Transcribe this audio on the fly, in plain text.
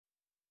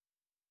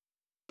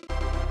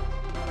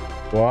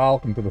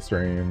Welcome to the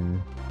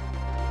stream.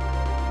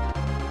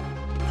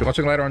 If you're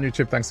watching later on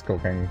YouTube, thanks for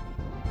cooking.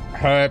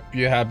 Hope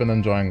you have been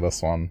enjoying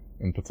this one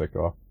in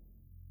particular.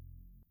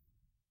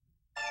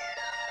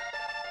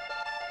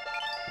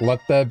 Let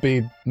there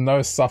be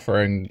no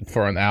suffering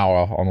for an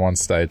hour on one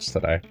stage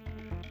today.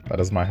 That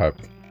is my hope.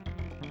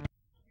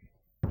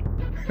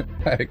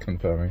 Hey,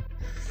 confirming.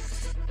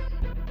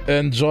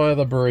 Enjoy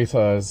the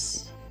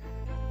burritos.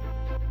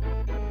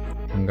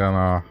 I'm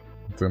gonna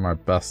do my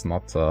best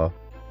not to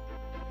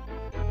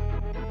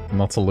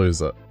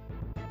lose it.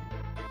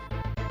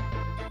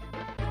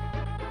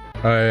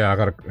 Oh yeah, I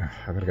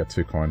gotta get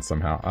 2 coins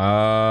somehow.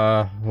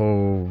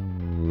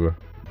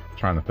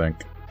 Trying to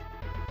think.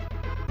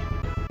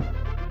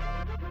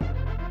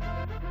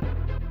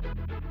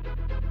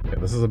 Yeah,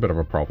 this is a bit of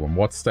a problem.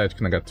 What stage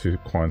can I get 2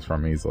 coins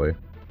from easily?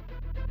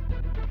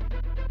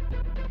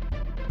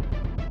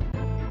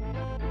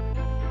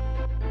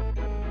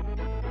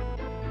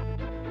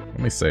 Let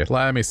me see.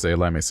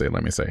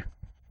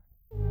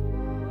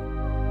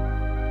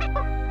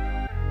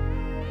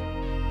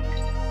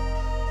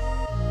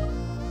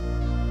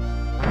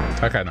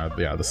 Okay, no,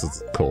 yeah, this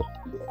is cool.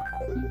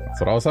 That's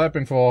what I was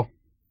hoping for.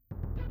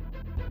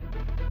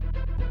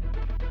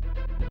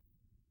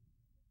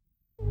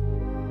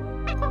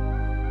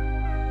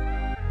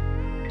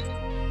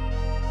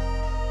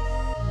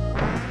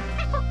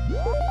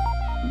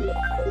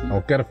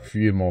 I'll get a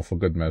few more for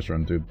good measure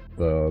and do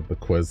the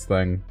quiz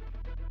thing.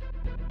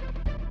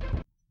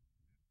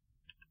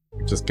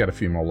 Just get a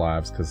few more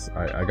lives, because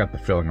I got the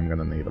feeling I'm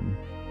gonna need them.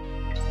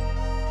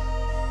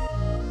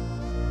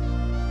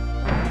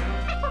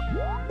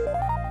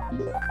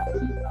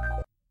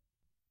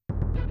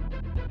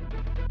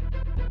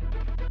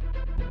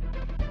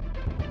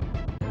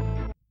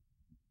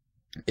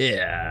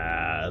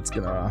 Yeah, it's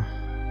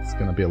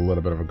gonna be a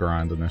little bit of a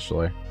grind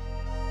initially.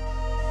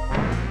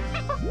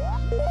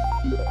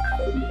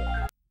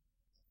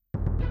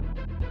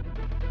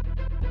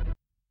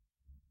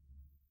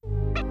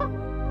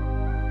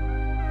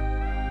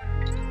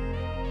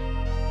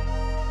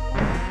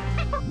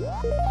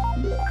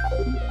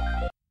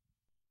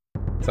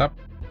 What's up?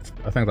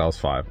 I think that was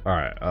 5.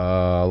 Alright,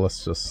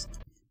 let's just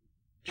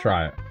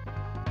try it.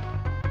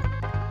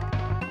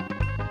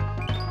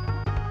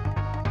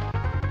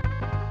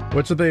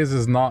 Which of these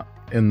is not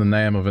in the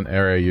name of an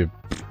area you've...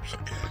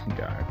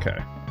 Yeah,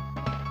 okay.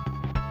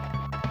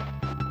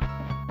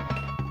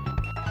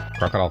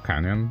 Crocodile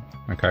Canyon?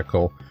 Okay,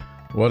 cool.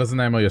 What is the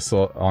name of your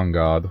sword? On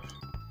guard.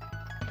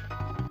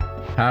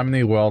 How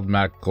many world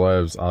map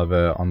globes are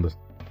there on the...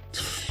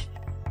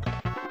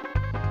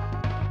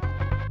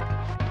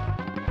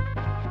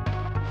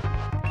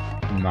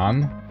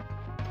 None?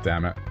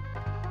 Damn it.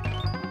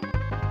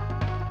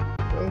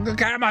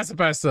 How am I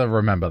supposed to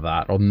remember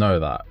that or know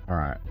that?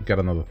 Alright, get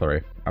another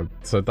 3.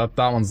 So that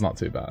one's not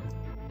too bad.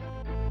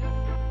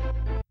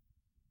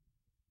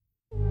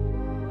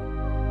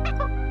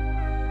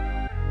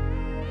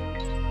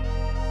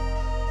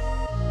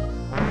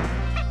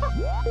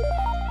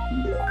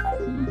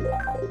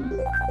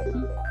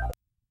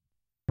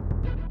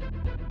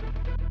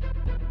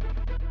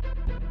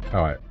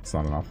 Oh wait, it's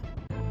not enough.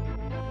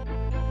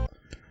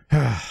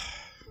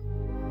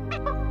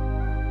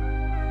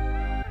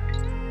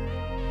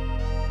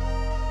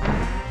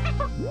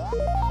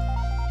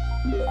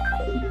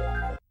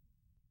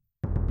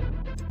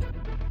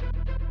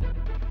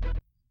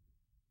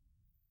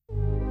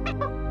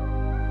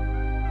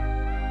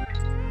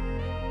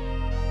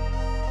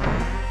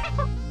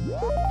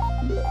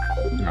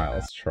 Alright,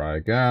 let's try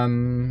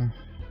again.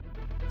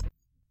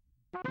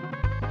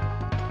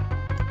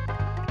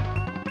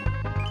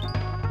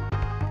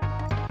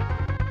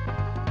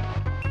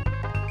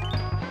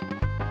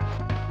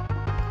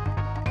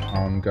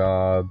 On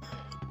guard.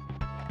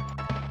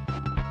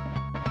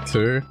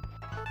 2.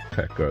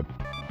 Okay, good.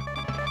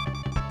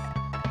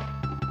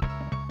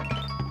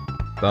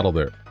 That'll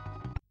do.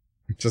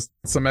 Just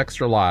some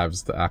extra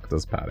lives to act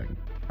as padding.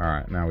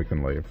 Alright, now we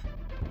can leave.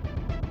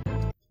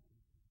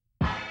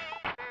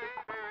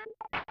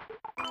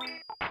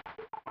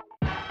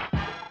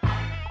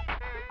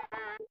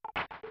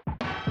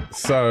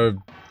 So,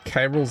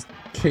 Cable's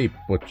Keep,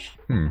 which,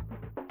 I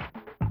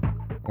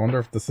wonder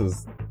if this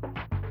is...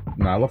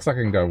 No, it looks like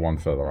I can go 1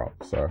 further up,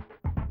 so...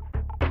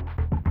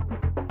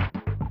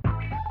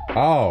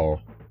 Oh!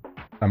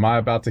 Am I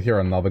about to hear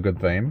another good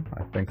theme?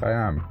 I think I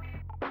am.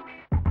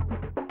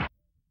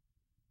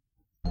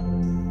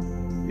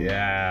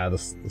 Yeah,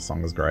 this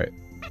song is great.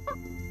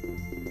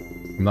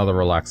 Another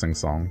relaxing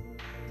song.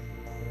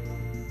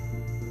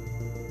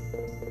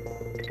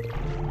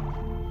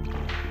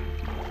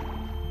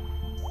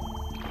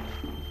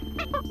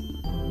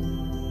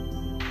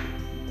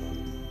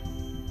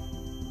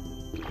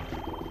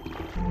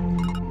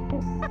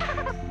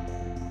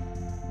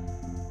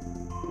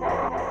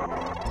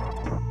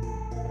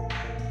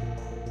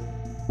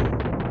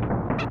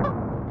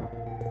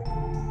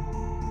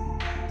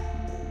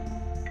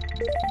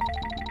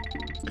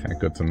 Okay,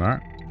 good to know.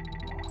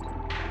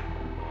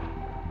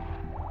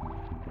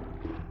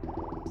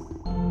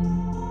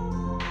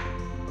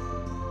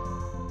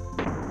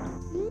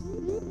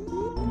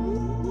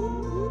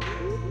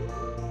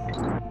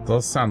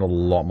 does sound a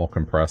lot more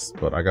compressed,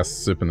 but I guess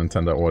Super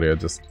Nintendo audio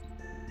just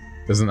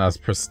isn't as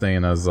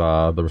pristine as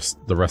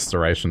the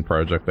restoration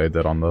project they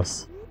did on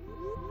this.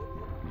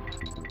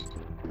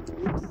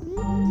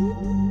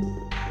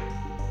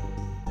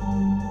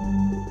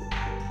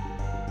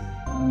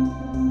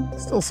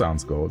 Still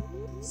sounds good.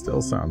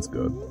 Still sounds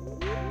good.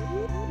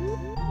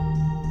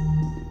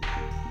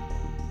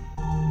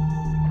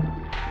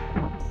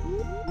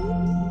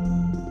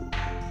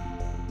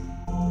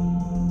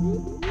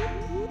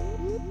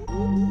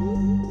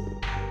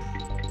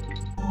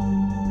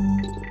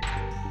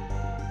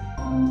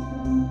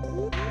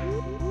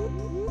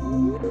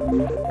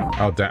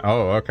 Oh, damn.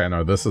 Oh, okay,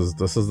 no, this is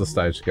the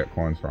stage to get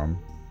coins from.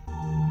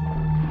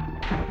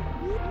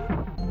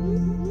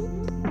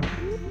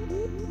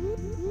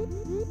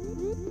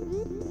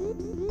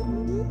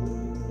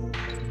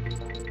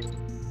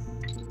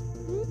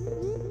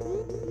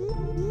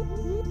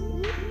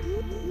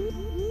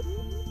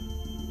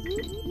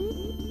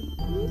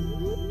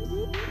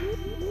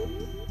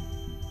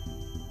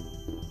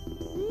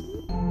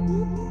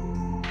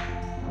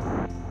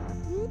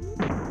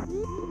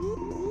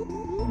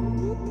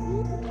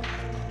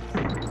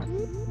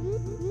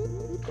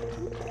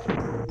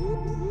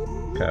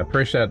 I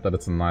appreciate that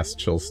it's a nice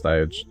chill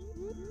stage.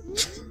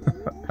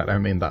 I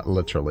don't mean that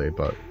literally,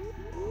 but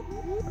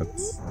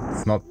it's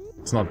not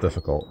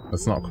difficult.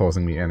 It's not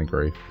causing me any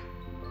grief.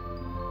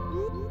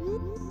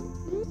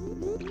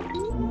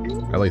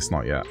 At least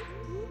not yet.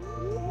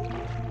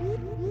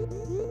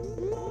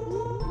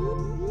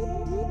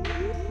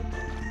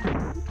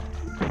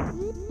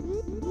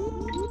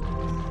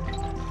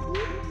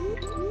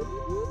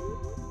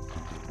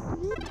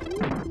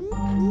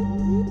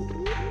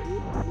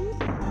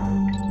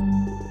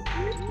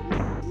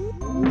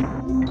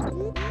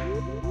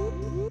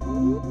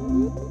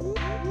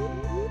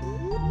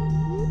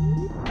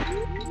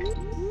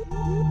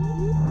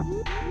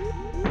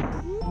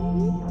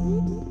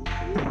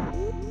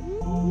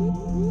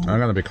 I'm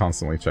gonna be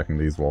constantly checking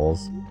these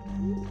walls.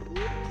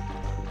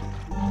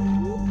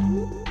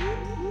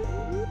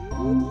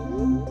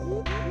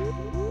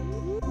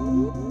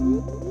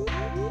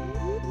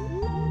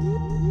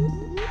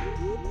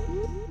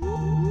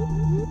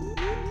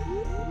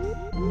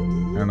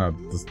 I know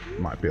this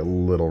might be a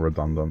little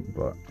redundant,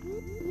 but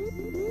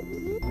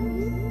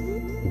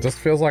it just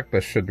feels like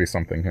there should be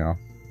something here.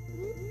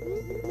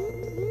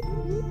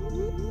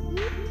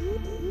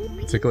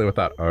 Particularly with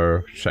that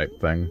O-shaped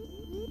thing.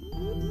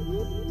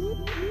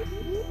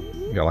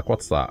 Yeah, like,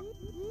 what's that?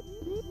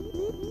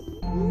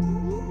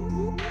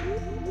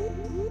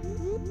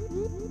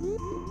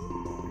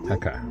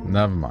 Okay,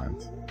 never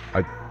mind.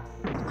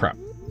 Crap.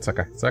 It's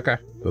okay, it's okay.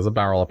 There's a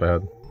barrel up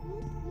ahead.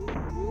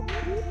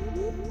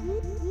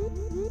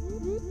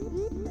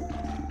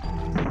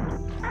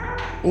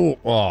 Ooh,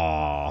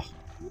 aww.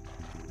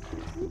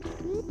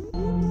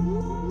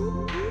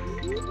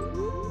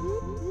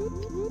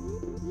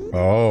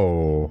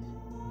 Oh.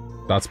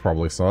 That's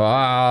probably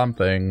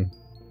something.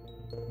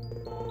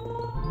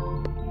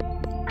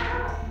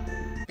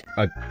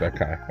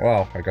 Okay,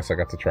 well, I guess I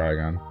got to try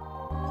again.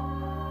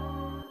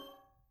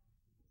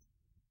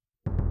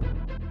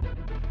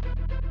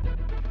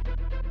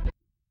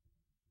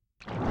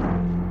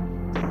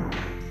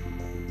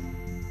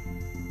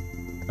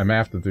 I may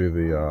have to do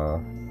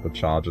the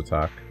charge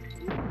attack.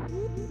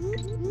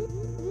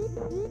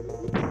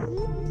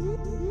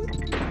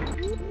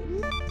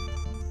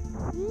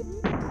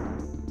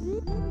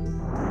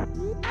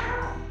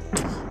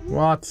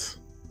 What?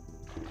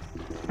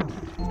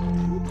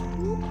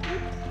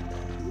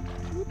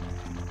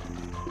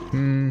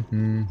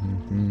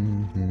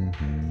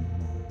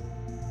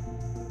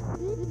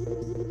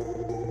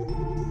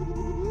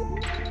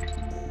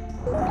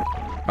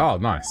 Oh,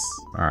 nice.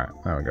 Alright,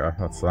 there we go.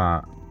 That's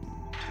that.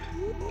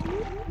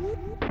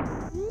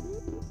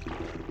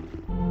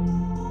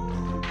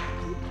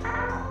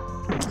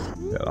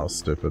 Yeah, that was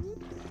stupid.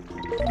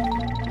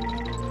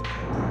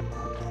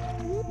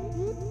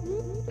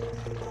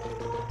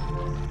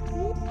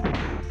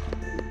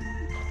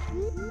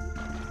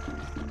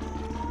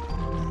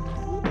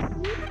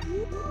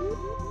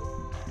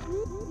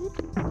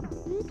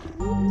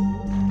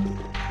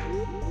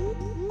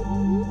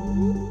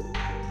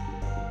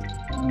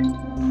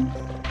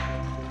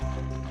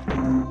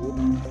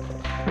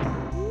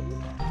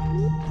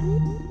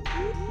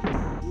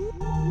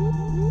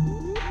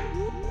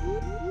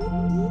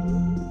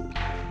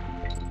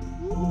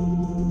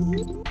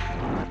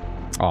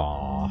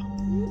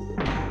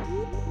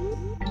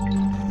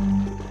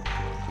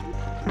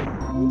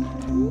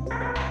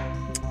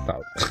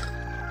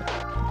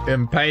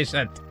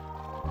 Impatient.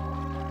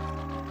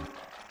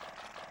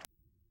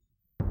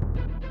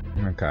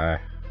 Okay.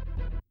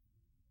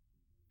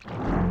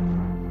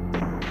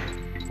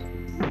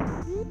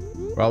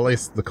 Well, at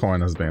least the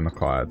coin has been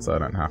acquired, so I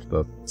don't have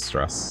to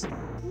stress.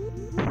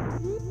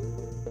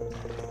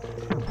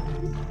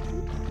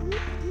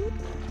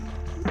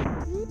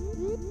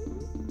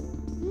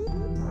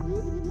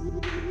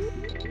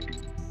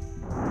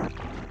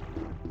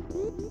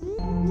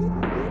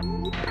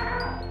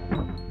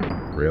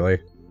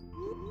 Really?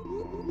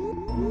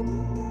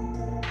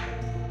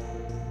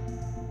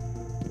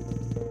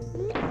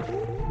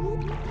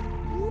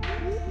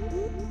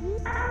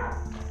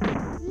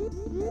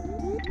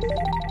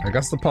 I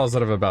guess the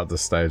positive about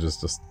this stage is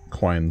just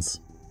coins.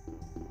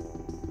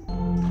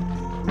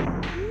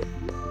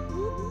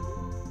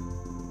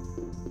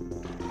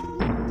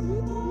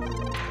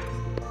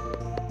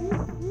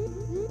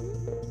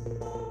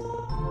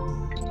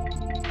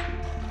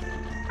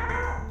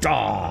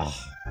 Oh,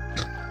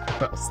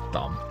 that was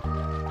dumb.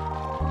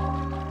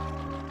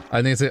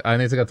 I need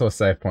to get to a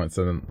save point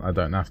so then I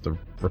don't have to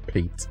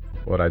repeat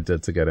what I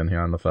did to get in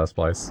here in the first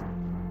place.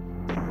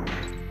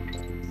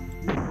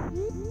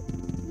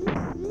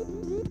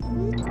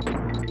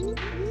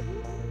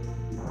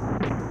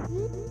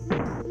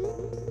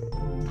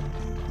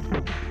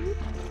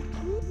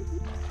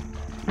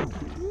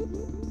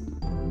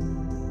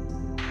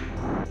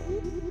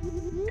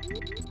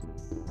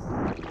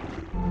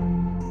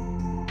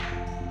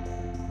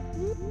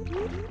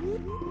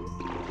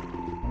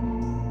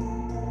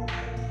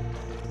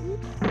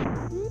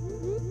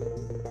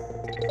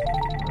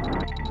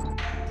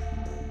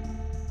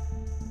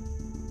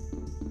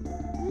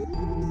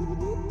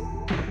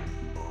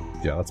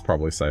 Yeah, that's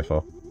probably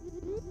safer.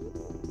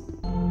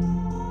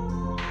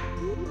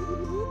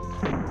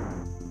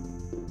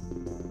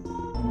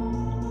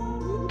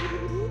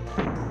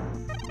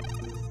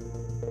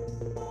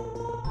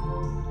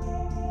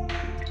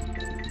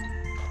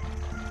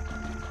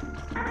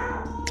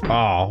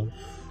 Oh.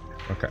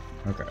 Okay,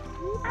 okay.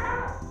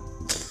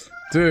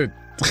 Dude,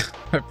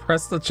 I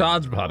pressed the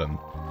charge button.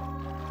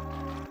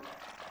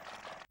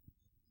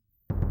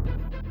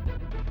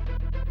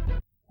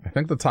 I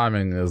think the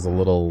timing is a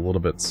little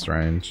bit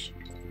strange.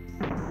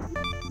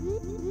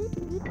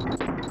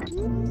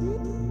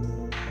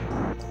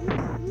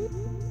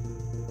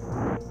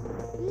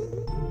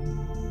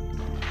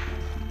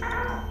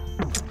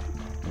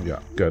 Yeah,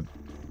 good.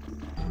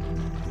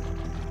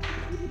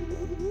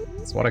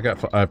 That's what I get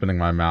for opening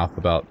my mouth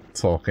about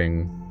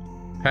talking.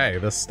 Hey,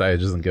 this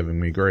stage isn't giving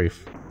me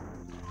grief.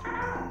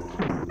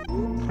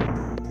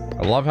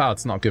 I love how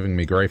it's not giving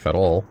me grief at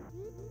all.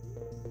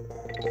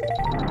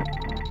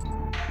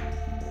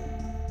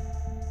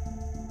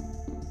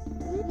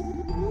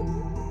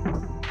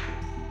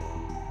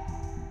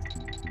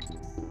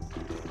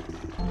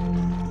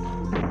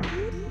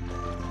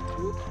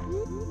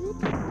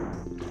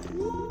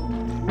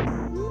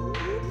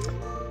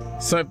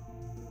 So,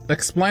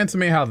 explain to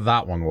me how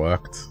that one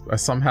worked. I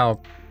somehow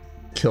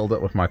killed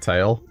it with my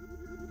tail,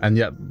 and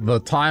yet the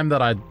time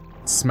that I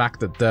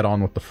smacked it dead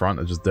on with the front,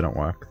 it just didn't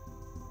work.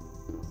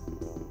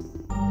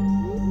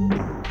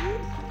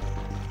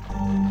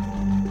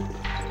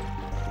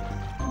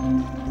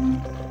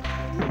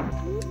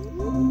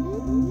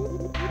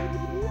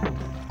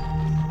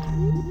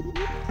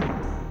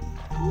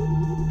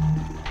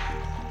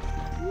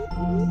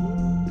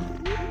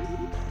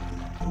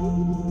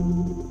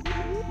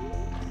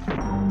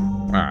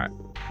 Alright.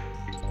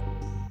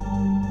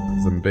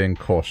 I'm being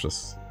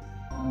cautious.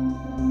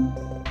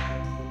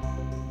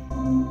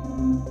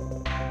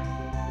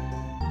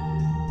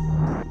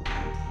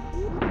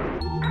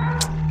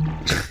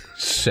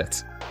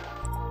 Shit.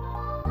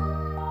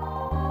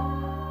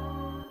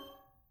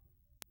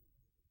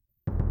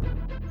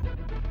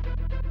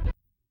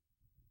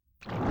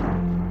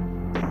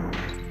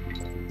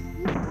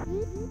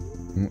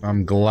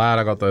 I'm glad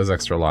I got those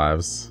extra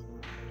lives.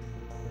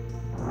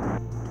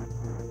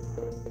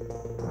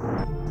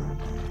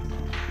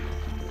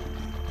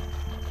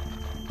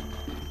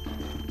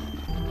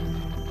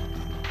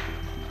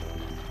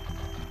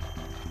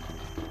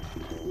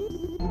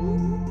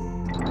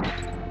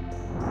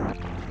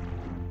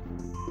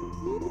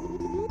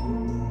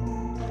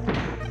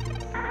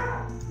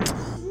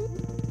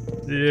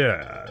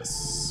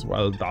 Yes,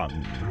 well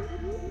done.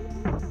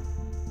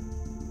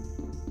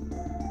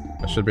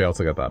 I should be able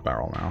to get that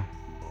barrel now.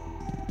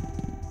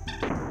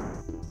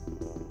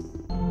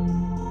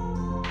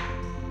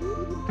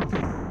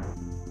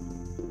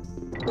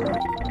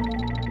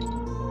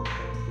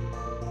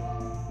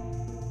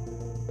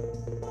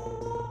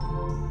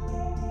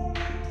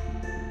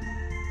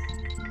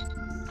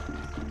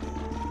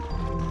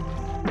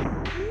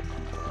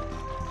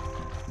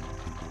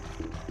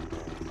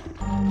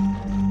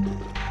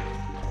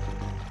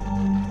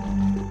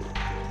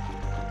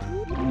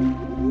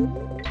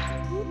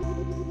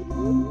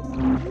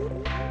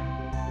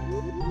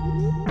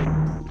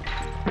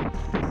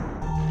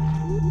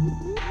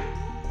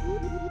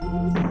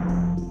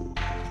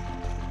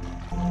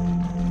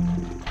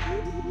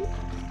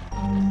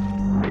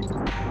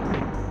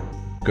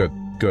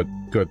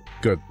 Good.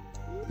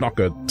 Not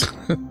good.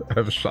 I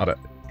overshot it.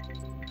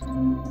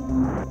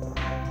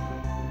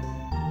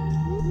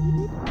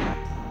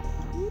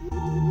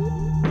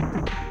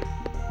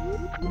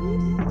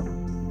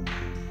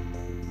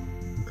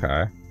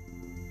 Okay.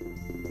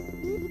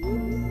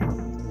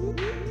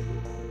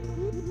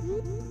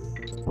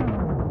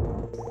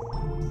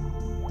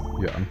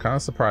 Yeah, I'm kind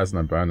of surprised in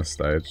the bonus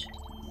stage.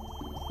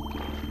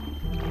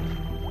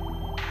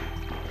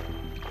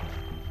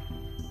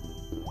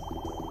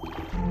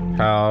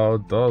 How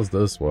does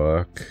this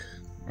work?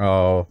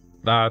 Oh,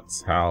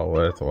 that's how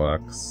it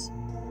works.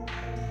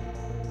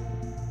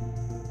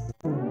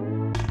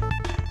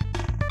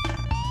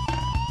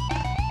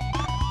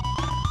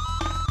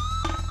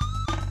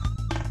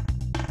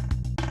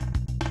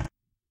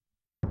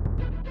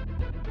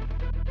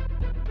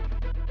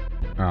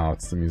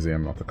 the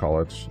museum, not the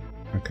college.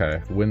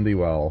 Okay, Windy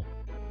Well.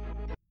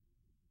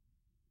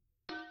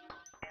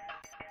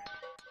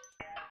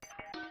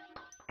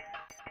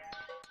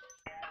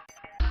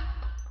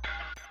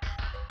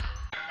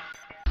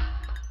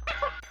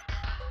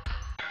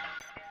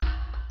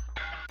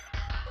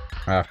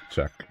 I have to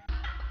check.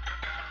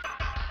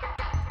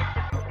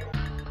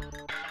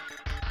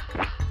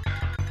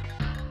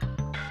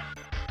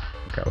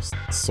 Okay, I was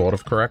sort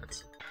of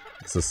correct.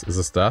 Is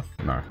this death?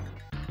 No.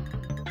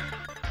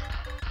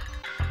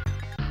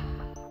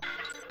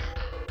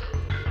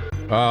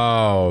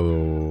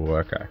 Oh,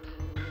 okay.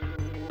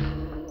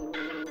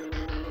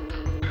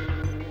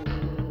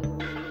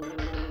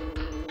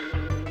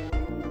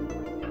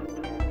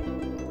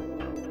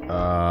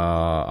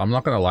 I'm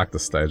not gonna like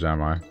this stage,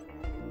 am I?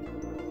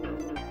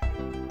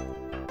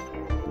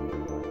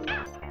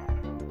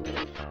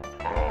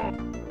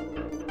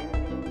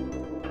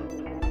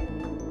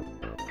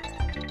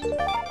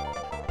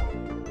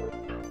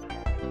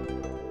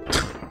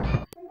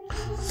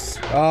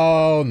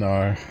 Oh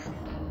no.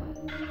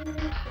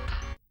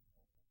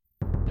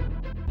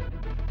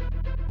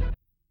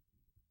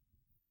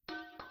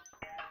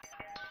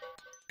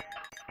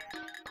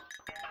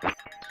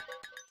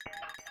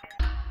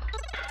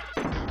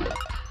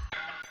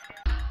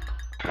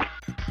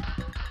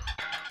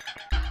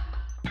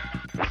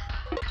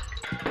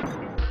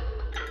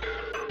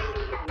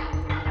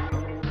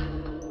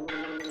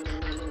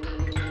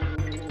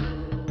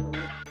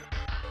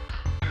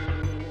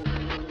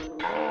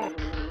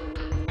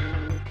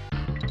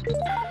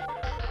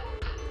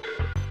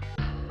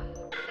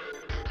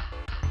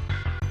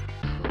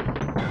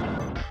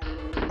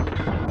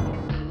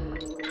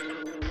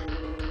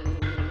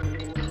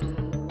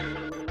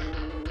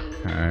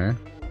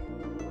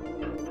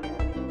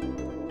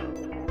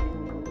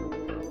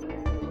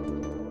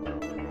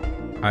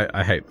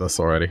 I hate this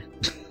already.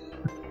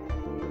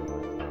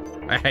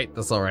 I hate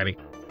this already.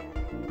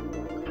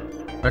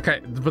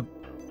 Okay, but...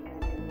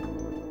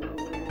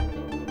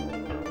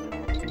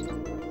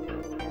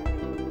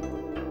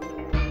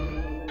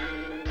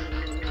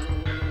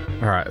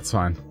 Alright, it's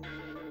fine.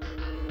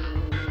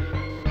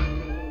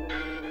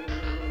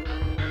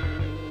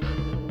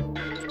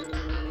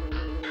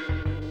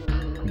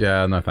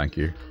 Yeah, no thank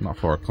you. Not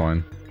for a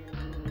coin.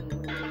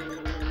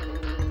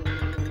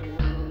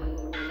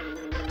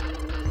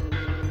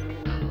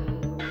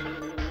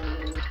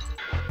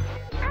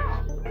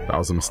 That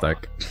was a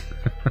mistake.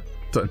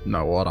 Don't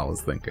know what I was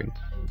thinking.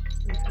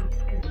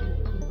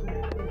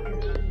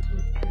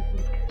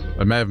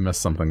 I may have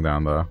missed something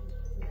down there.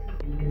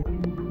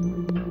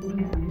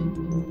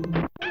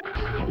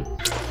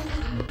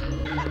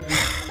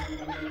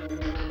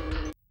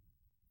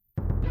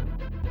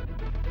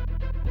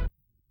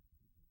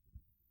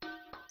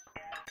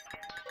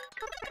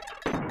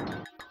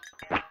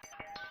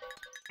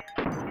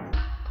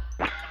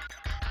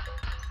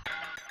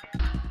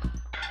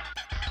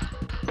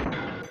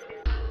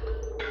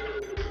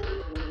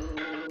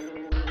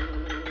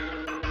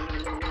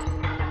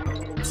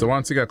 So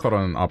once you get caught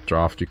on an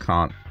updraft, you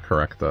can't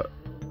correct it.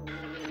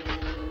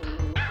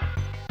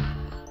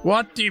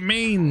 What do you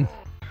mean?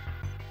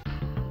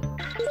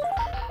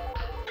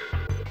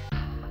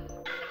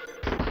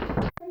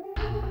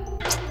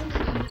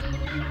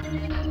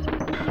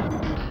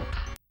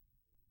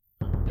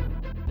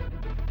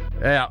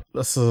 Yeah,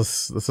 this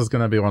is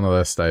gonna be one of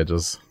those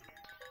stages.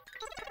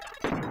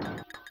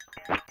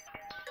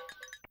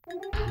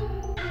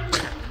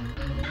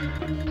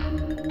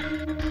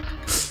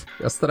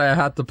 Yesterday I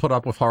had to put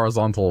up with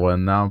horizontal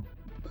wind, now I'm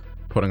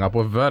putting up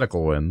with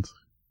vertical wind.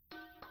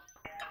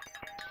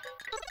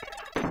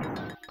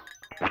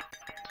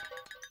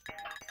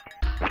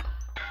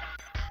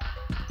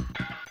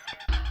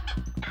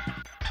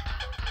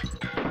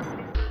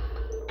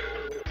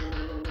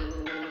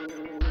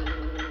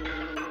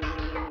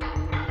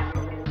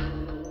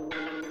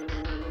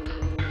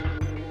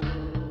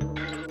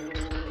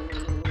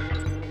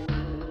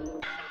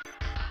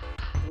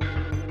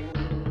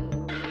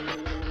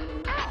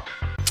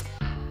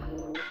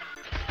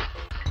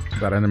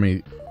 That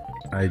enemy,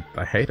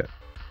 I hate it.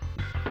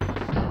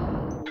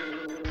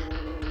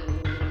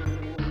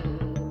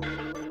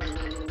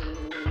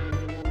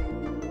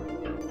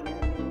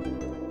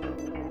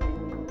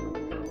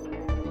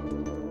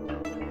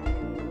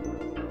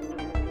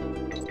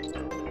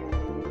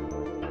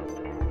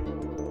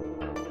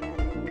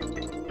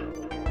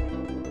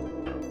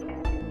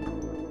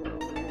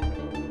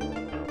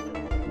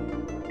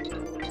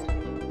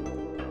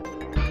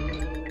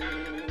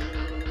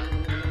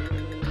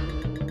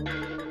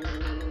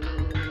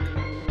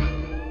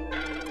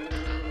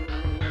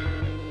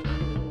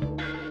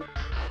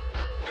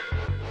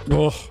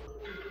 Oh.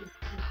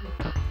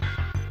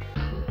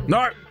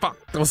 No! Fuck!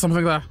 There was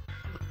something there.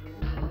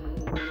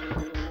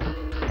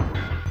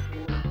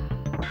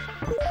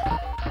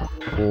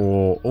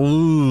 Oh.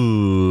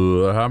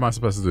 Ooh. How am I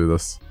supposed to do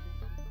this?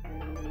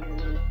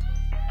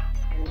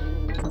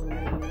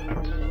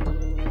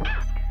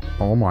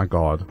 Oh my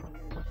god.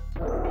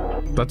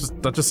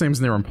 That just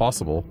seems near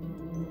impossible.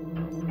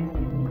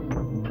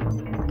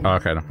 Oh,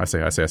 okay, no, I see.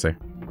 Okay.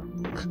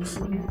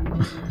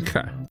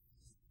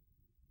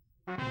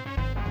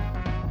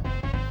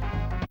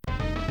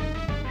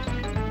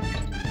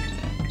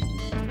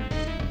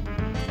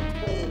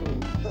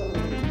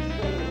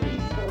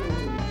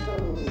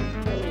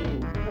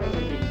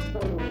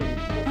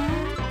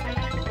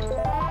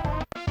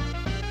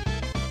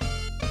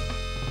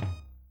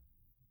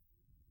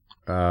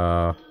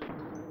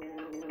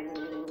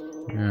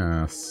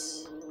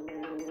 Yes.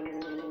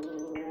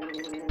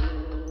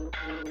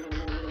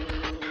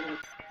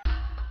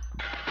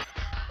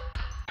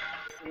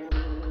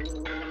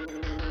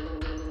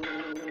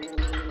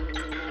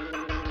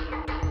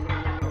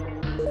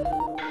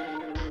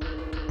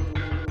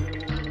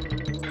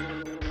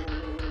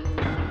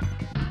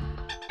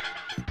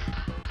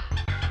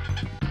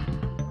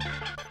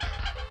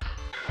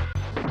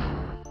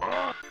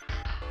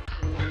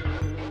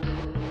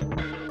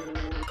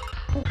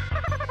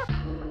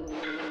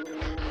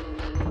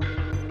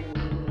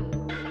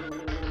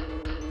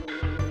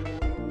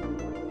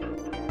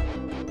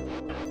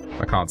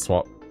 I can't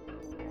swap.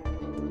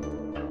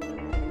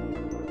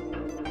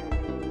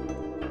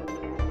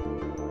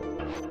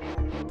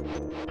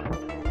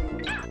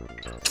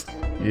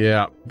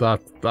 Yeah,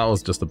 that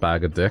was just a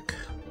bag of dick.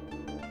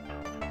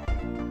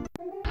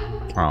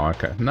 Oh,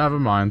 okay. Never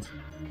mind.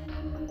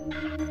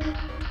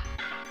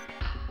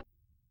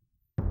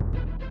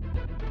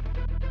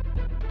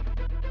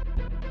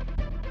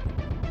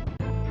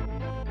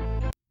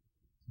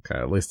 Okay,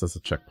 at least there's a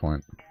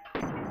checkpoint.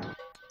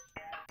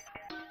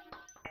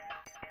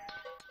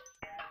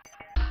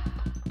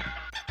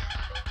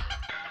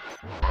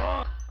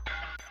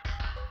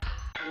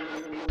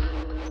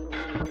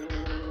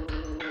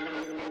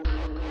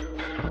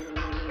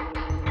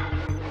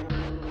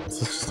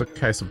 This is just a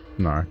case of...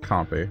 No, it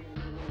can't be.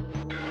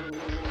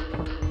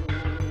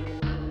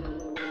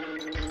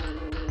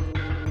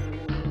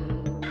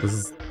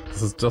 This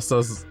is just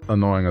as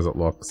annoying as it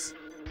looks.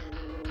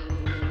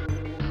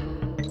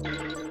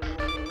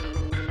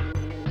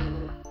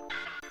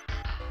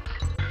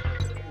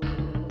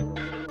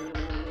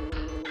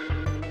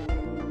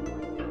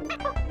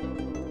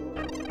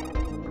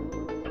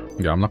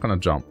 Yeah, I'm not gonna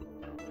jump.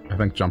 I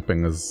think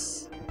jumping is...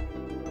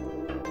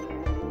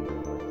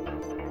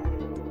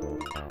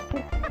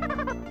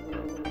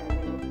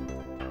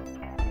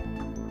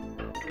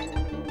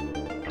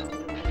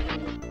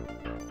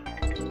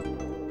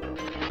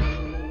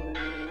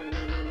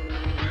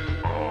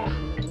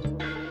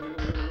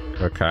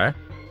 Okay.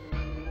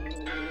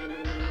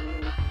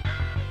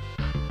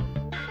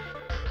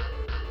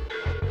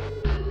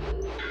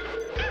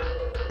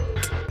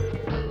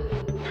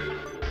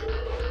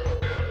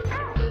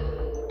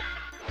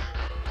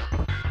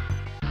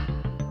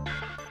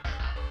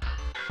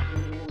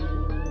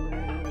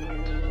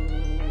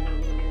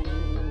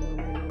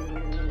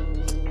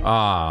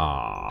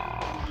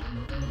 Ah,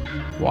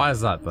 why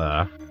is that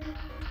there?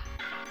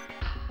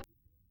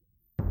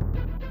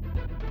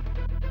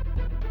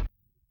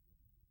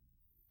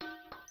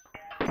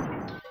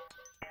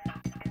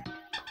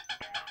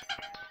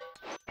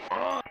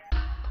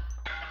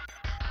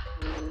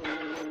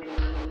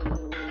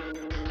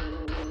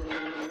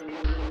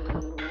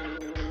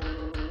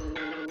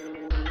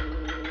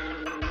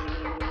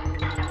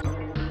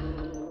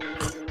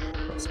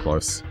 That's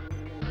close.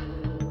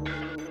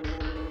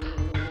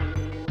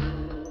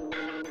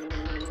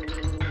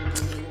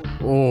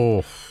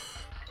 Oh,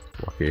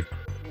 lucky.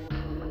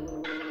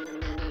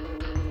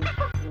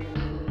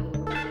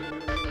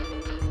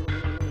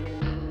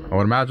 I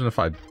would imagine if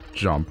I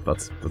jump,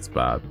 that's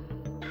bad.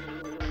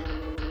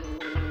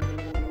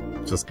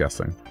 Just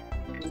guessing.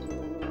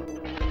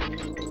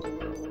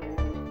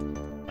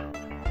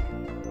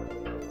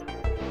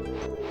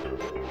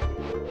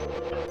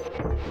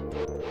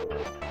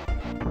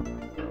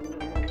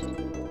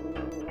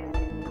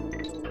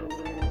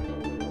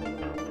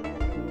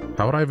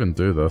 How would I even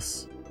do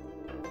this?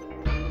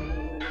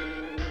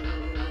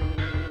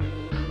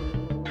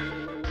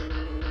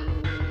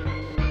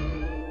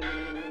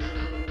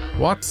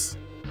 What?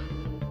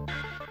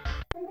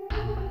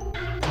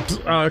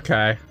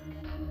 Okay.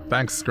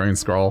 Thanks, screen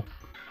scroll.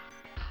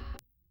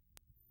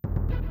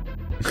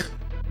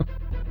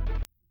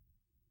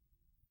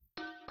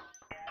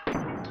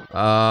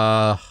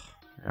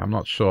 I'm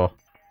not sure.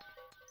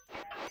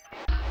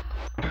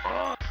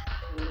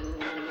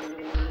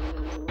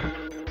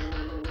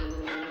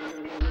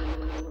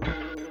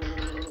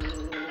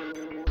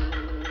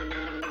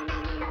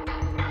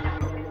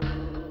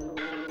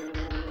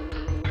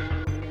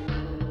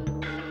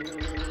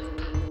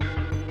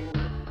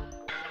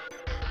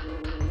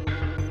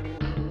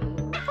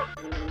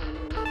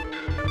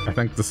 I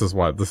think this is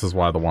why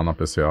the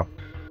one-up is here.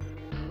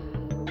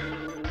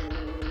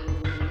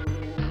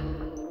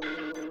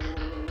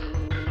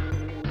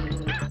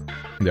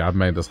 Yeah, I've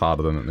made this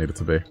harder than it needed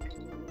to be.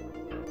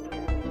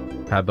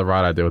 Had the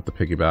right idea with the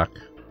piggyback.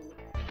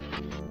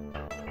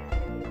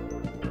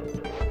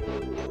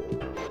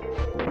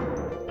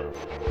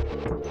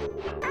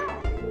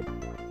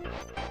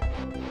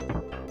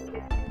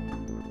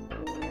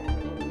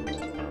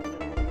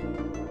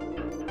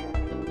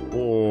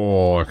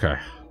 Oh, okay.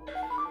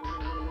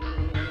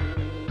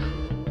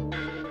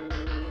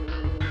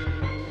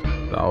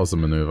 That was a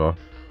maneuver.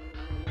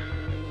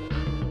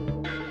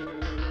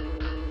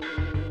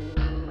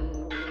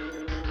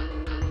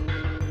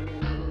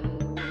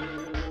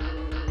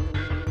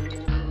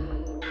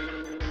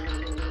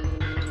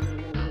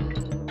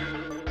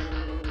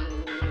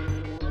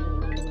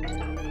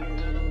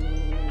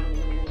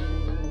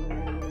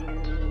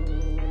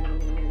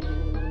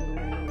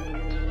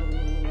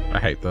 I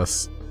hate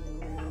this.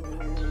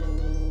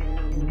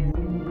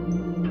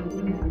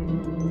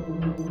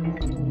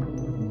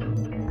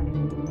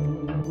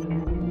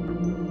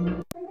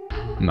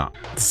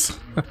 Nuts.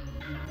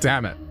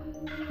 Damn it.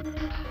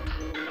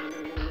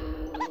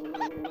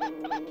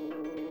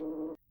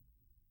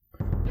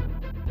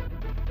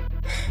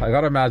 I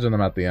gotta imagine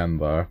them at the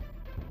end, though.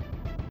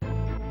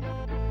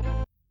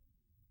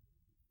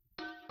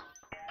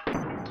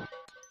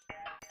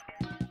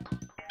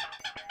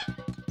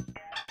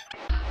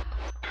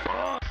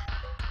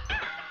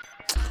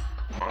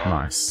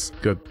 Nice.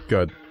 Good,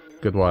 good.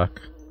 Good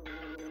work.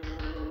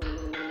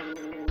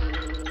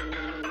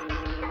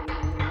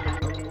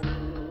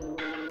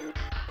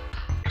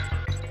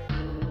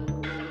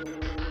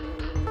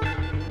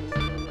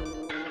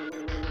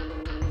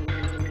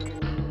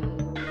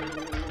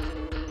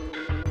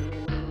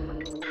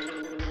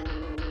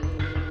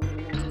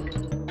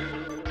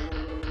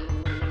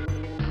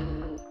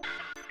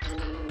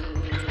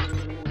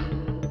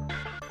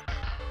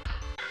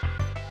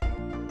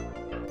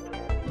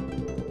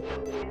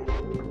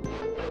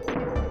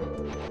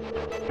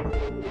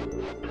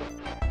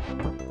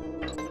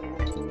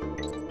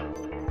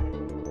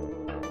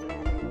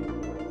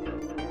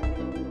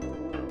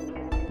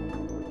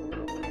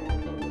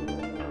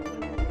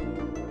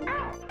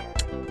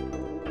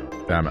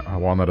 Damn it, I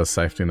wanted a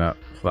safety net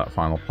for that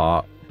final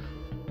part.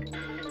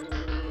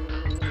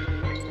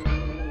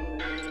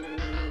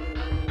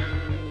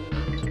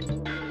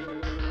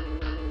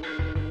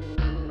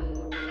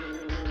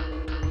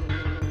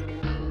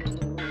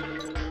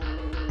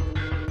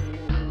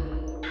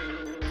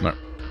 No.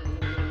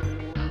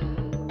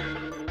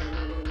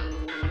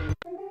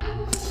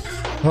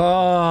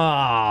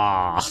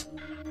 Ah!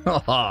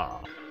 Haha!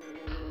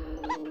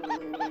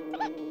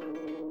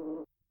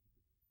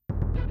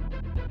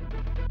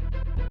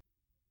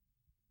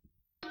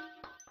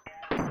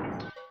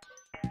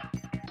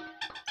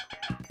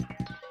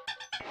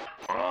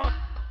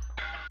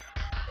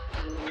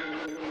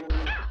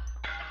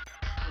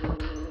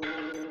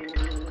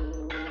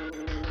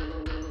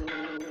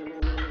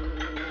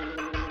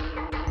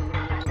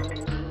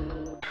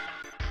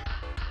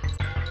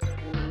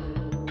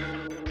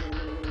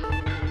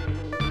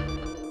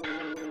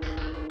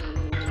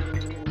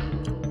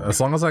 As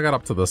long as I get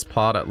up to this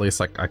part, at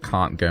least I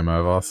can't game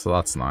over, so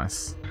that's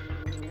nice.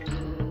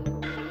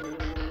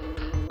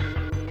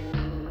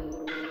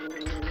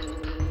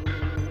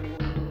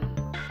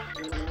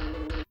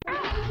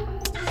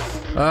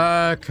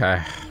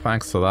 Okay,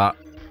 thanks for that.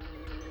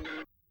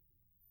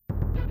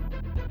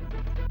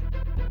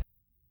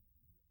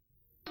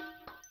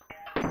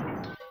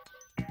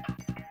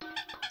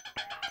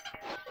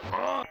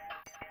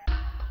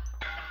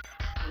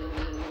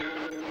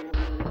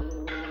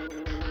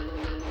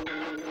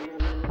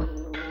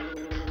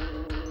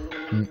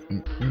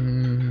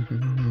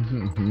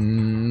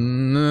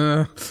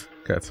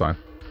 Okay, it's fine.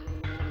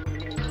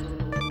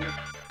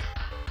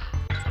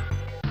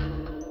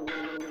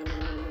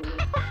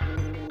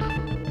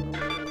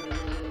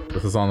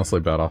 This is honestly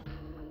better.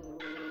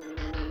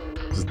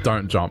 Just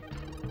don't jump.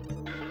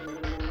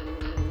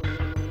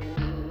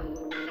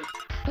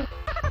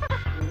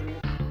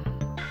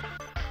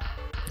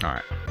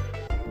 Alright.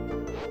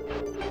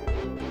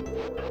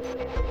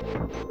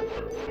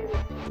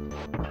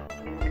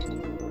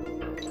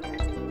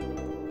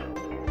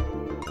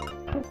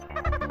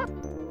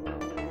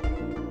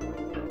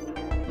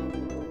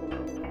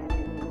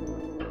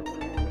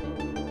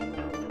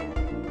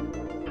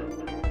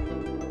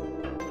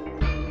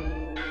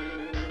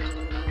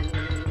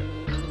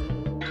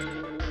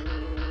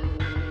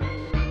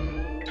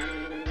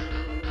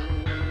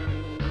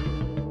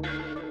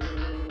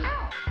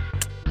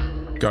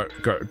 Go,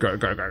 go, go,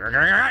 go, go, go, go,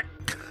 go.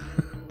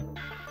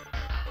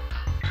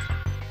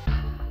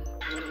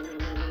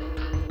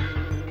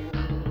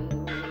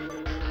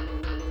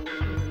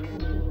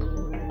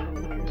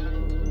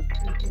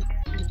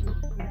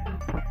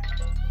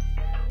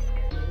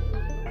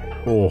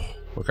 Oh,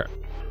 okay.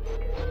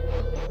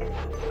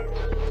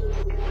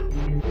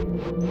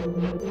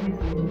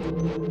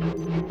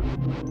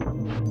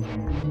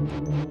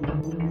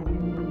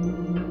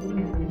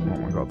 Oh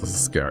my god, this is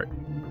scary.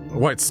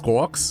 Wait,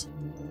 squawks?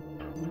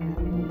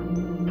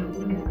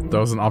 There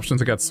was an option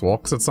to get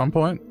squawks at some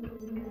point?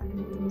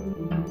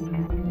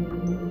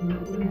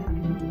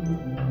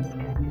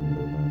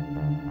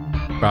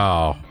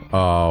 Oh,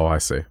 oh, I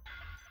see.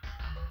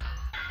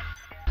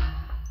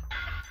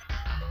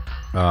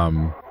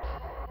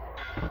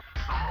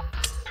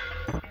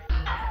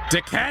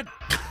 Dickhead!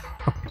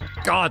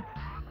 God!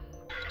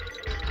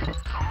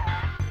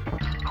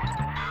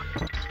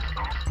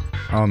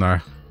 Oh no.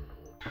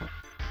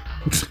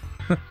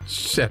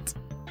 Shit.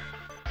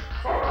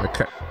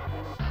 Okay.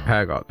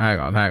 Hang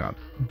on.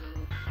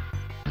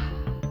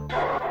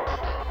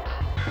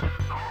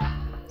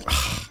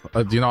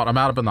 Do you know what? I'm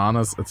out of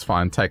bananas. It's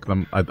fine. Take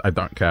them. I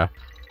don't care.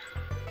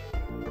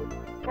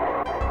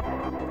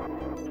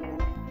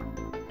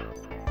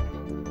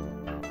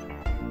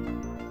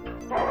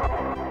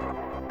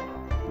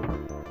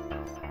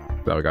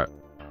 There we go.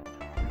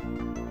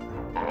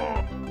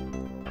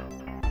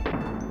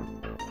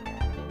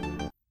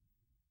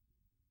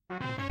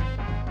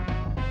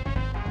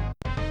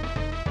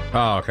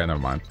 Oh, okay, never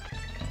mind.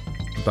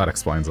 That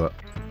explains it.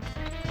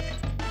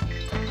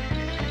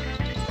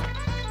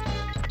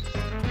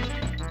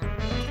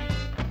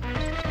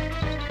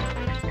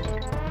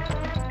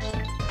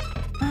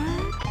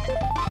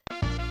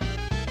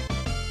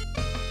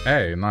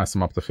 Hey, nice,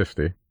 I'm up to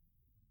 50.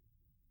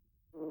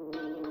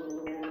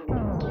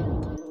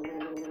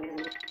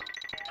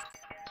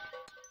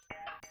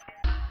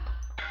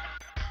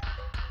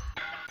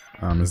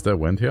 Is there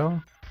wind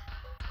here?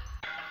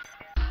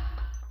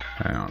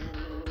 Hang on.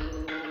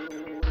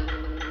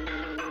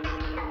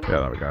 Yeah,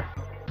 there we go.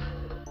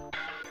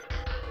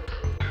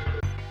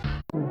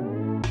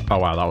 Oh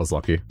wow, that was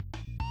lucky.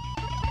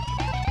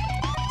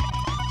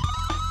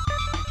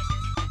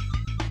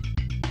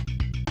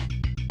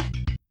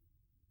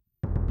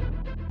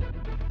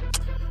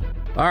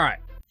 Alright.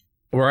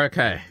 We're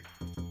okay.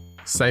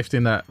 Safety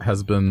net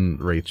has been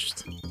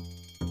reached.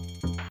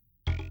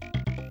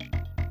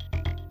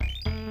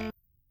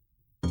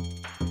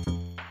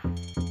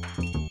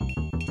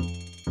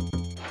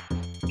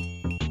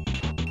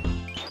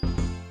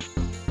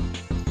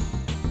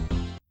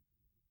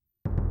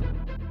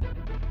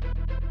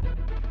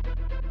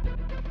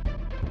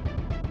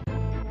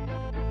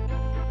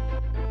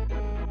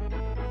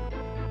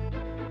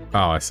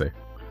 Oh, I see.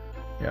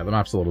 Yeah, the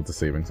map's a little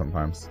deceiving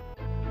sometimes.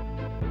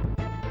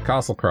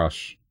 Castle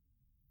Crush.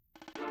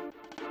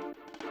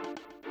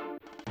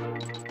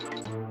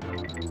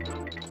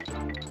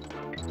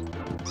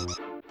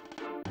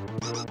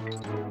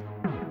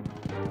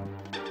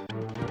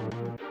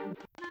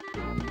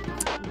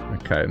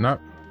 Okay, no.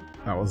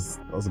 That was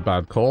a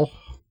bad call.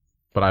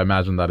 But I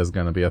imagine that is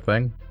going to be a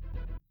thing.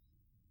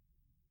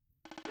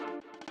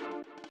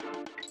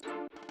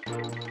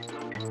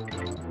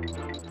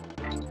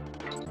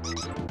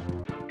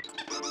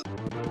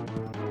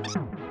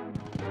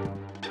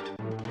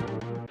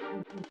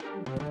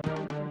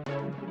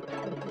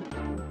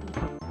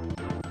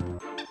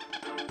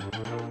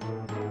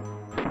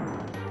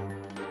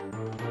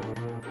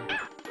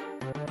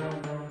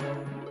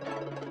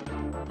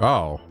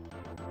 Oh.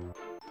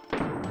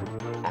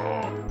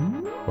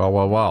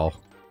 Well.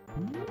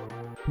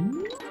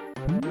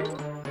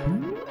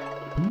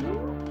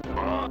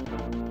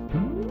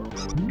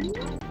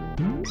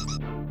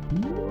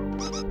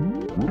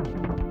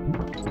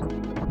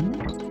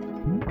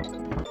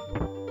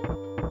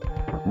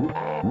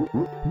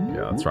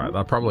 Yeah, that's right.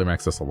 That probably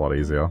makes this a lot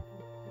easier.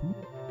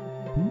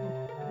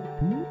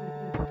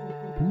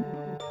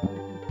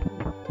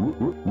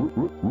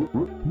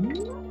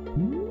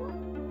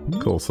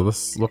 Cool, so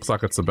this looks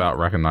like it's about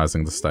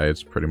recognizing the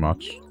stage, pretty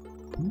much.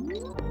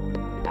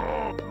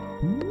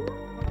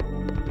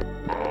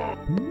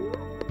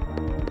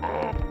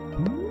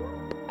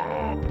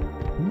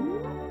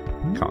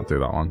 Can't do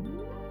that one.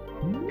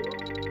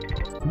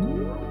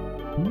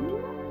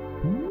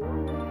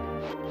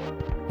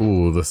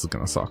 Ooh, this is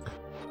gonna suck.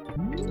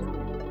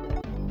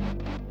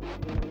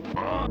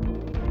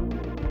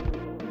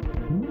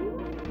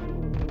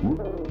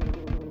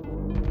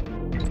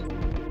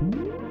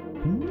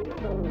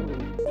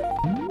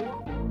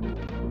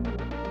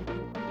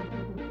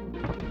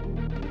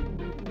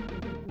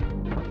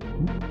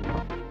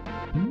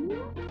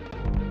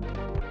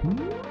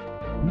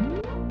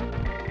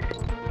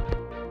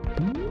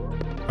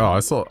 Oh,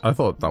 I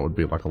thought that would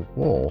be like a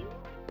wall.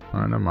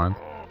 Alright, never mind.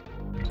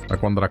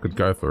 Like one that I could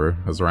go through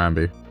as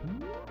Rambi.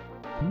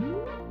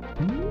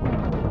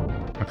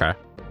 Okay.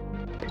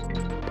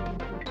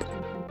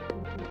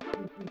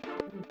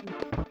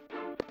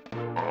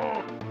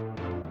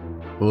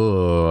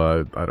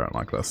 Ugh, I don't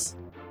like this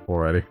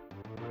already.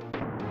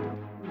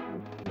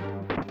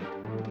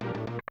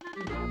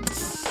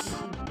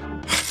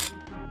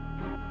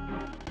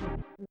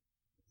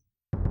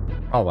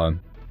 Hold on.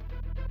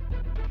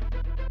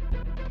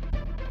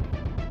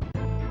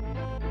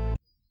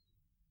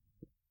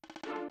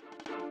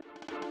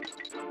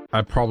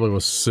 I probably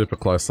was super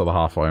close to the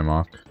halfway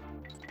mark.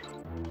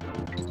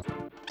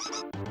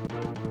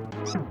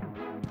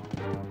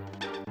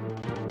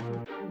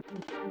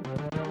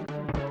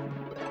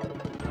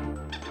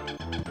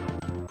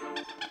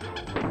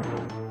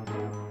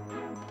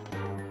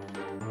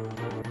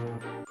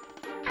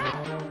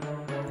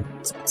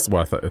 It's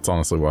worth it. It's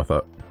honestly worth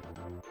it.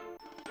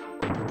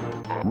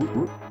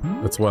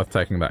 It's worth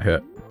taking that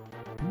hit.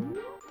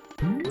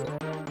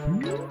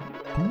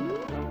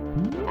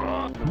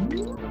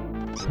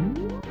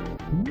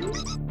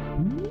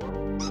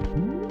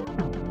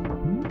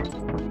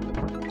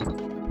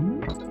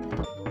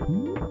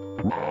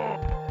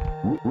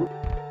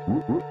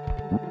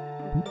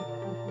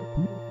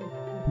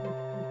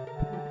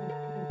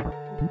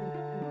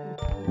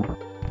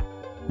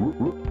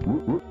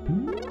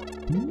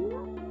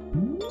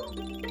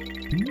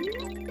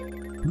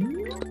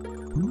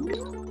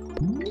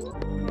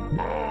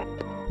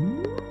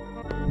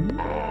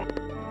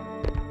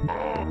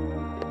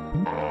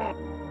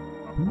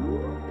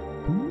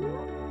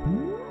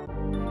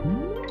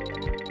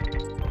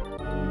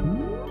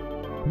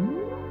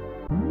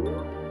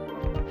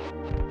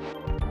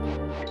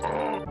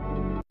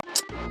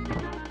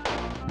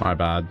 My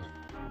bad.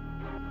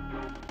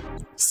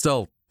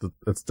 Still,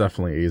 it's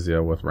definitely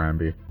easier with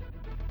Rambi.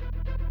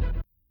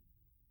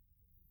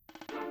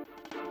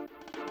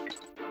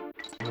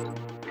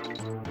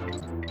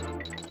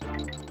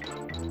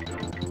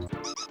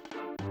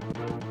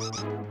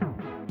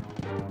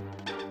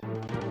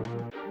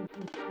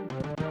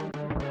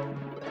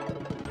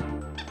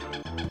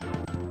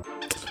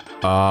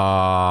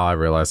 I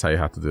realize how you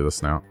have to do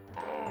this now.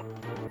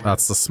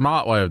 That's the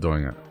smart way of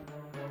doing it.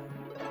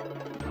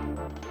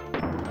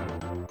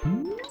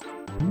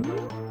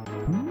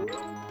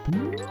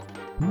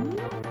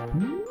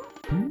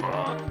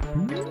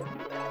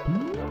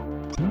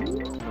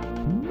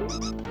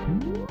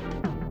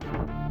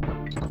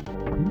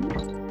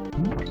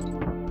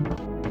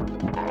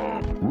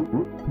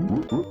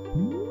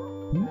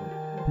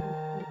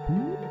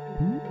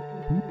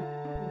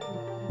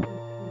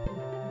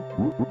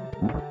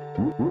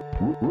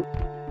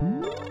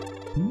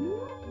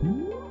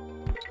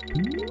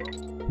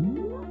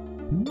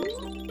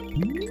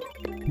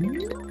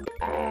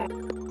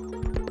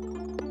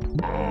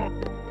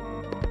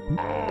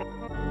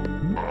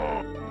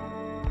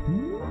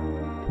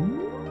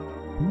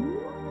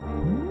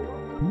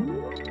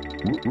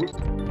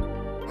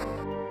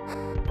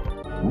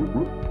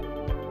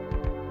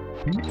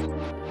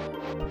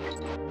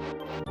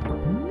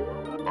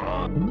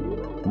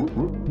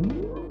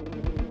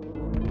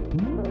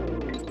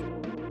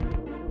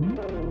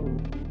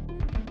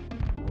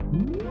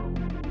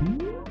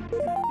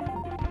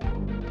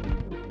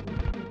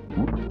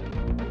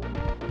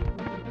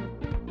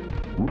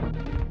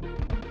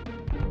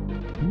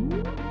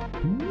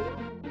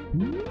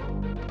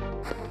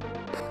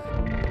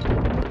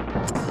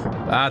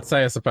 That's how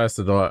you're supposed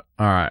to do it.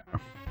 Alright.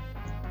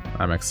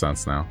 That makes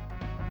sense now.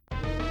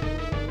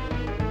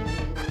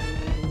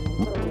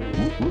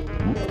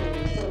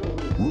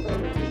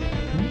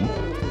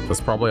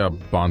 There's probably a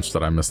bunch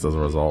that I missed as a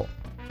result.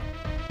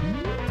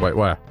 Wait,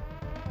 where?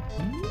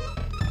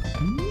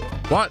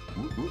 What?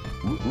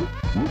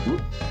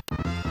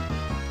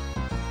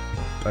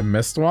 I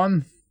missed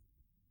one?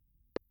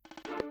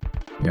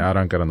 Yeah, I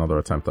don't get another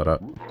attempt at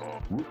it.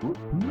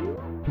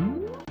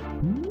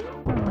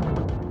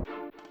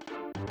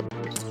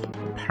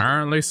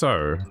 Apparently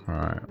so.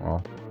 Alright,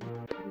 well.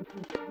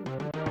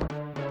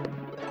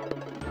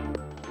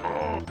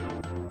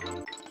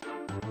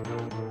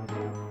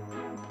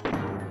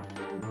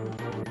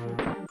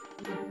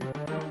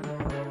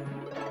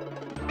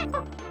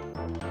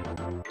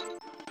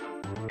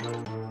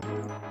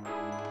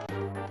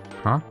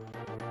 Huh?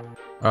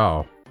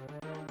 Oh.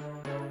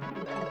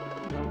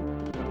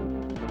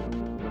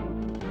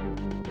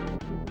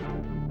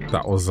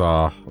 That was,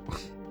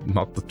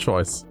 not the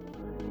choice.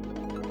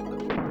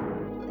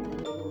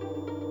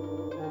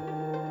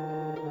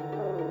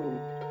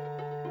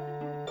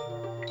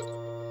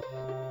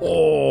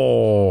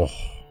 Oh.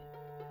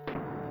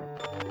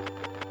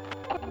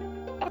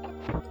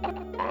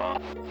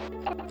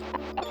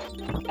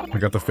 I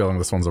got the feeling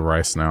this one's a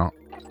race now.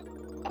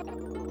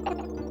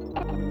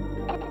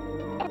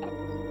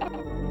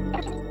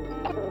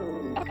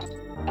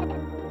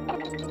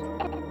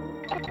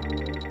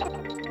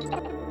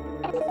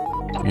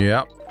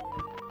 Yep.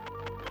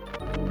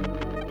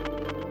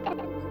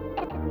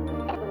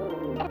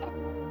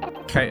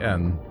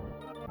 KN.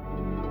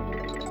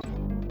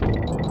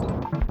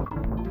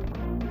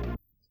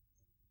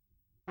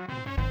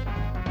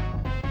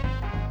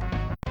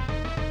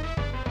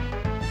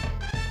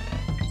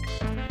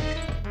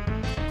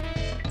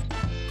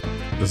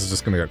 This is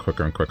just gonna get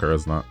quicker and quicker,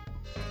 isn't it?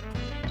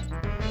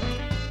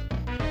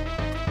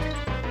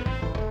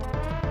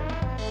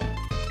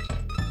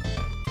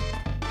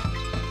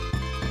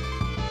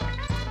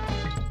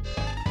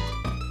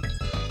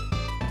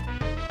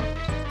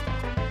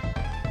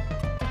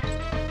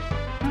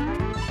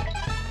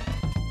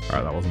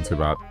 Alright, that wasn't too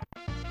bad.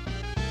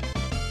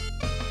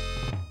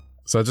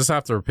 So I just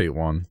have to repeat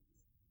one.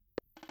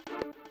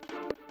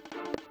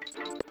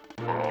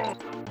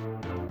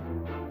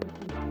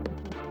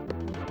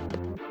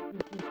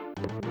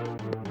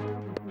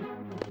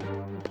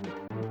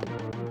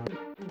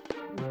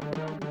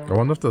 I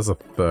wonder if there's a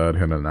third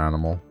hidden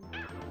animal.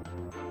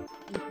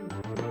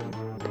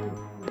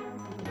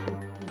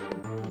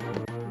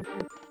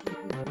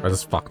 I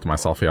just fucked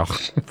myself here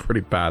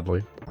pretty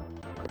badly.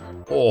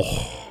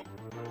 Oh.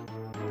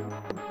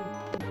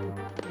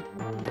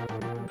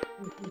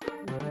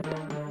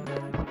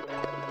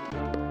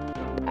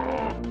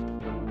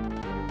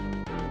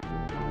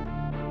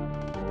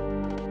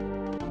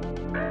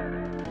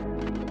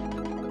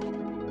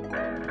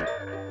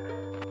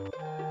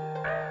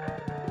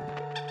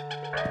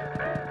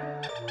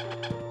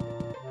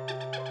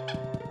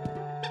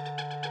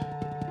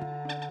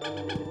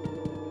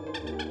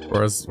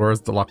 Where's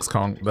Deluxe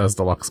Kong? There's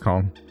Deluxe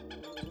Kong.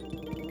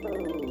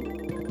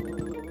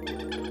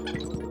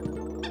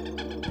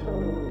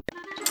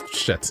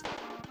 Shit.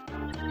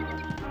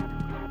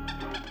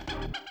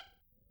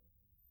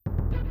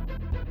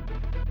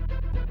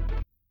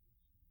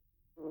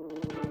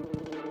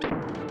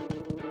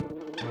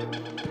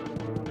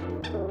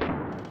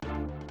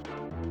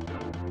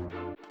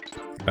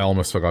 I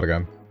almost forgot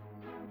again.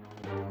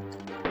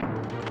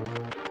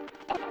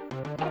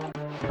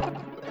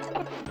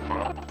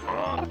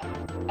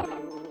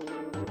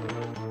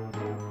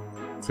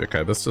 See,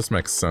 okay, this just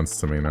makes sense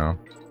to me now.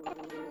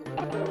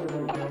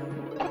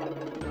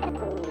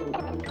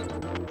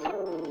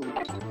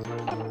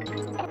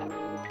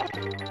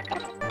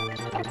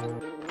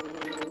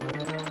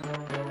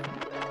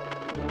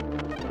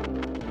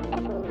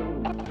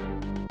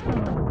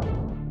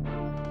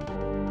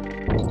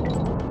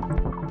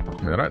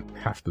 I don't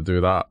have to do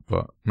that,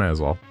 but may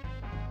as well.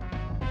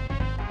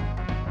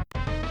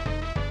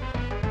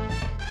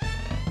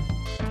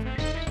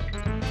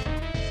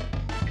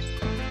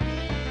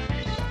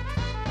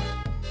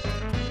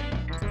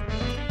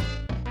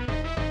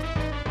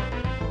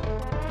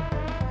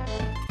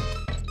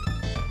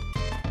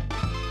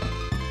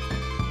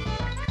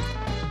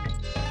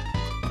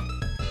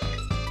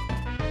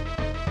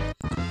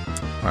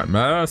 I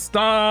messed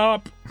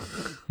up!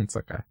 It's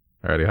okay.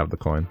 I already have the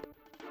coin.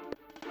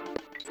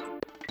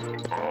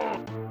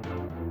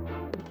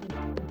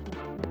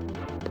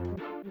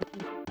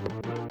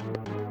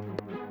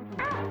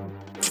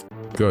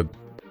 Good.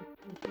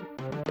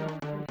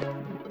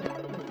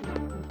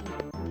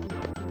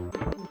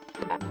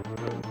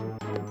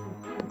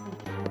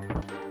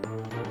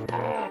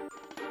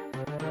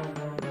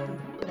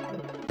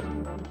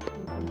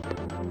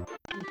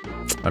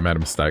 I made a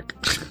mistake.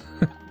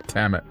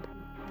 Damn it.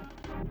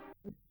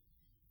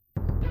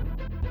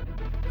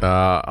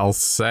 I'll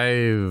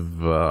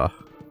save,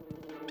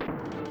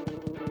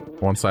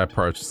 once I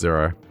approach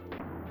 0.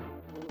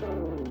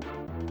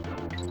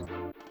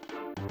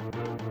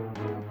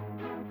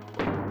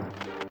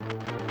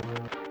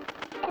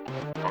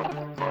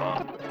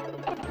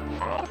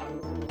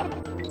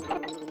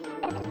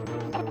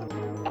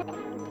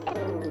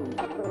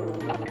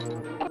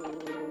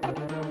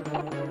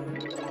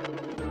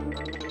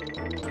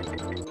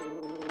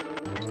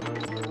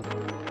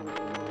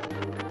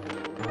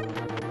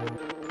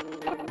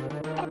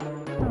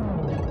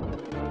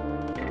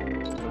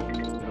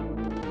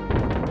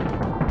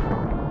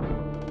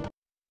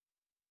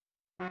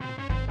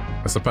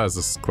 I suppose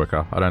this is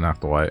quicker. I don't have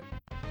to wait.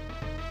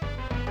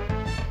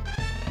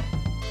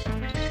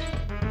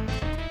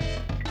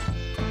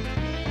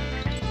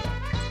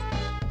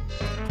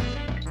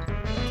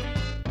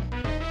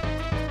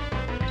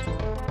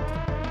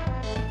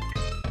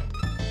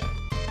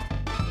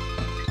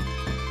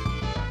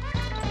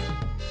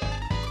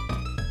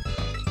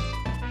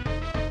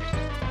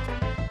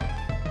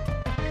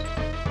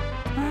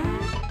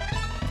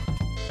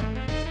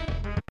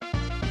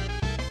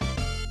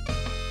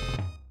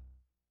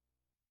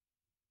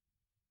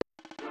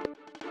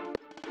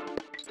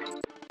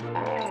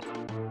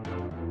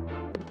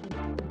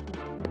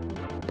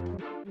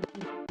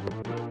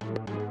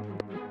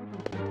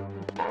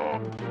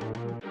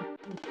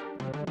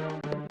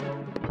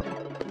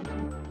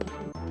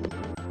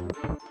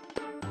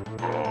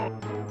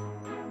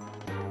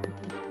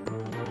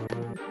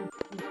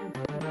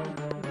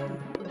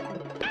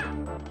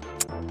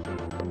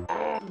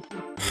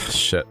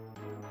 Shit.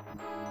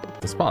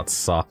 This spot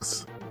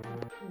sucks.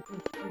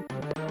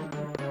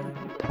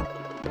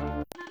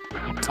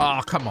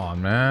 Oh, come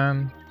on,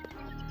 man.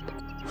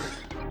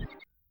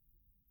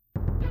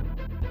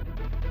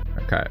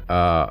 Okay,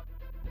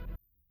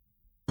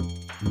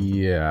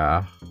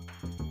 yeah.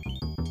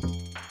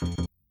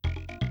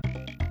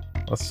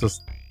 Let's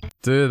just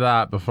do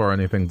that before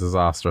anything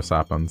disastrous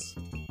happens.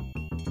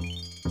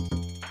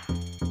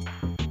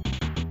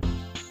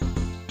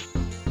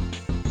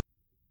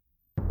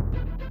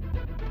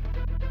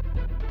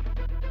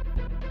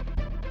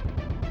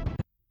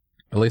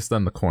 At least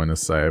then the coin is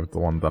saved, the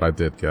one that I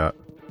did get.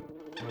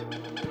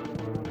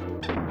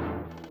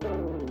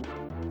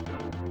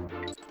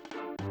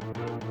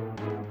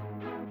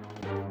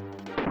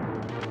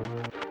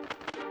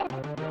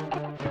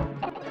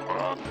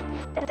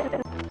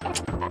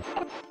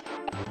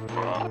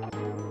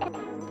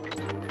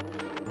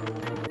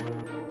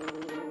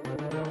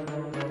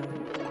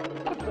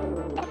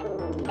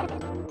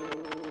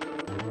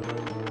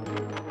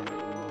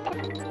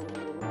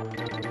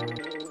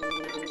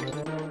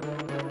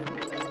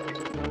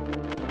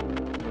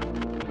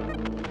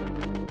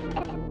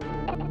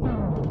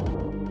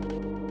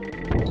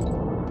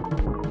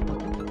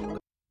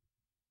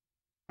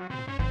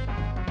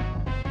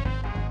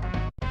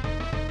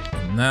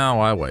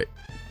 Now I wait.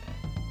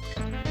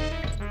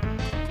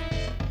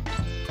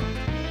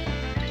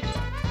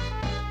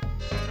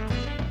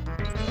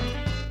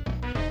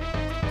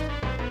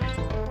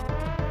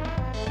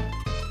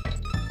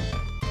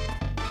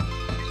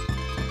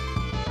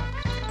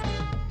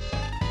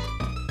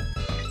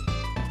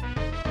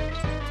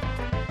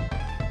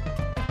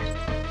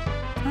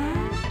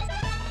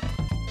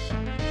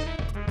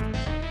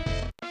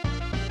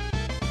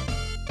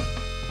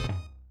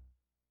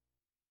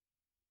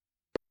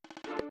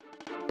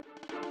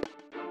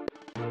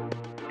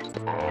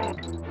 Oh,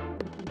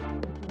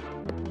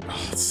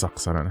 it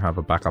sucks I don't have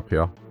a backup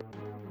here.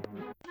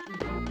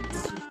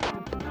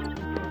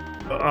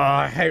 Oh,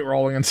 I hate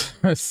rolling into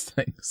those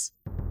things.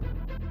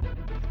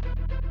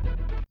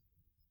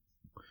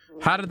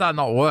 How did that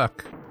not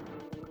work?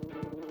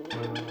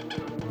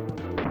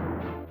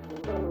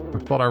 I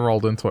thought I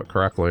rolled into it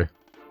correctly.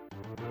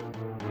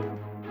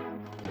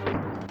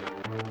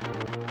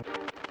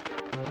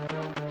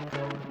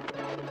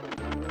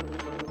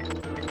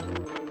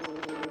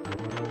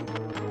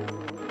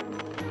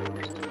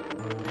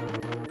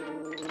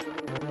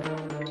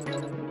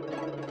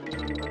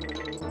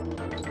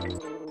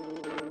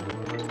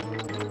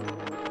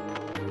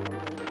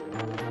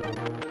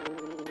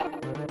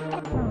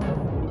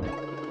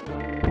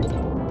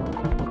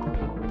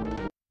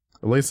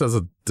 At least there's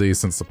a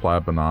decent supply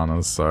of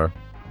bananas, so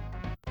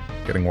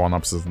getting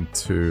one-ups isn't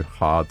too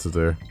hard to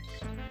do.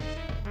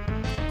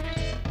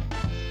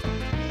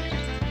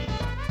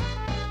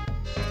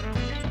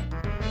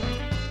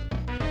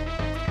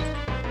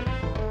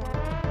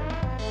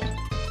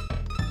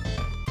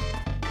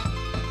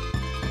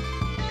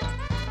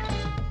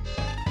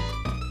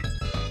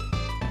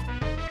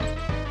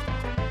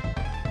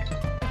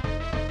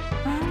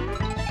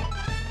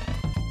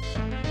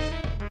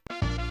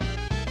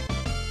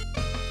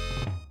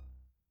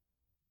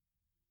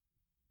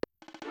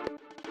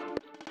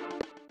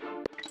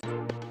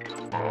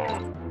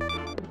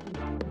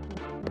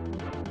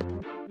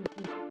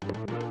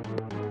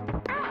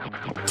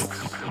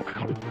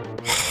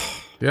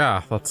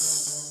 Yeah,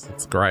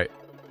 that's great.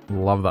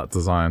 Love that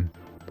design.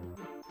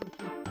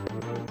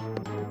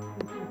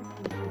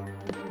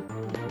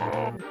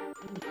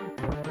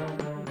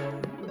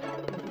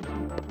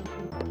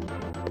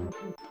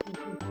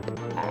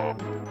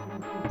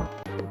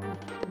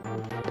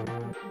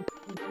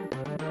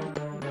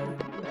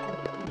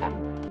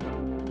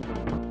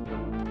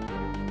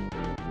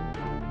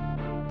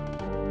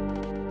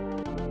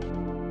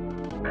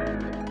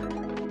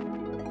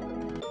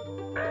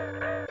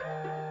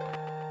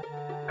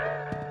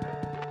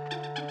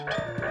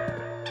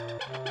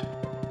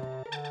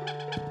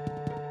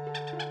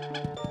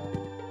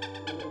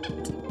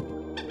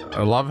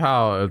 I love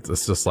how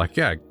it's just like,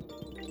 yeah,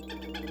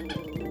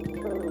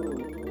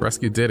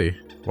 rescue Diddy.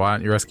 Why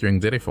aren't you rescuing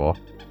Diddy for?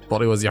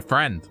 Thought he was your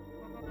friend.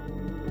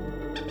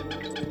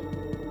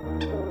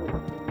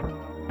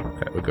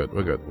 Okay, we're good,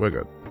 we're good, we're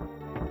good.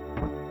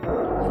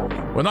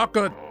 We're not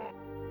good.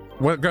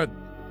 We're good.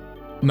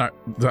 No,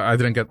 I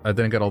didn't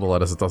get all the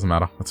letters. It doesn't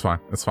matter. It's fine.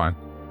 It's fine.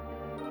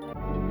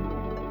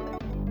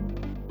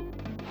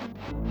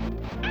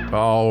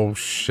 Oh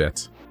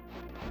shit.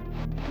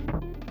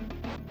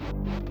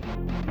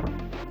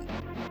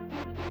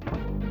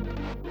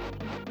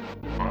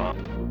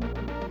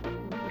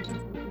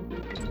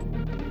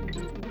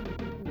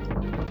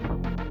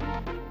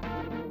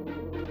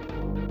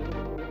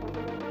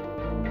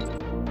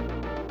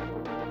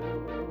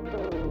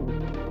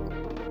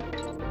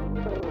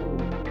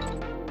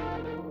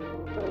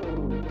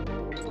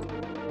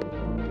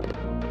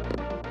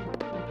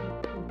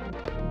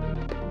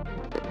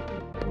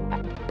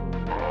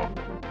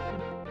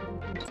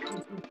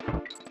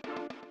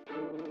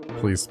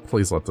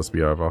 Please let this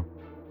be over.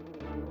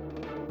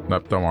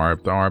 Nope, don't worry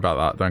about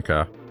that, don't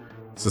care.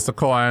 It's just a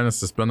coin, it's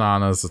just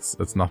bananas,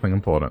 it's nothing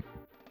important.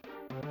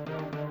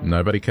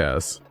 Nobody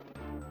cares.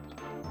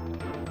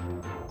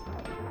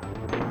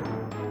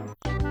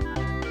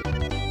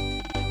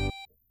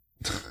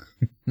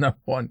 No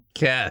one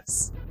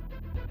cares.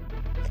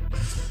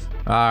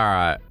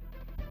 Alright.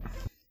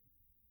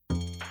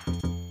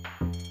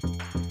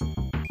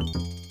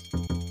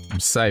 I'm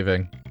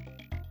saving.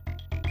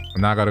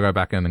 Now I gotta go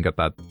back in and get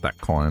that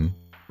coin.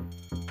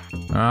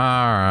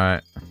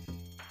 Alright.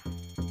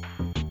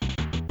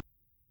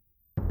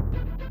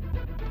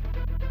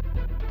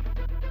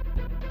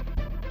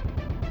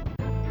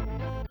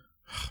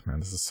 Man,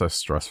 this is so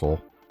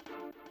stressful.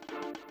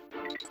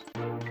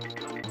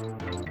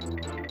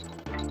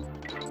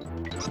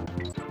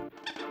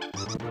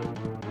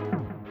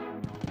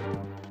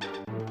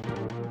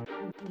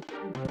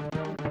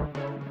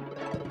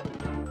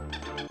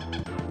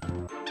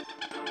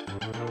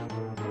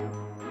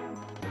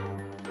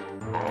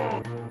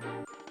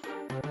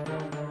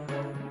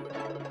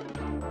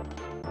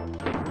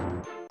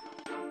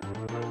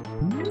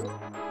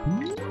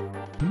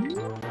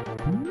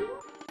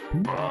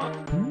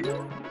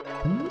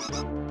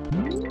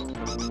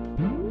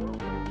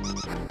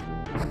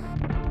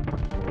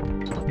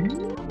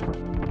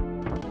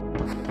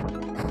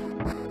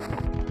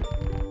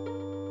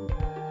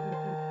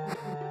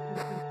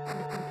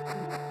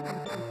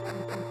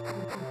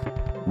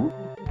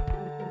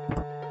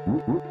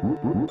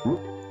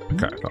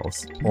 Okay, that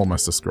was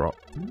almost a screw up.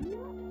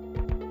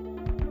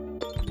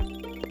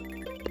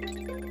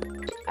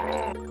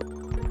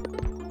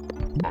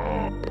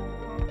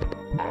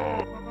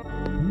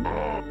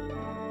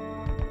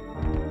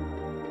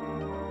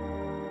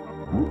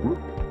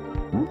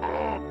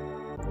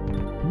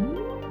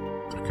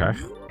 Okay,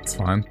 it's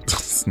fine.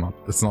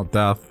 it's not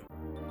death.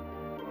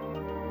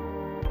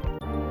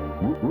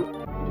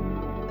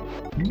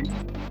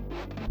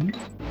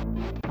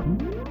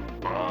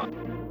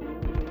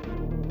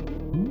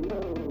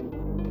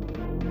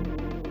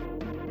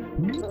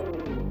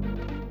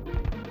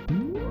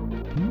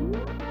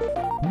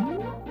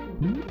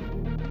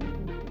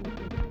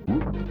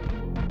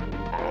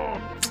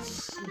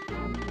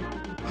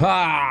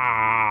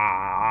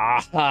 Ha!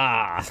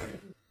 Ha!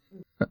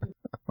 Oh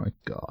my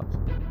god.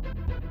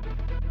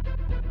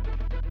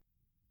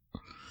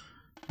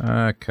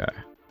 Okay.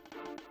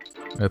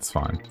 It's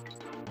fine.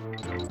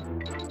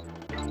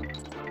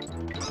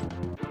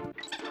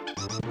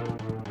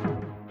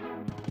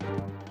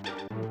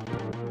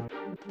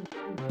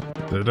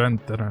 Dun, dun,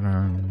 dun,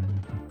 dun.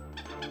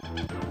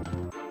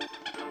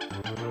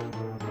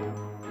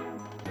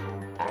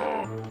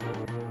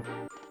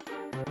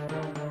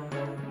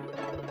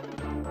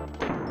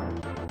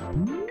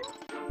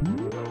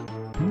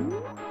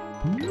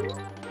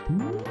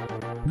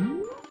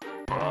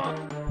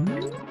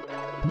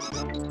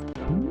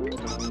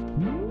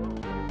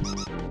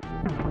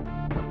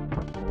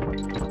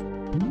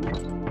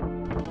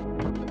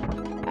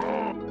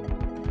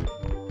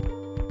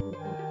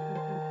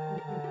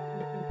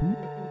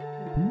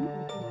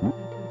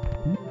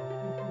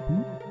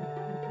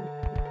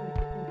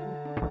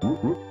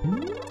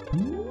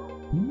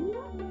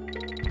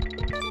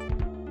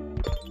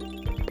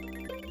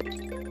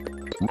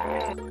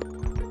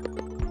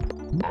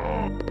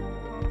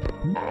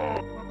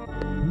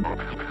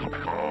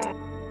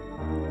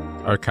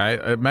 Okay,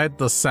 it made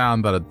the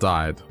sound that it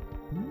died.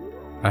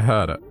 I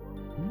heard it.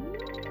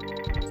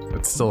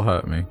 It still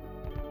hurt me.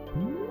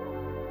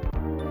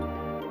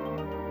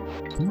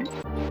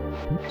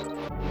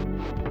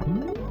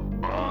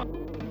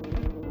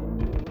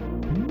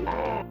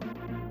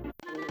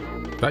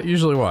 That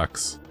usually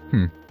works.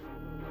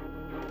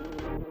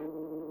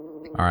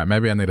 Alright,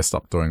 maybe I need to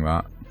stop doing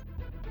that.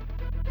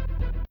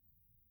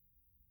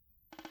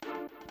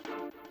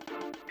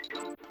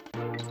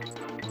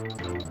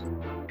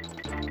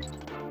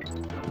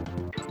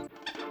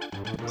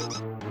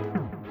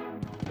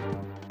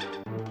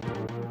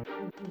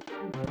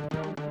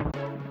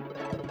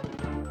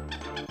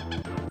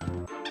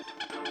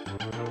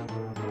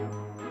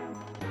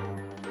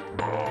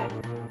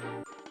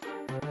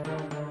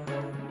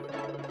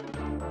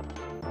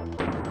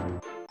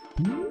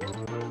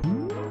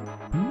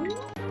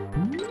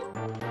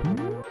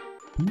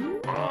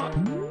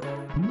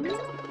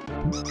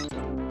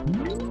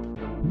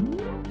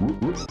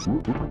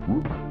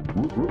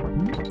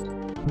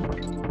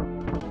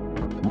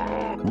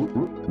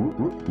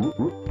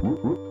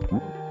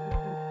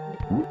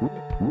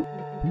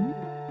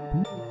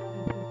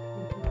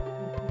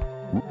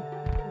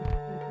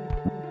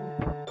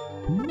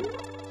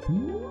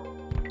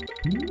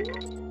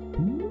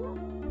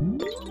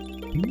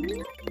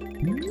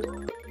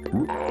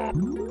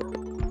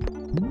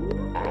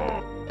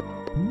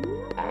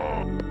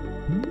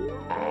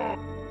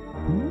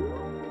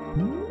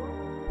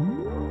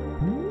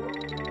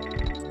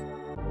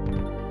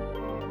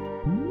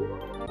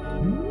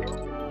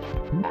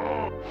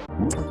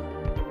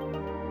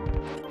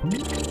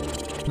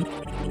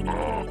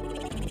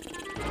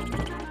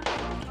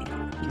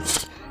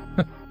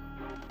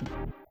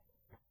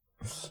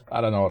 I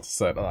don't know what to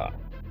say to that.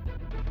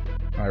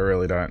 I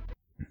really don't.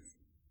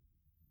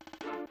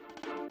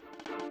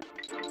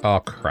 Oh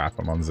crap,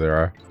 I'm on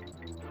 0.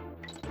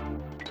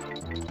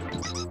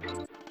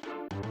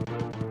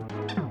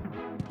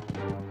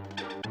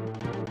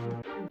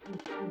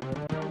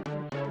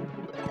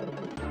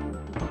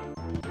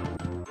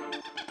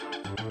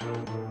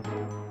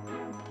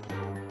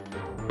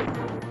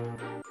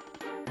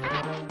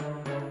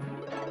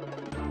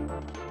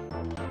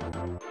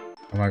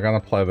 Am I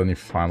gonna play the new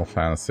Final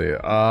Fantasy?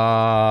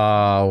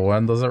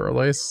 When does it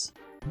release?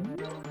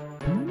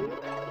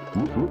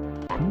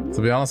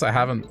 To be honest, I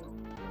haven't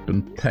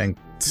been paying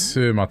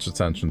too much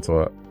attention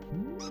to it.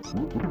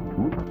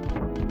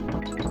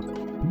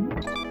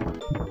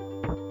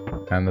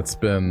 And it's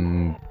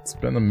been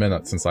a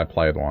minute since I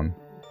played one.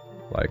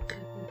 Like,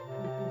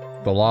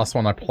 the last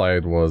one I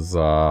played was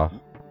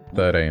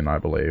 13, I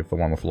believe, the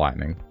one with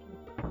lightning.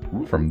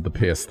 From the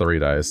PS3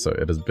 days, so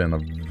it has been a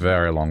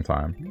very long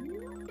time.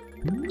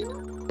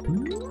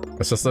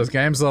 It's just those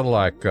games that are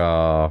like,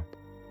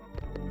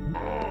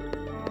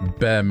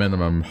 bare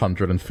minimum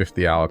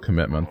 150-hour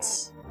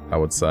commitments, I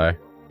would say.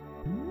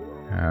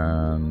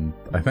 And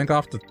I think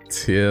after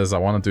Tears, I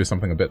want to do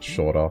something a bit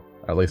shorter,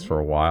 at least for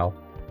a while.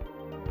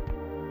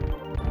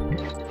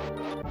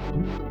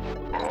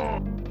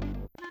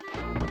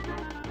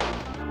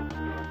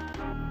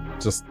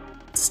 Just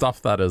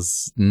stuff that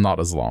is not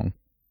as long.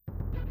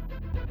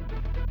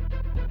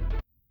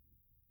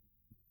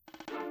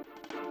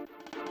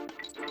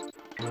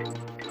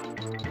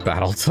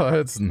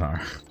 Battletoads? No.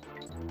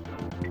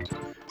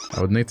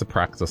 I would need to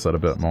practice it a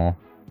bit more.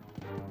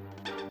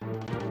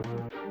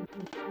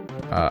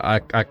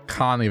 I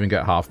can't even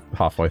get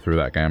halfway through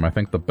that game. I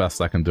think the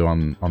best I can do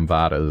on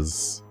that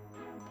is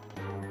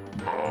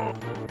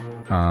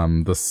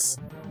this.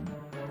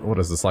 What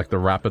is this, like the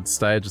rapid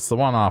stage? It's the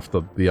one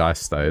after the ice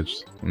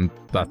stage, and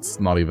that's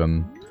not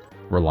even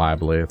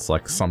reliably. It's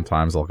like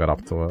sometimes I'll get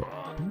up to it.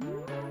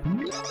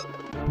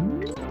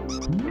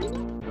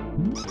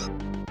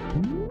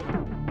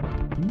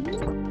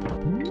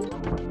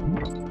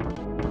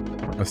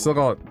 I've still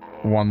got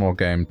one more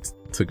game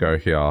to go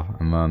here,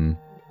 and then...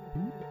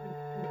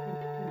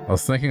 I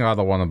was thinking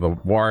either one of the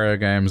Wario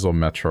games or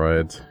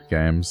Metroid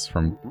games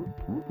from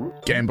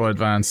Game Boy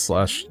Advance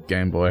 /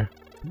 Game Boy.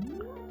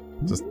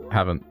 Just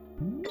haven't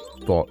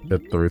thought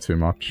it through too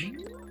much.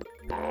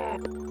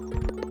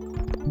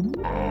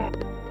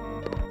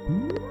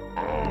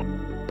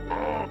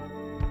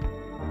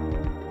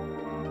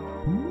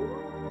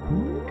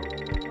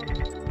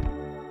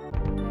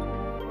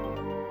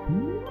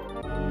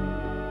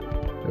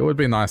 It would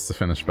be nice to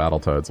finish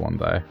Battletoads one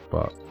day,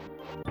 but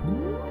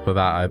for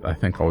that I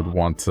think I would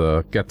want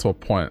to get to a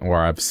point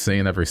where I've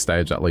seen every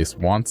stage at least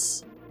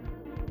once.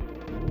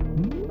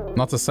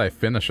 Not to say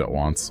finish it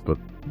once, but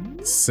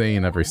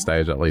seen every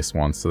stage at least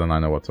once, so then I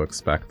know what to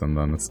expect, and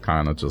then it's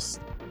kind of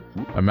just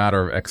a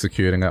matter of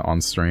executing it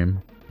on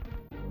stream.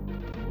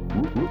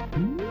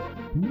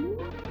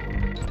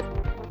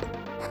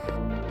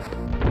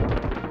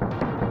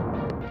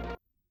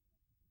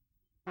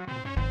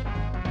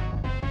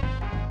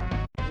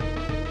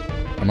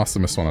 I must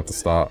have missed one at the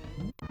start.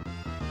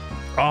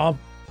 Oh,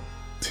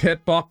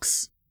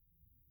 hitbox.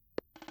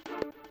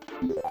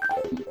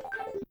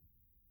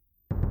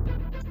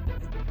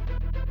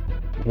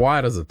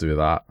 Why does it do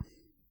that?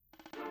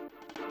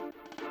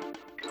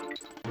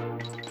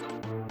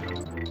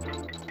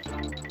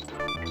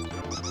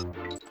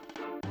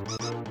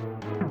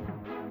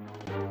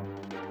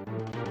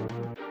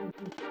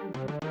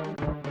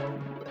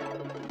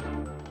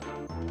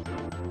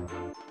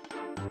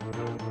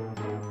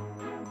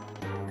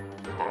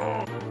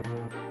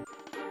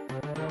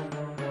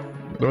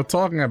 We were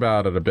talking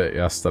about it a bit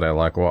yesterday,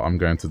 like what I'm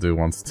going to do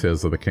once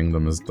Tears of the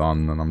Kingdom is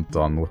done and I'm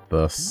done with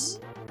this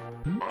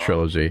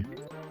trilogy.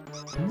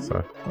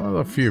 So, well,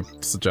 a few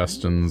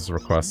suggestions,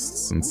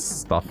 requests, and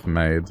stuff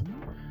made.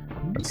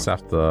 I just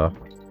have to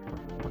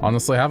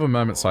honestly have a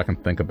moment so I can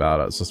think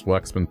about it. It's just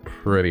work's been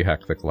pretty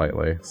hectic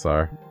lately,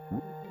 so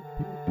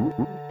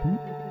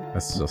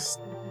it's just,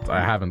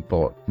 I haven't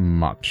thought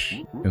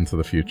much into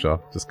the future.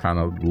 Just kind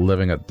of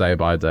living it day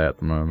by day at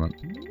the moment.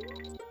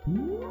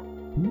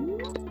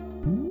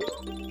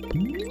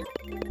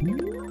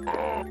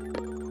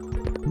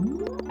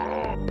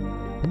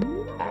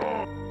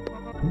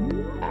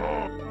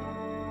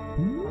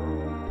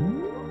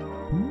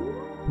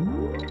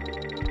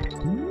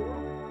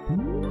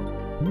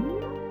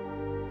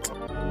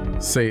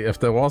 See, if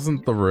there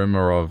wasn't the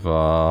rumor of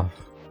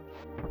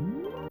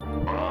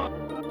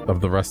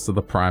the rest of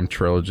the Prime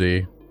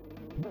trilogy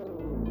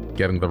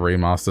getting the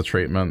remaster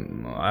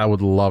treatment, I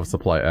would love to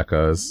play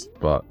Echoes,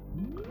 but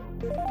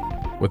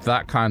with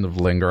that kind of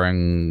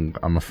lingering,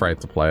 I'm afraid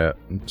to play it,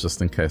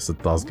 just in case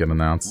it does get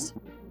announced.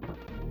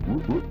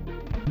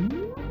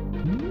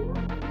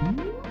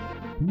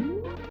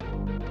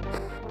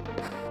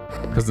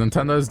 Because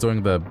Nintendo's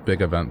doing the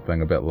big event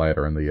thing a bit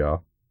later in the year.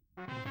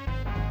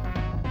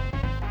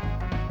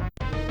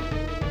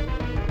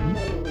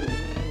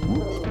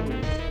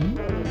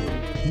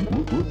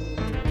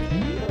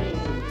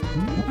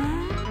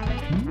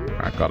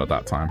 I got it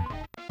that time.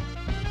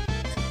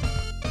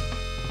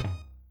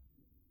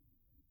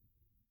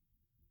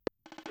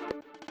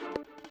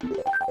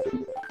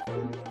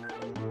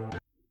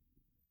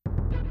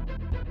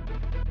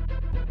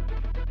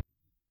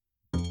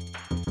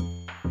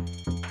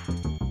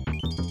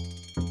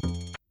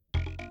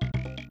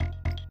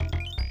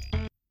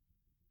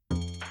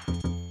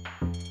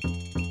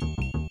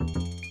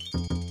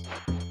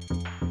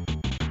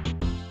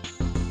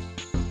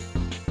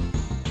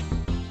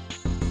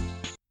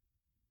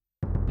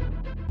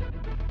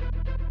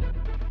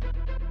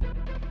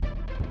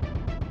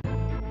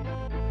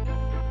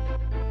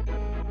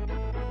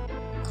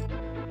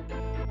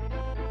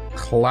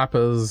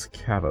 Clapper's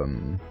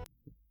Cavern.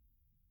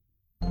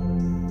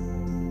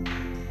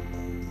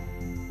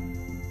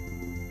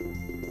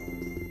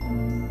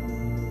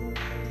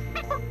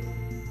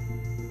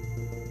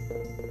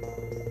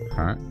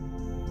 Okay.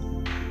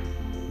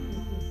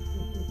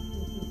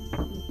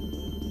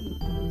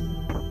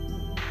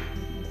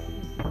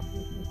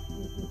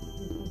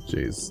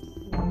 Jeez.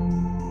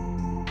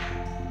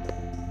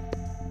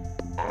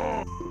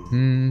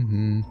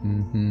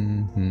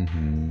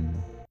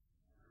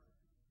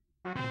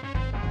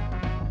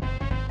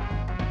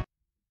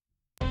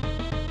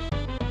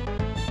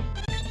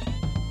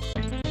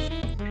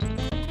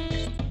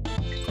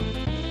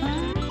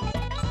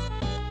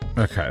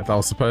 Okay, that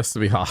was supposed to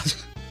be hard.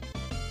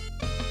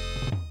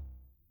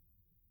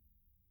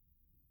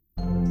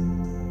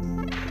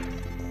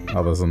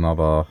 Oh, there's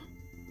another...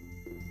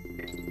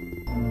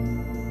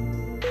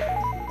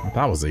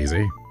 That was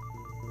easy.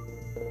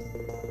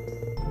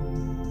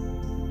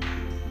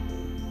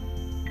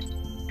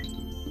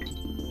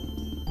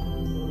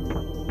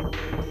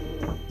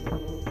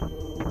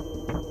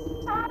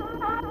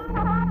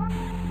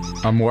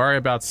 I'm worried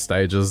about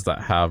stages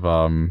that have,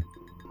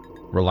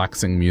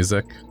 relaxing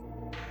music.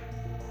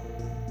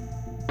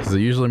 Because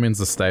it usually means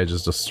the stage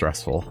is just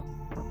stressful.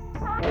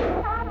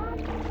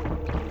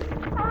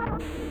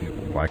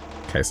 Like,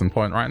 case in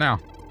point right now.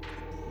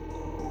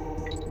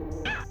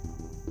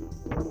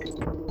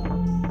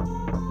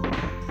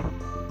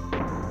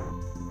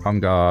 On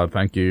guard,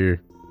 thank you.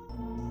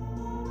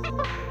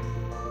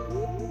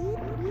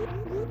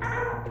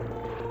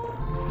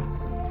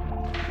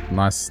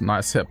 Nice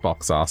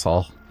hitbox,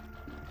 asshole.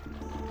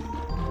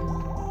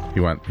 He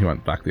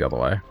went back the other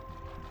way.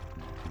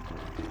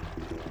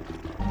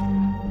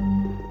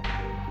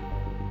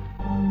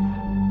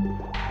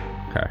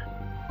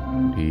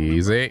 Okay.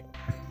 Easy.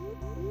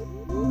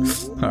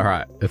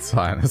 Alright, it's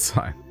fine, it's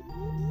fine.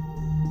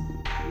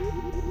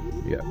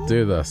 Yeah,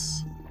 do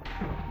this.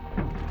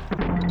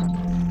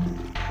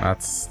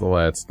 That's the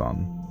way it's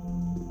done.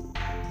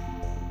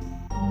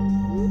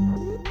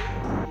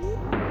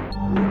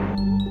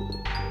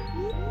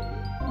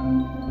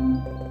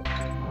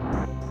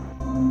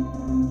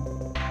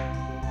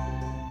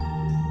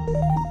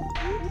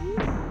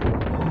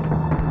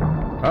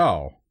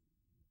 Oh.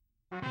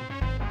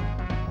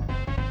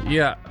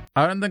 Yeah,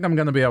 I don't think I'm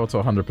going to be able to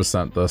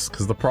 100% this,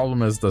 because the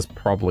problem is there's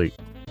probably...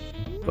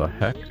 The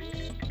heck?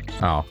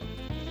 Oh.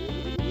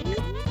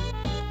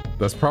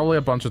 There's probably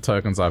a bunch of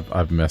tokens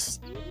I've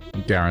missed.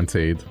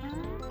 Guaranteed.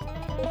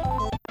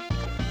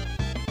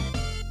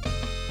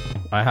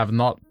 I have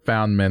not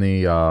found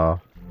many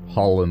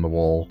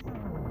hole-in-the-wall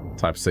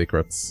type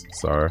secrets,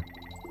 so...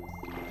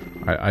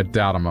 I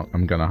doubt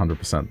I'm gonna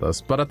 100%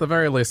 this, but at the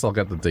very least I'll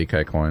get the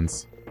DK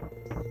coins.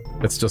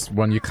 It's just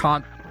when you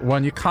can't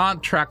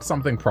track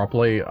something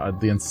properly,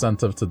 the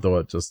incentive to do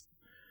it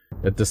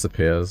it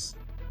disappears.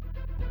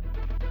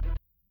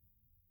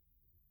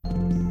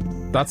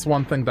 That's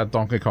one thing that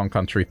Donkey Kong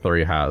Country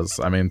 3 has.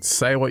 I mean,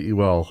 say what you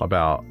will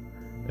about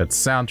its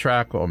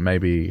soundtrack or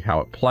maybe how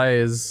it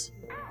plays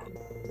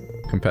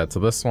compared to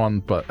this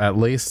one, but at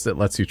least it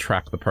lets you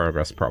track the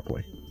progress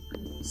properly.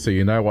 So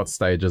you know what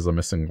stages are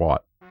missing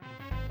what.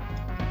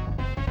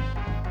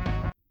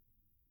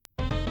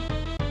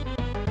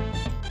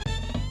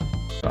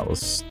 That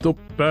was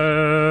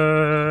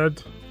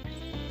stupid!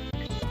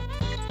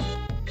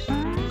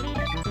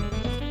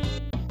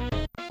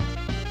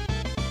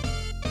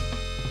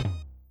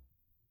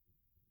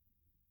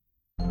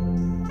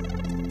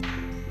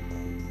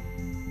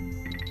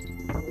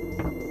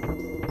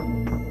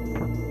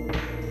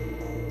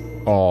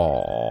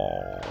 Oh.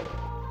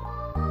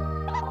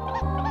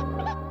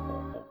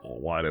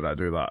 Why did I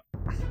do that?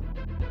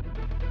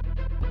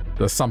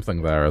 There's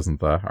something there, isn't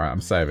there? Alright, I'm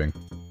saving.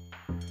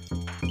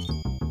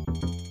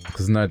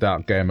 Because no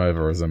doubt game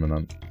over is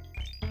imminent.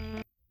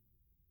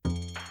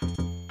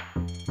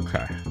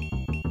 Okay.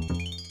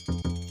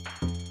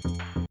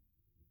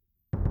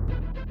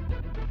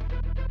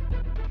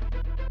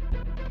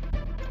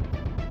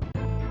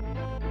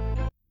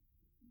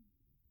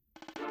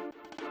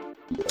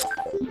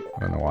 I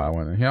don't know why I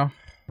went in here.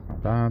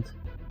 Not bad.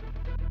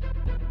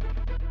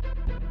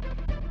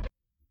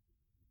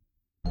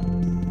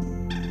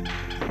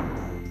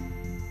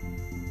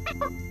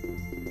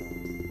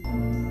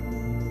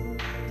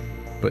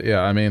 But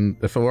yeah, I mean,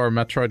 if it were a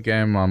Metroid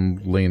game, I'm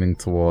leaning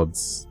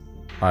towards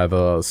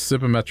either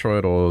Super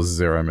Metroid or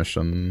Zero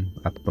Mission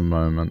at the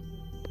moment.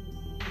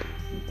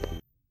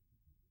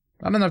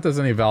 I don't know if there's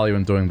any value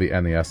in doing the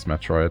NES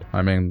Metroid.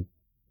 I mean,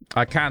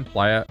 I can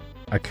play it.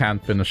 I can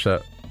finish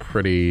it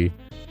pretty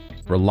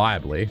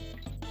reliably.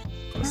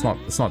 It's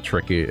not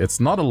tricky.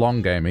 It's not a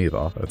long game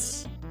either.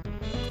 It's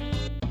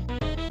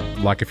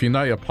like if you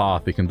know your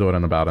path, you can do it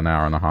in about an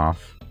hour and a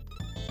half.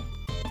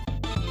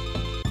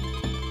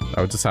 I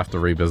would just have to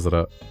revisit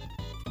it.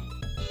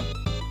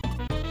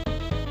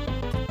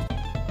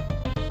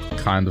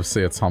 Kind of see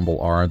its humble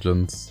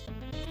origins.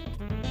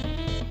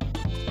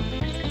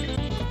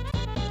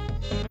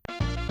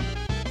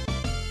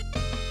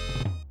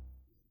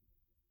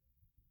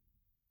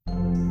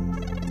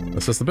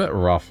 It's just a bit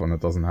rough when it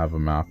doesn't have a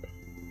map.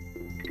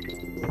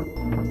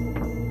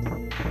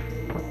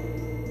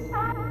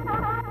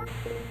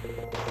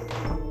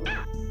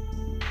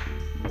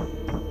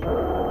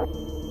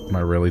 Am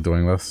I really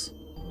doing this?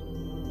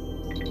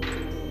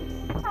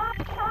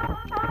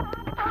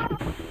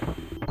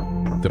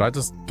 Did I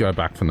just go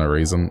back for no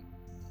reason?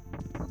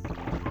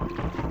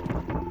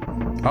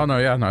 Oh no,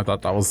 yeah, no,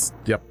 that was,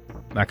 yep,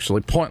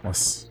 actually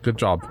pointless. Good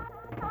job.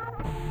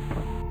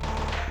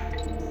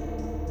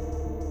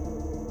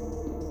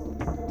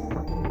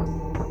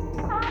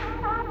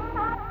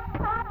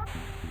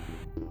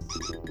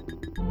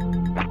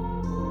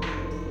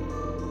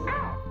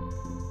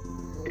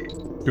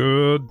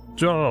 Good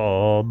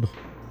job.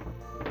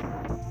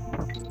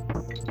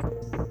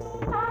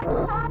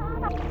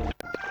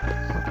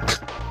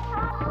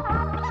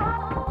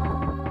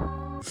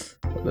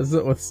 What is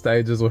it with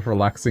stages with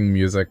relaxing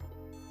music?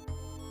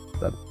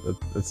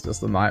 It's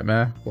just a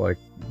nightmare? Like,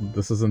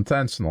 this is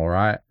intentional,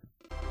 right?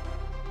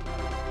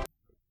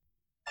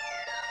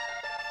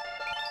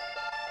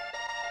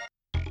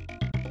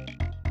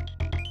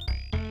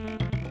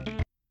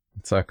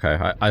 It's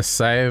okay. I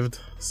saved,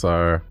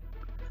 so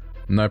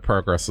no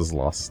progress is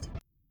lost.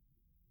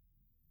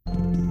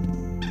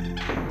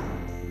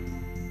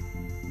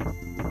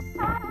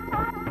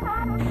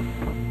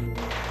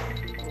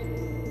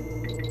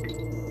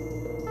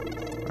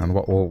 fine.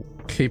 What will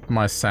keep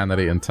my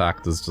sanity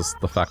intact is just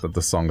the fact that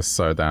this song is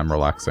so damn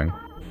relaxing.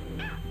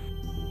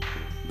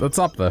 It's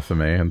up there for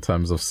me in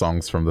terms of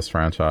songs from this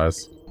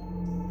franchise.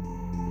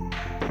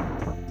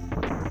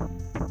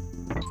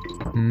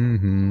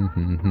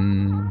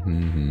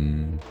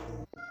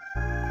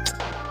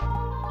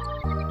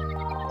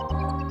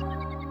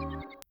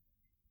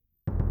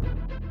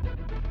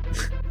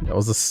 There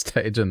was a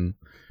stage in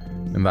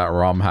that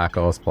ROM hack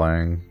I was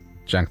playing,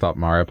 Janked Up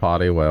Mario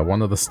Party, where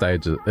one of the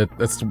stages,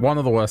 it's one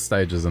of the worst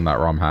stages in that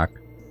ROM hack.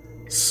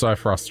 So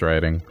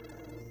frustrating.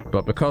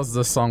 But because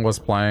this song was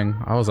playing,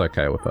 I was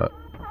okay with it.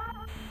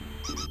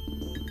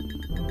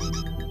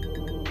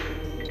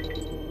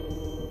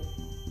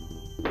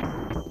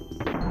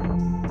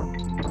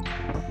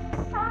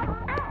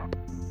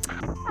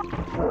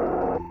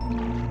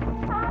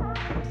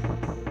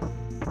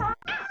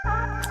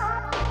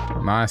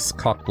 Nice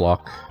cock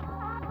block.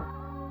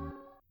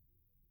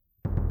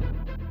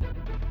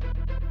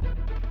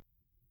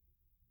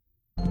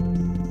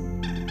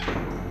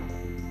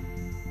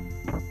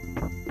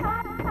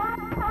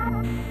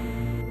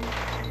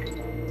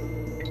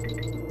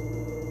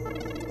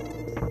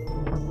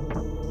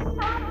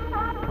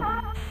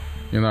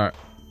 You know,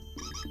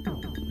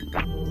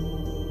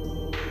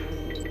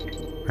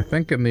 I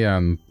think in the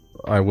end,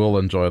 I will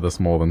enjoy this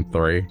more than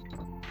 3.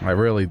 I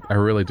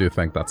really do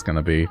think that's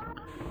gonna be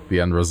the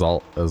end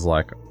result. Is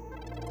like,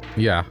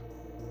 yeah,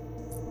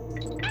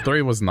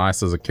 3 was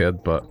nice as a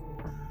kid, but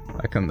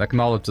I can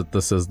acknowledge that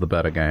this is the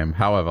better game.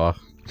 However,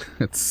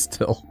 it's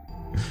still,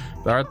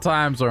 there are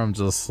times where I'm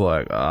just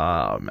like,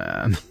 oh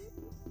man.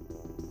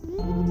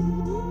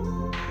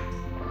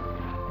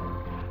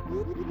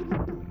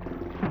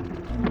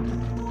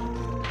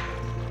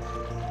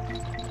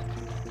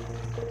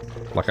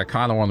 Like, I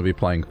kind of want to be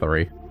playing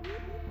 3.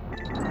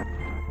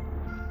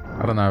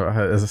 I don't know,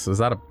 is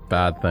that a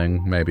bad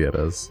thing? Maybe it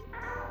is.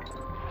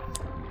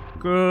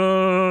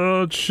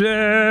 Good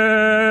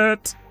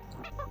shit!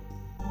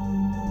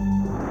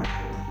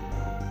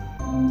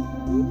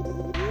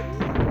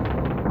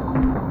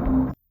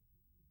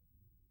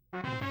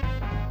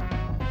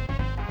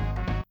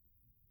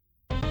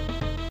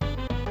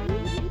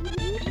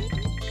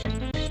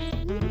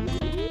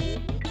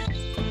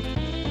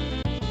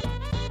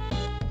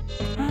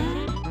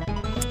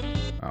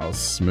 That was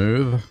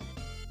smooth.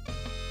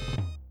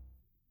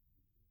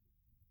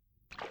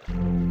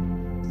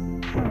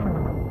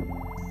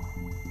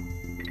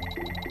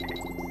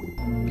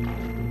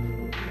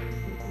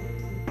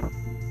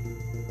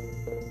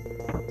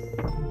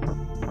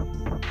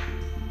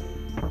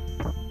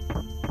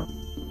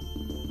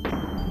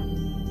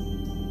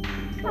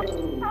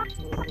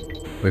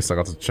 At least I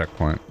got to the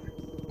checkpoint.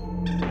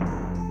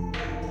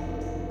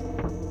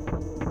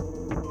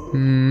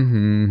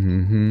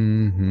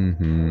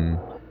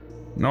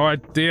 No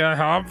idea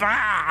how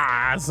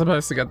I'm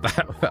supposed to get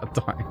that without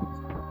dying.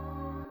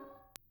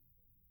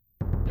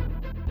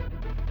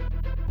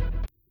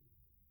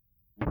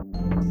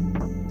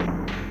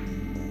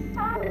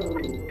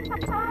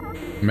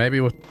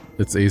 Maybe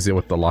it's easier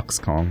with the Lux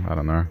Kong, I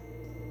don't know.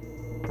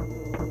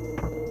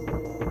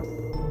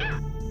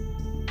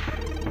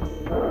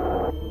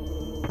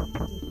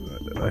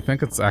 I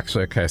think it's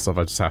actually a case of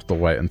I just have to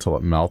wait until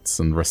it melts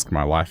and risk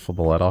my life for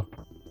the letter.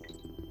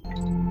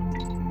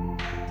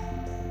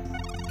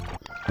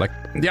 Like,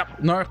 yep,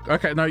 no,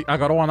 okay, no, I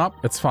got a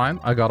 1-up, it's fine.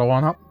 I got a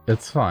 1-up,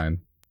 it's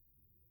fine.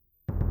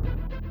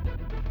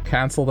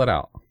 Cancel that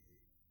out.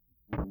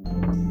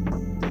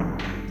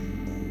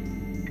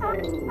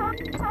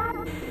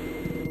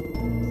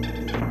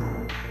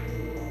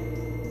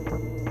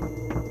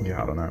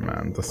 Yeah, I don't know,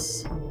 man,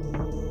 this...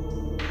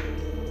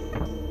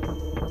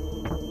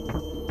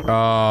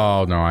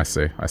 Oh, no, I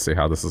see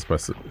how this is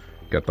supposed to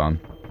get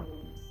done.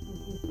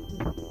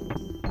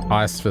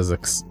 Ice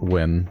physics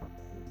win.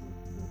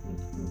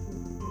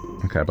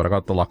 Okay, but I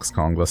got the Lux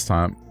Kong this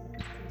time.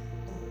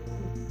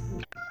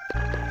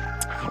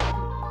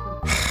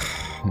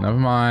 Never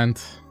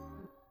mind.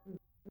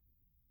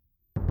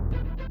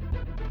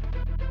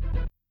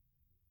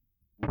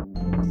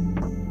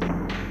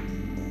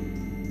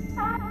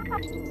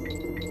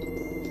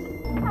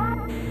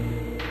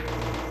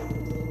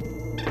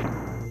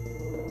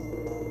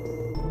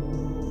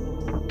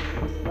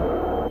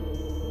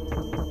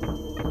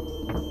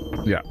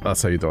 Yeah,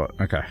 that's how you do it.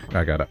 Okay,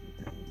 I got it.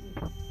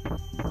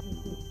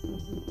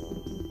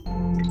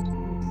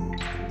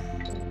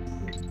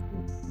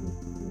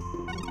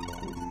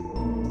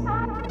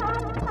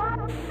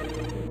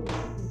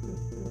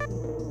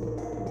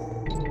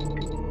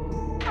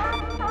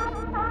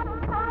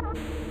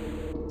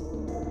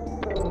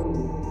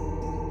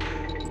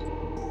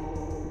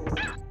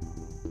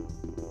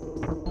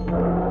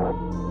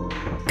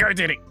 Go,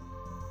 Diddy!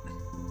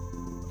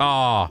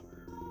 Ah!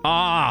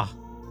 Ah!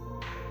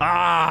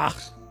 Ah!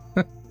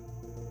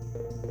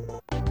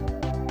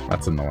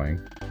 That's annoying.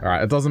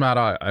 Alright, it doesn't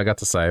matter. I got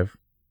to save.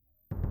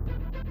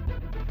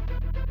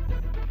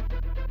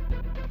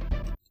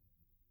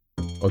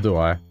 Or do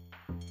I?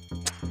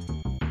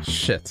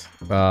 Shit.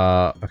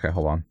 Okay,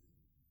 hold on.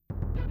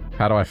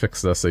 How do I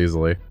fix this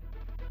easily?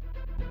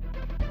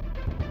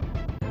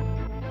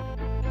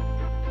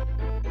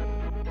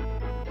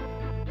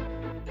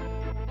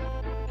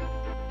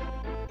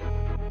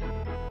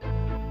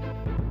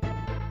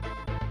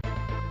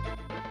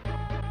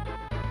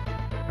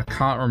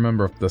 can't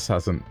remember if this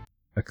has an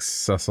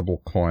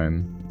accessible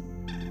coin.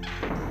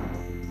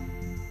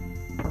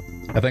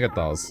 I think it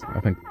does. I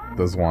think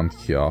there's one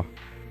here.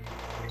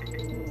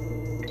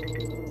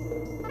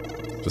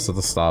 Just at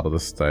the start of the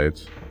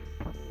stage.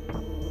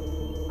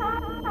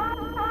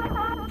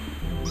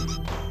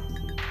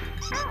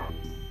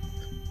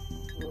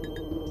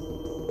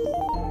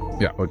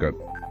 Yeah, we're good.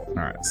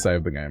 Alright,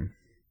 save the game.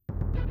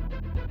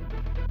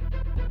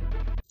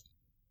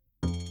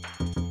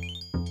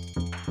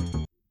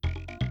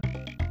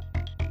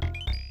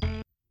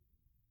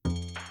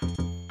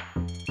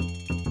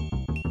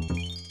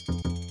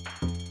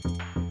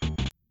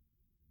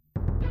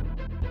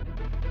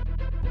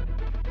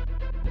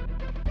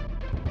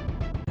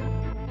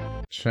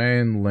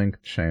 Chain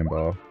link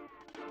chamber.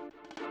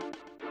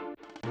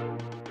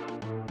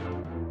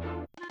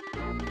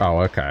 Oh,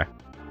 okay.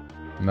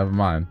 Never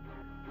mind.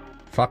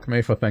 Fuck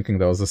me for thinking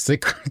there was a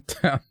secret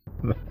down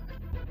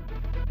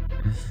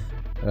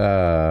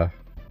there.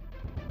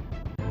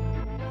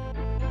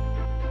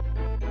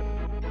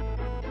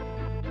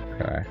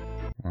 Okay.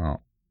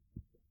 Well.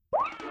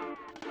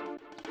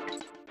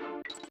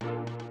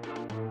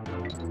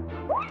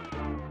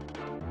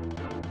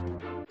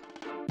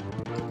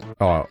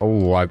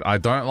 Oh, I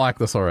don't like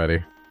this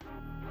already.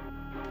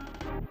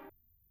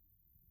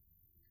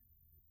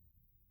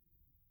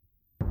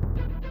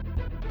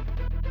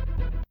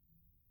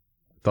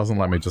 Doesn't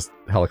let me just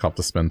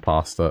helicopter spin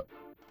past it.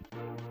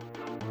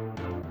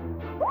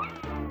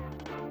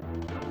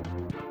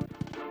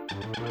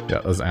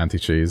 Yeah, there's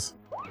anti-cheese.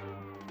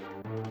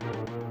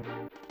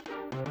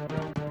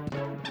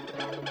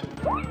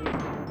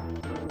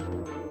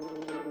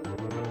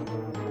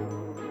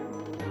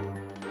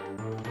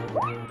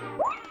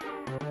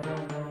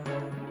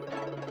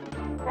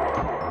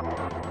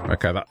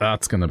 Okay,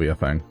 that's gonna be a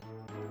thing.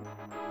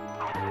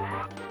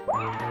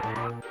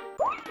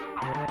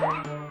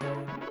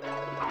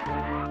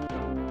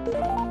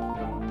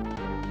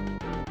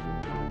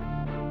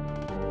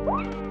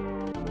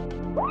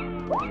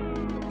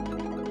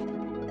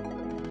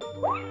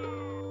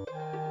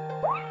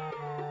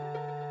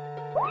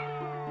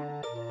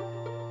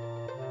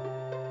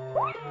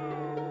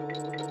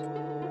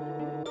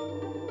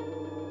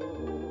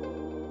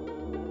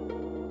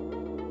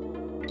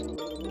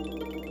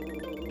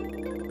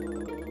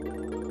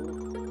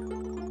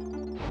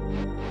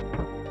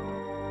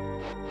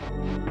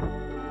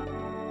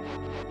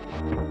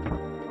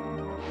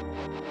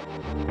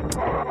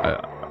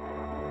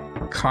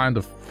 Kind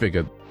of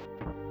figured.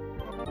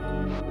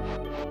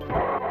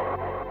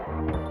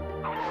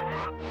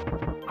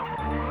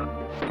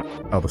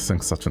 Oh, this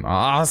thing's such an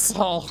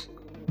asshole.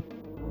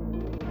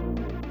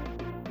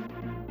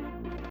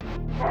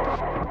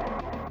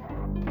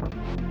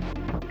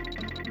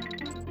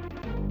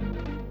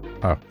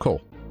 Oh,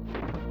 cool.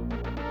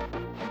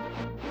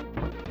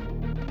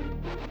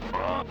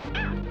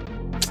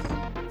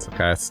 It's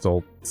okay, it's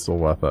still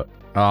worth it.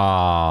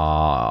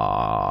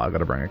 Ah, I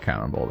gotta bring a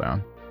cannonball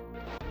down.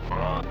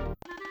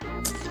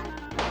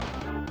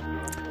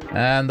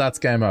 And that's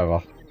game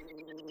over.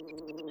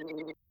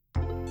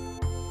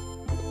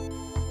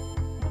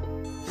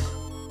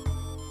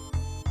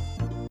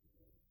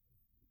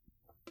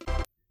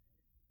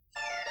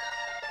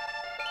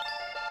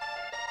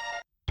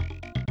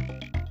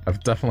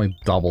 I've definitely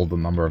doubled the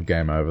number of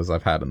game overs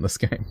I've had in this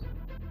game.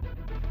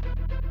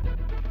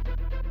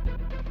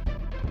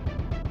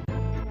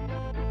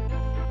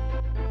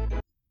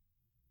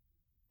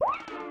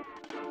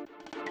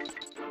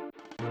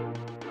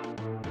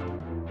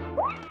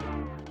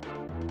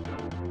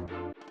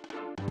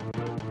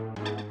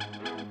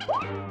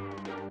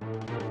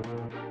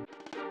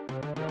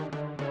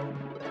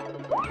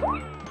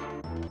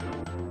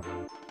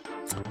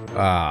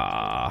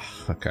 Ah,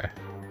 okay.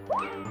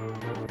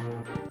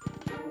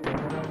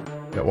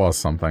 It was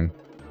something.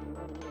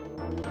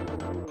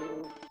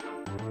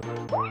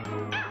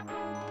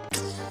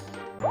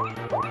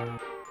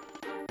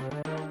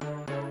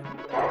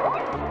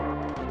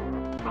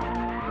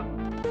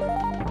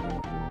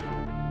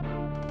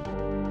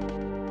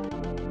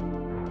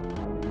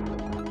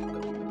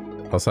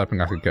 I was hoping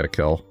I could get a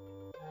kill.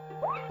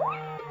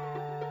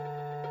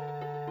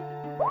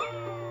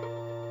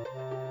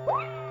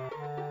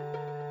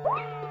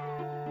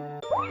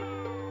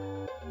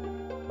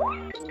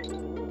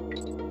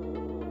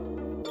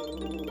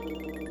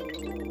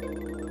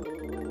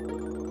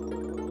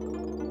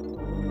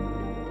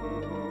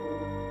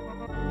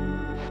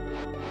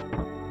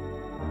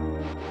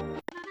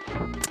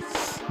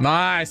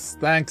 Nice,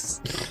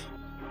 thanks.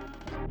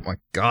 Oh my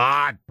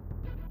god.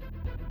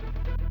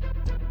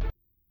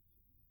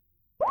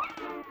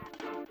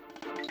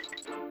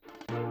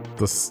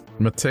 This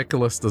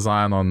meticulous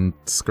design on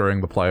screwing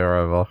the player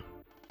over.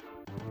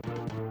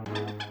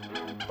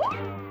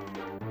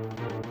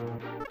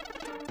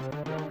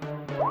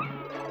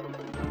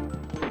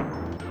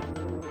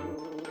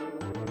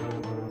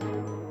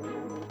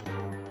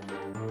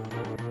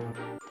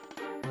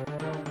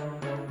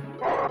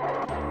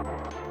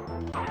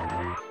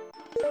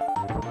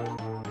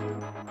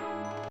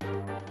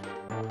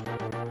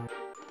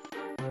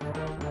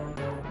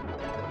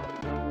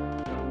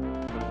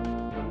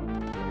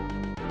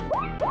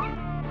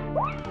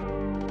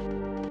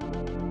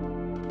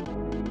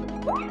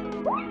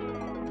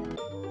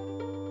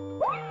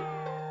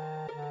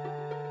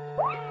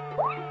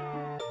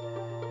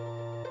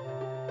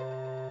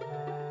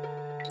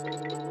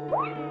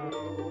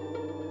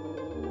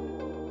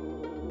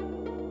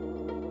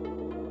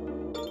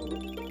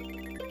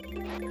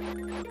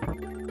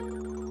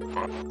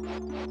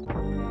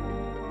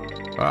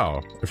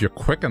 Oh, if you're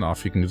quick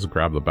enough, you can just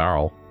grab the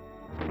barrel.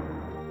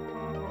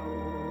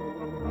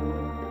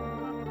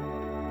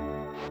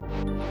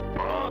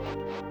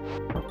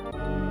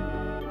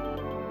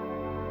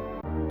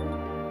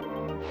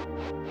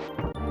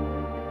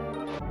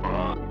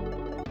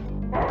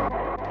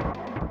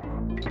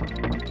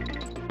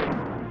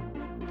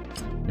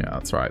 Yeah,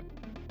 that's right.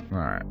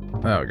 Alright,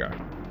 there we go.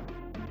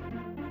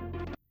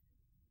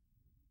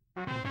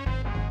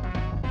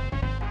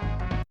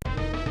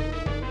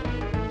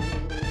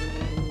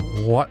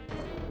 What?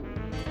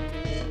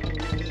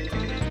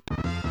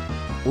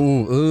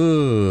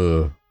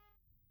 Ooh, ugh.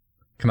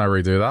 Can I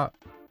redo that?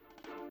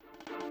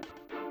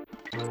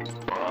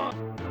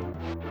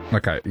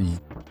 Okay,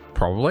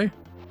 probably.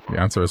 The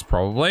answer is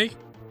probably.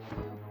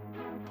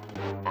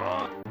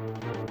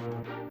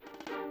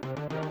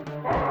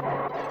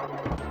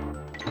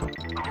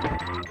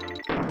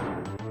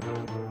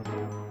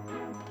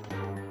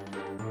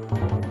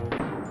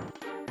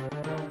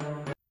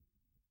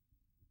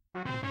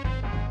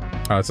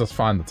 Oh, let's just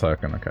find the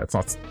token. Okay, it's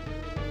not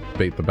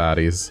beat the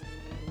baddies.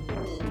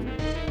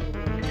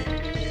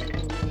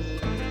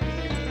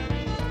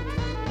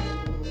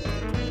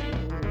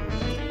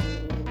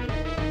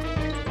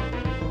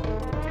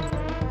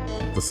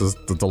 This is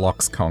the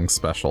Deluxe Kong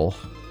special.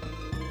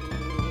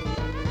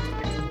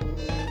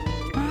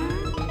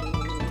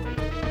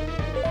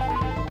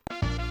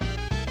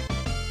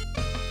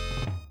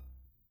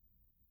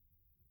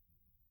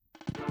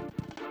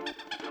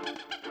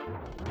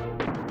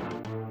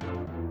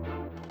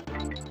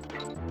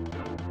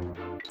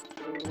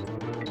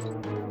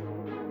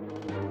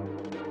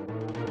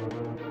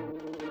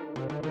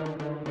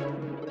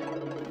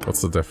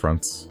 What's the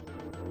difference?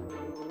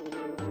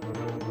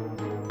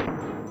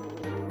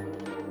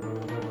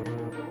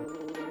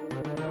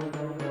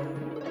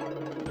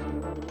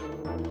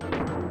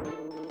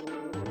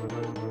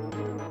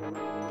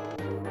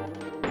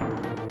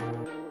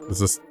 Is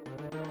this...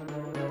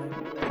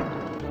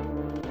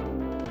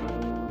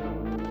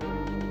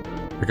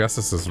 I guess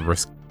this is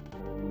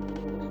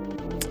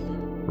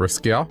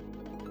riskier?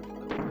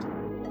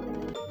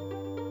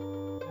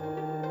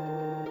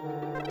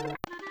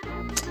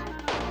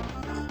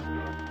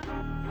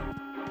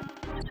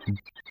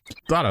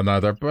 I don't know,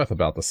 they're both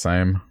about the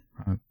same.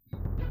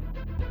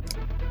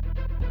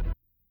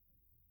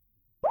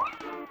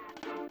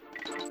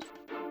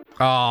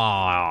 Oh,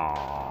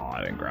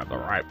 I didn't grab the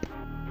ripe.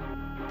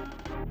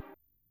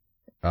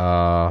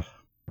 I'll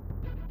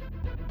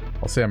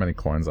see how many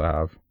coins I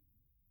have.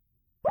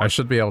 I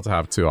should be able to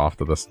have 2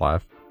 after this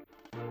life.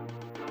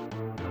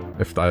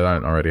 If I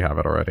don't already have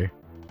it already.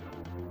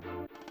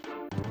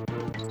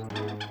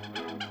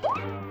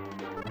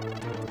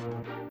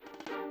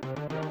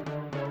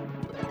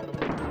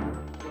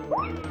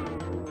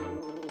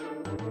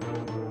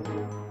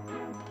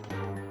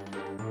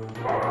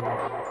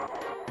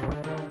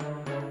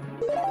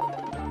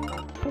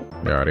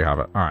 Yeah, I already have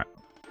it. Alright.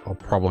 I'll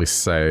probably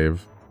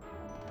save.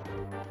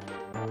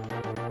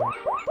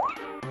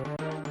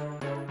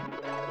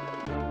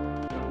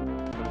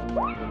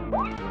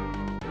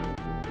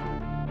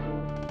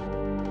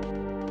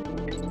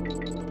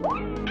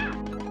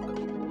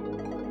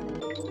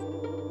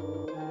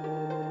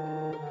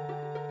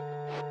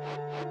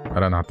 I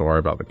don't have to worry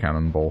about the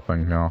cannonball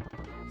thing now.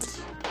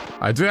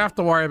 I do have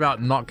to worry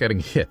about not getting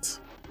hit.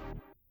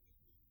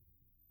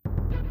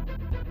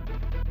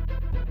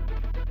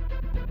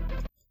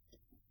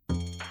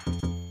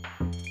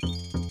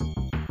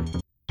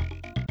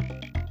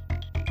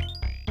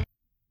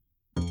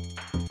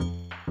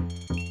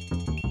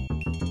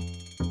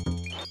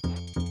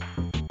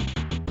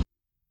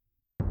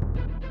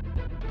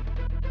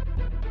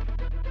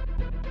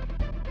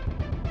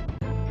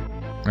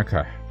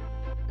 Okay.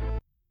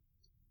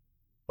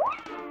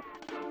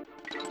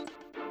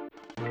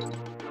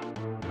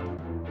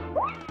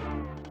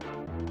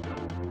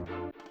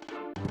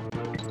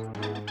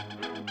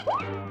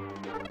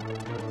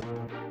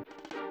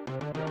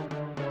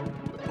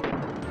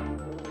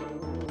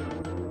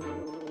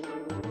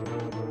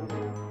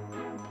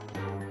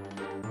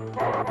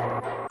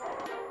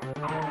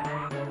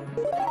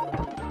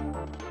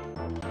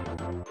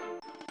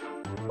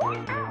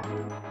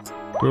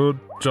 Good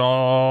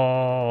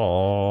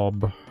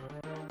job.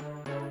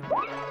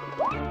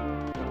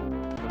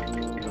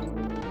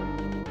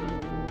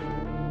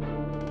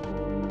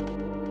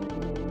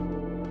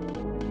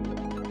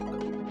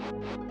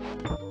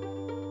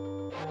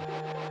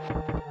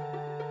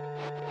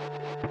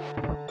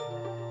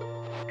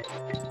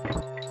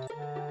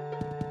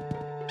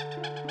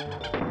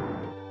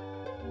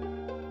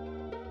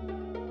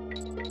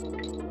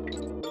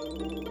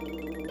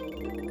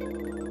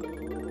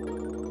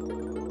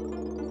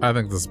 I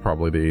think this is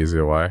probably the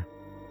easier way.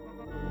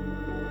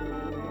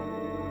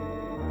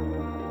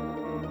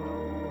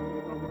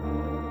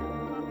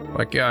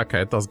 Like, yeah,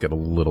 okay, it does get a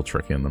little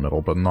tricky in the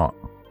middle, but not...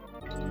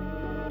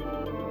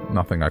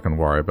 nothing I can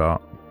worry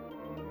about.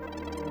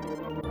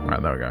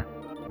 Alright, there we go.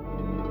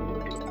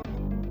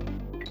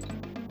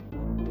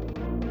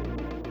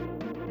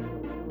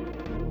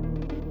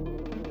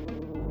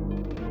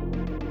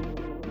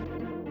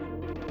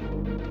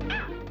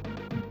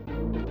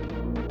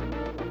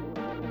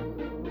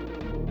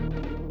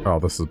 Oh,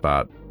 this is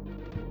bad.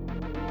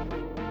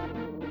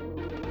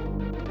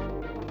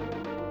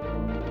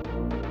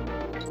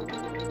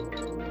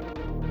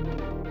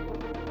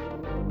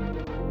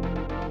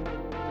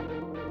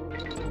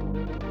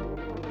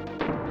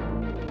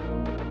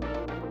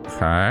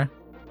 Okay.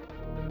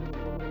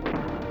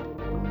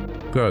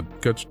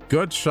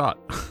 Good shot.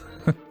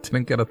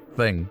 Didn't get a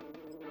thing.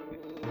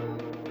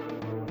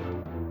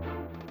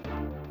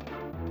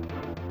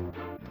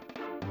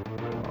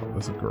 Oh,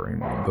 there's a green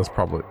one. There's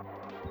probably...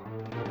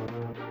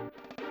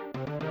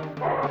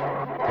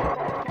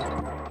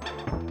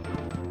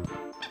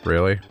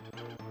 Really?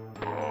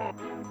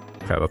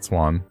 Okay, that's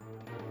one.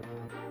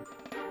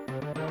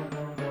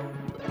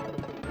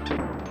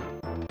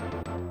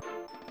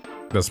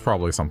 There's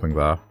probably something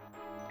there.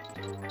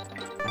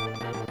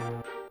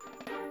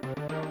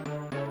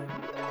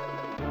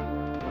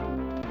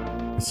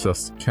 It's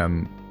just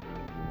can...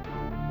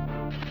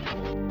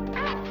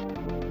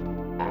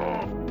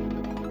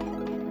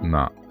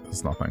 Nah,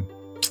 there's nothing.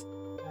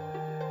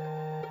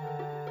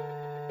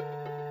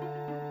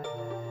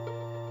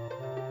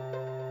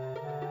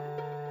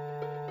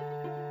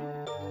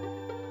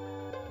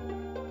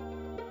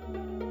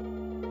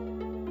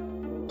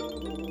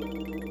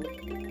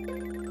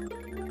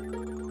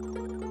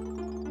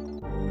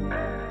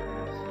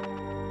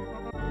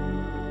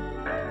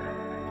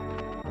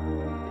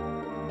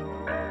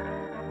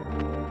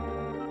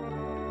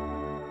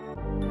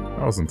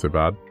 That wasn't too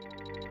bad.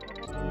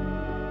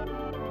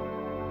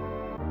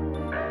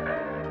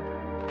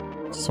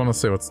 Just want to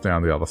see what's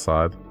down the other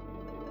side.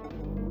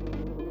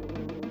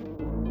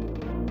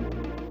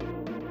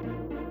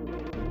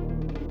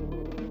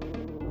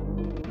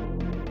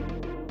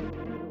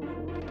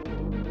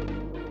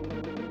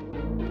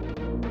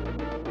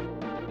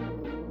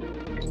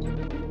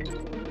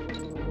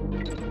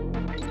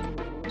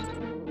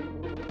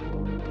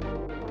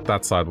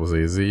 That side was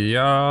easy.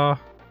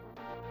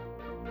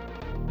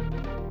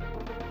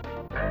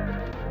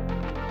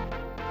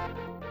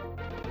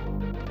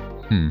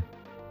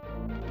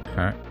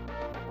 Okay.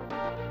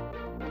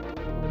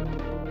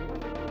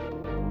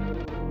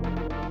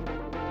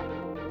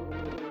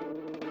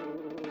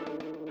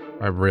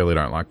 I really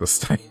don't like this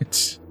stage.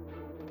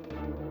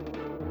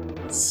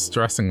 It's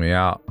stressing me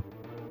out.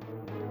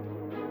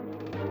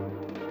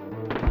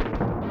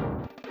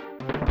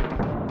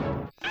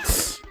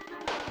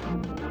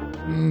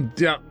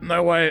 Yeah,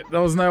 no way.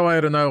 There was no way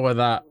to know where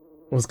that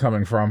was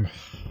coming from.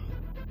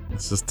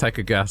 Let's just take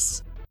a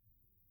guess.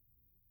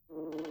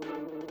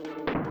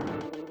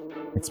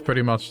 It's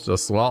pretty much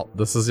just, well,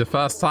 this is your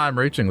first time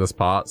reaching this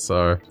part,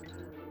 so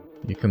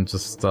you can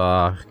just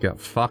get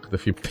fucked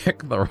if you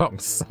pick the wrong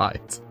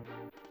side.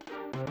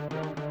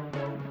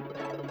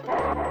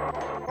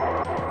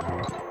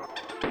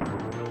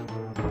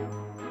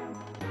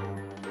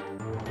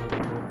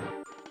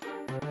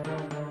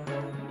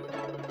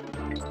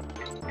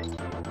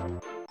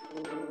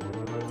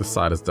 This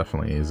side is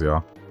definitely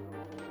easier.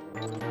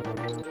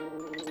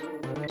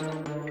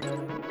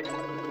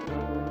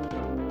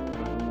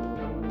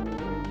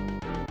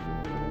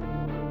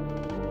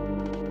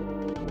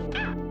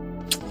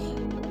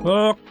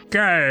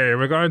 Okay,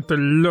 we're going to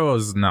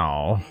lose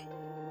now.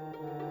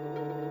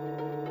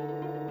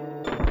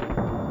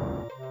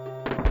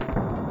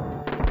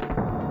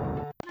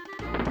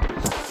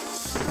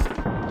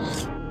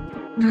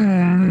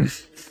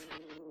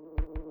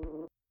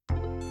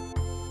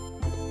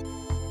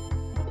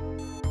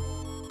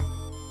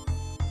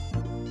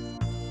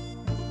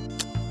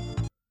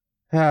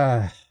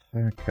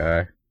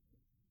 Okay.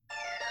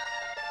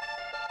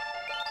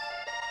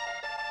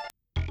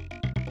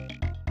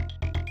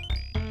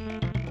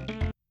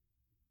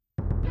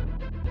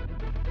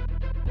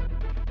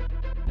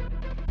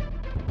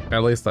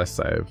 At least I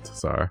saved,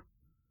 so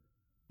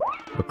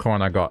the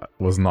coin I got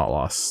was not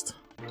lost.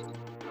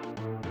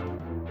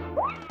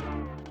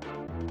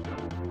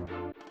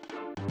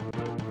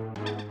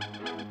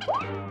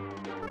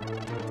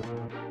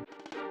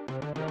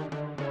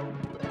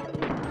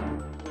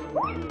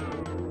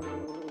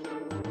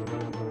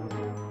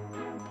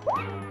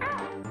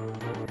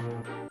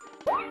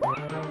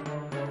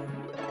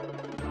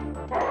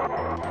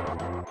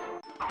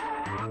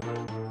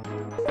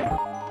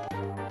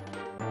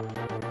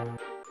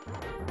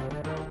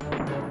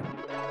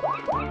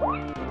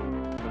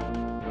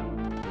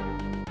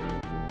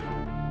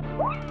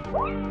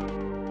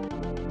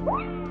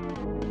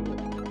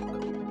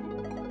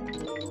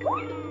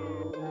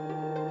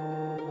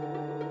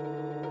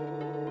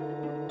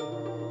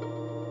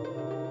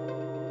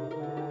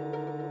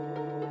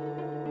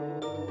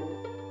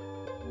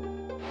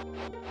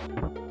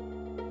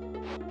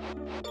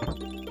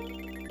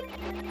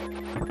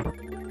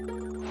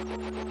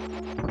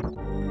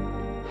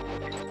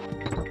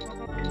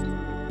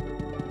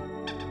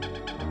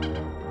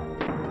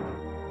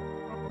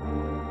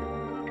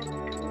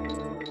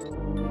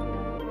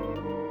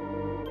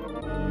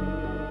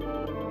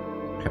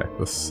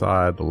 this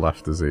side, the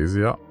left is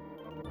easier.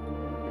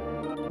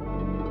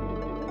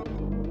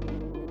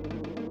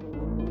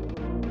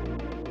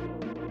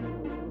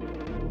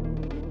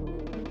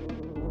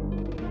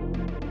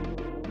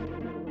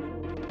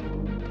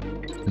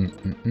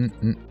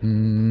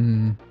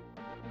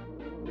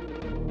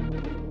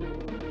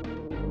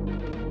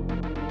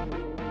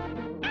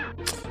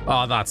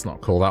 Oh, that's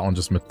not cool. That one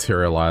just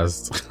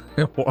materialized.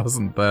 It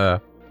wasn't there.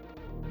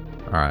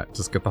 Alright,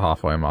 just get the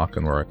halfway mark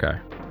and we're okay.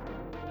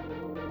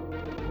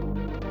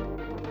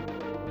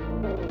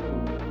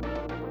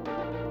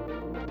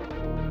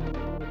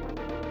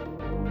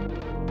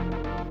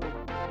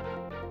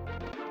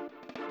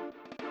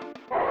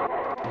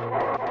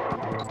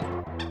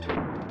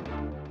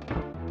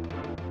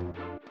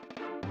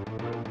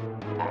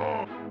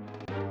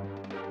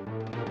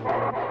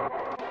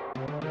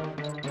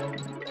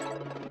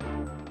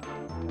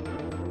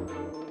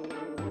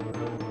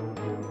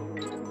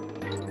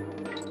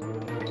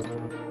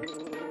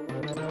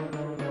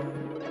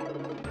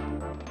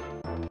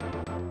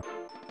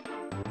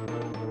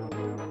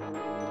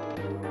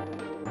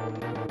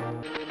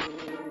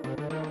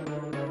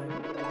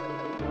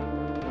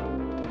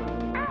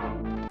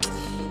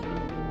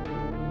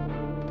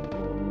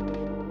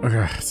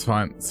 Okay, it's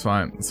fine, it's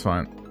fine, it's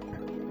fine.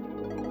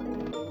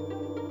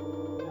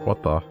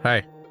 What the?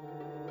 Hey!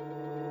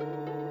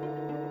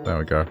 There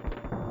we go.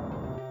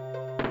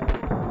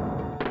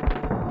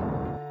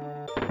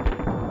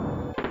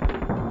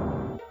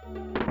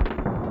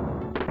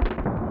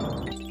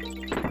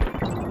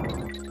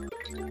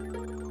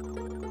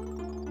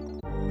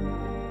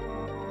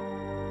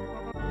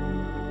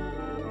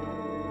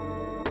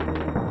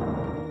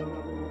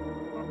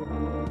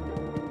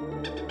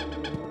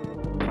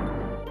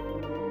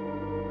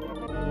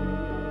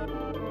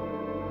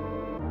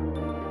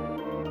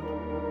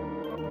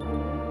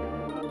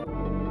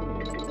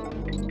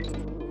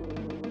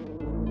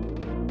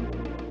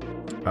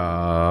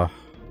 I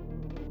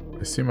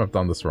assume I've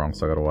done this wrong,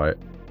 so I gotta wait.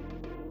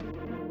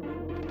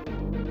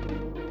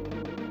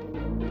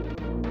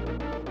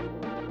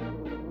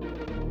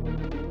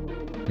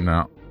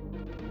 No.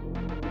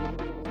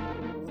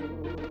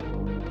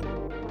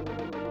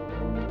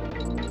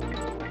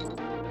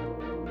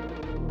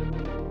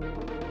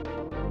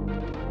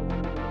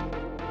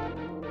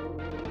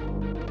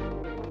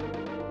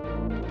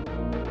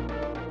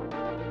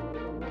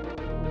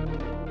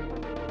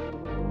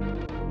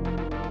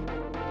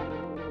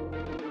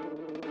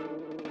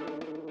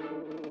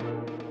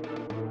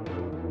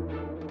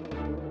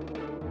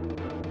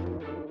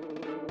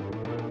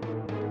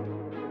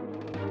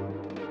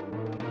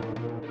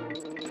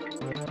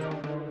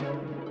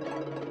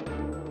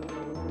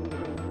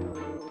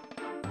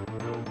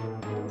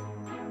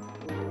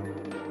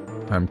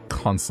 I'm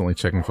constantly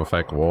checking for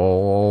fake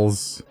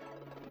walls.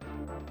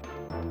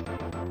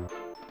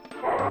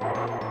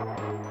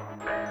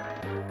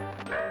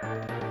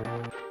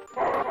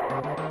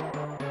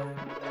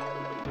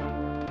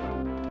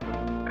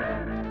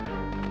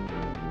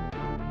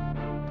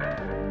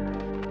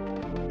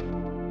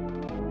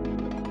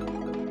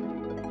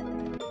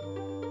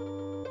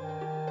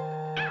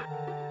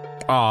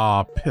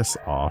 Ah, piss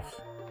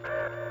off.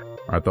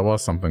 Alright, there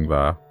was something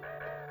there.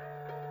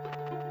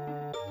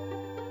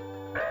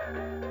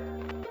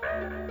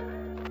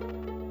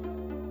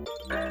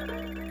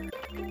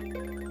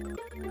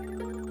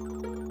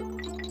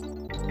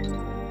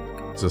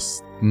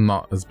 Just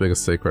not as big a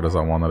secret as I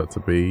wanted it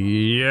to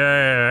be.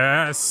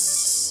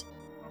 Yes!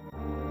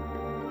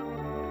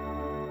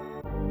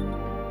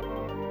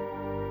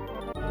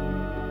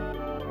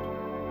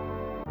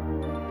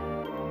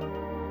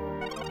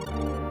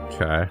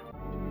 Okay.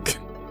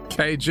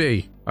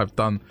 KG! I've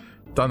done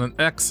an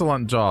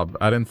excellent job.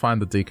 I didn't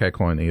find the DK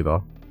coin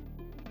either.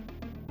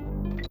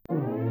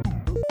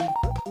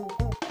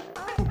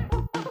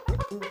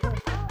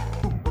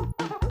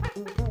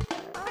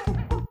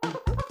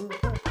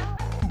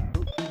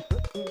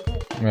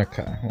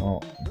 Okay,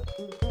 well...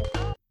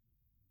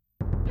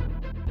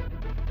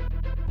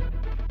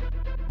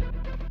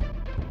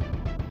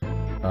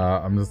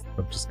 I'm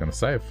just gonna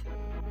save.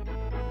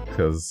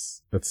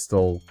 Because it's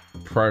still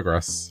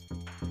progress.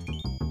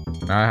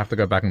 Now I have to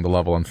go back in the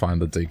level and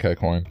find the DK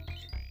coin.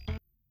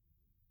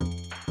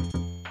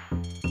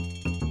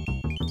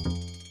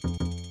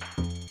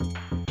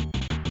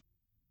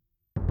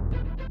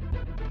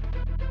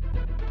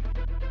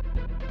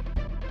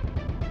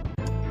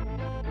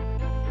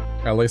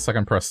 At least I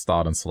can press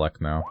start and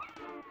select now.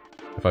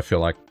 If I feel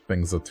like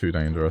things are too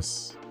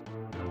dangerous.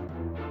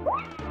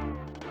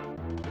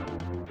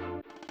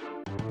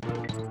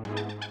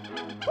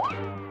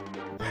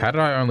 How did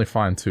I only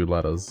find 2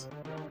 letters?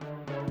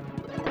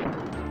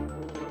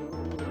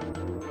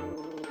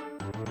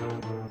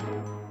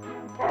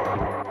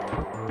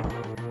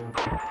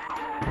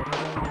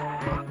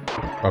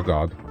 Oh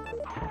god.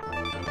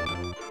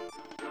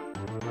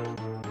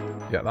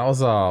 Yeah, that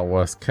was our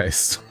worst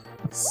case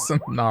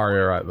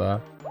scenario right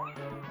there.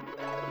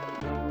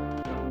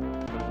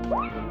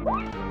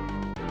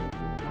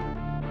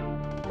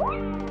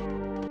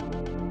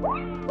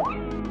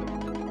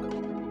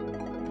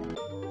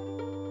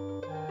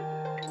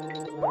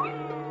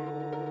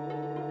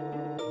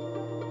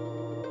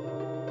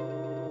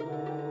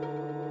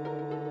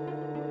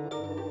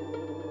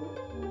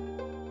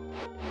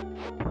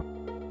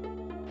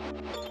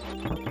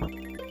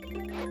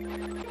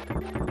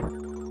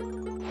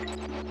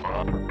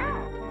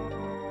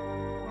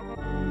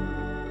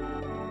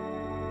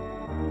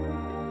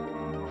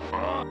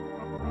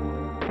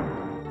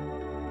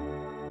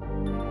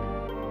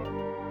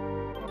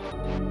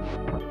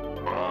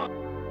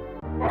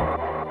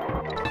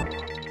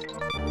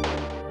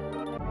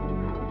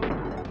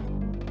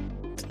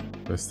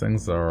 Those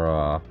things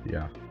are,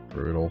 yeah,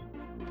 brutal.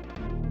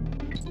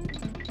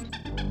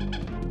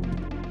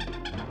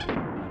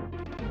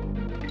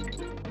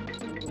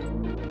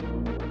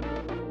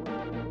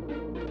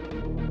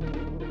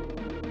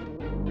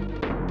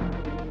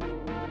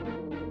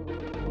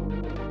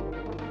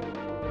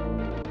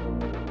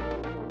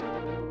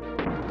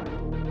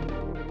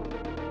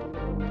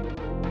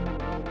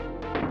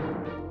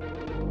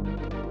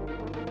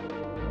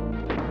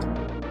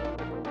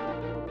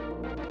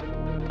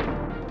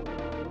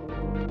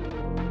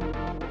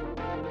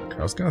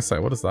 I was gonna say,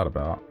 what is that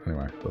about?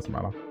 Anyway, doesn't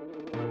matter.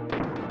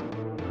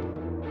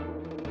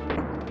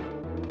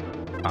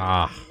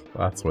 Ah,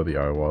 that's where the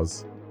O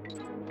was.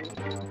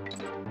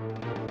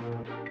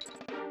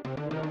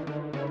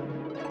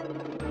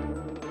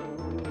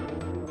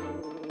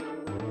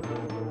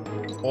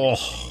 Oh,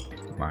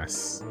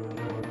 nice.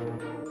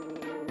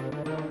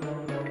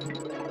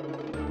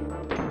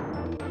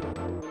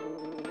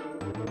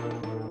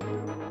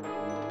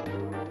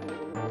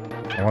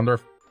 I wonder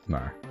if...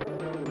 no.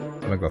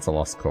 I think that's a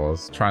lost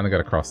cause. Trying to get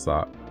across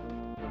that.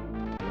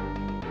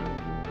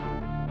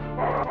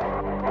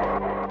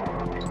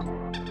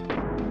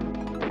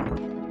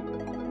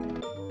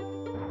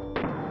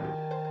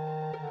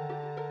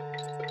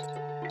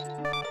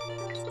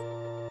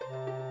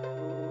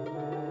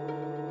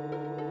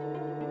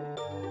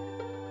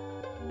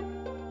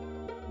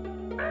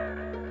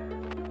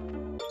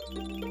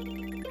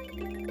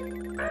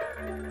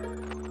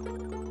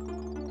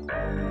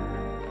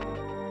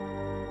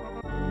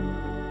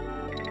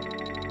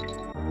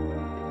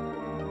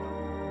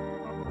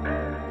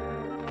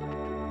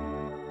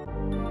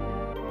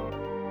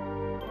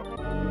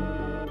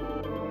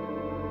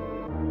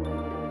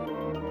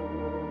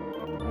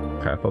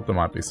 I thought there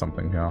might be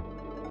something here.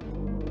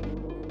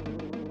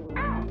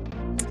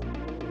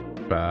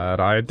 Bad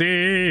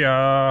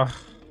idea.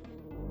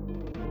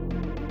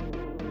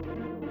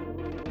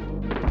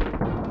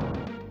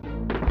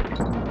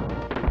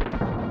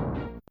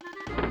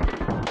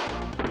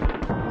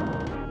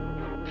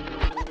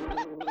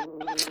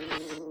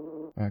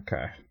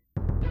 Okay.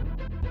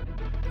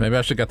 Maybe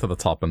I should get to the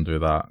top and do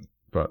that,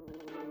 but...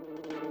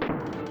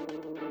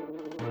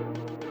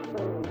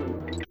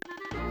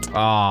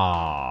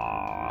 ah.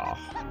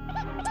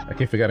 I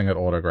keep forgetting it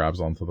auto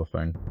grabs onto the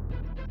thing.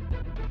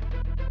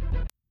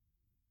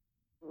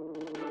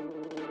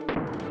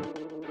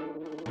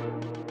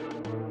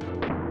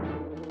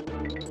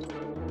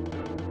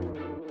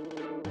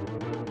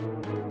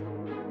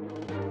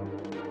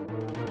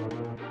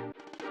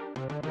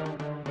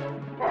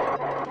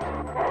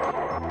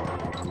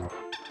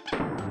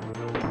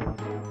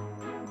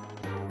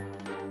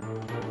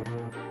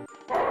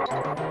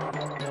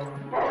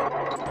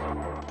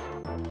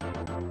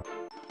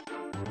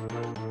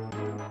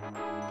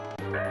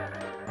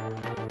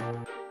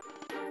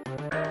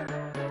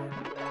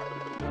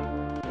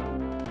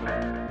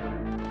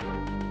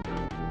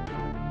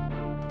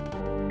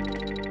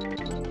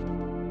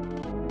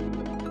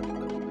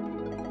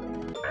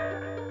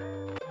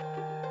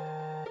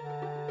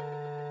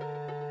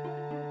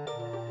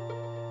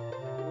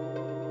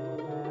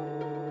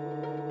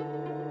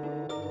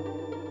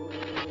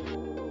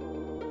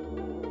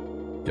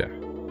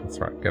 That's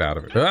right, get out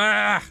of it.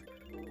 Ah!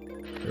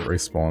 It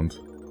respawned.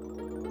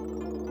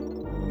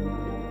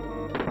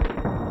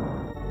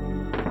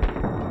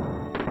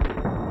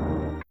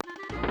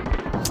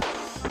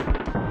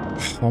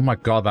 Oh my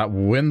god, that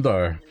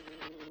window.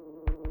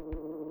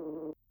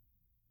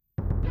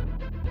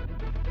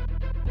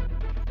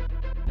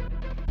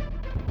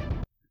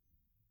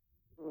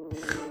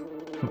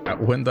 That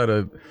window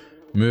to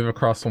move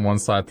across from one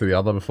side to the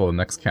other before the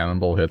next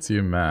cannonball hits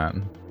you,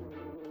 man.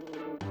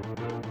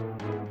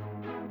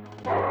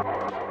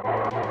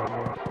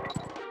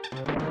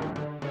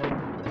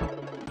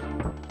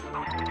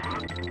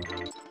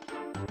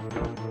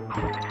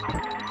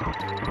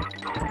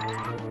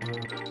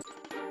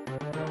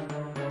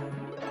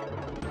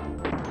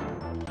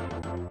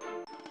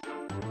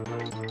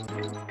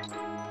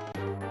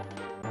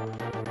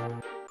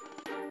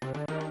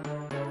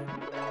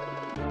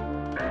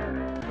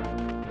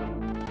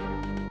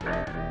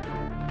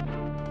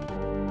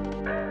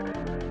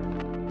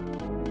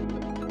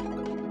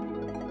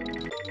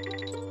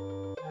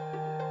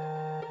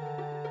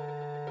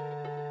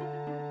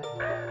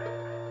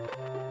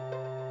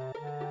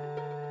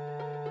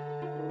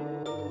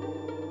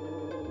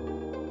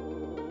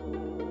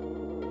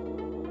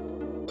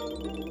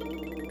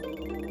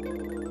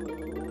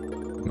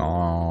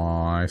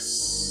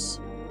 Nice.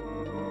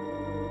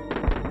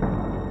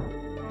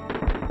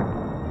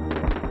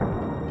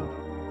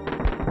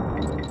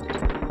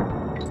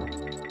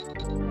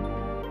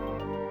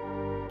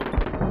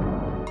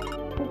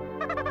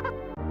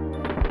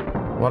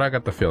 What I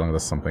got the feeling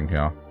there's something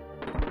here.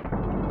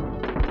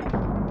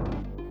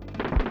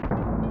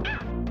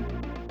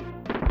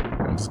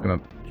 I'm just gonna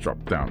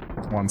drop down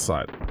one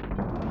side.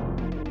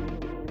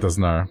 There's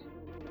no...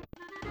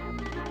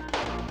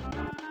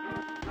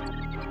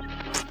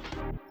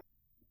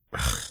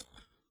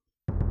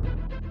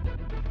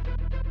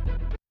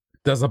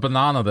 There's a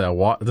banana there.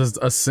 What? There's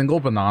a single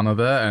banana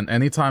there, and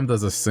anytime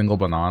there's a single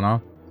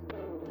banana,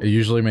 it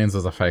usually means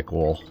there's a fake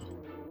wall.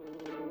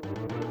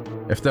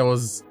 If there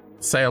was,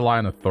 say, a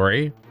line of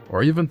 3,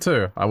 or even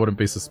 2, I wouldn't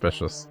be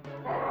suspicious.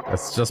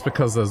 It's just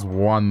because there's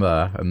one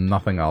there and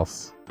nothing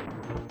else.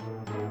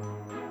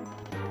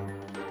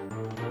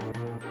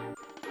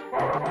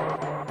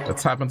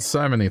 It's happened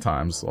so many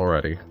times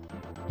already.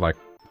 Like...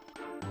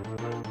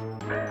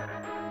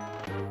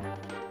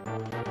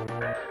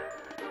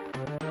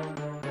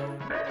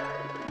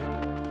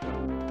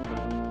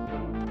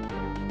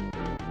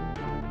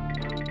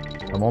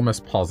 I'm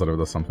almost positive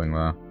there's something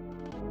there.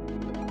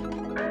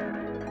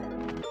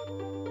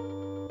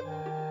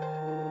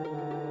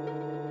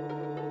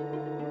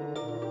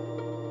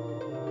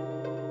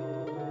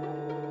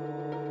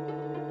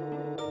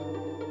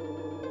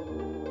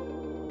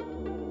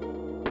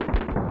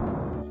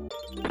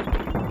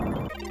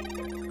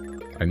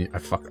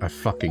 I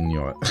fucking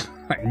knew it.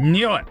 I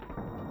knew it!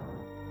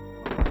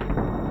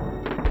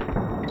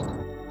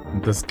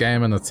 This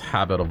game and its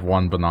habit of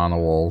one banana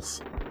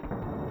walls.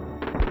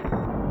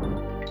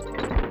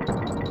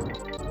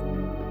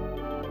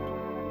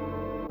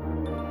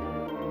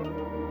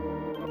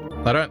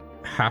 I don't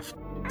have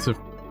to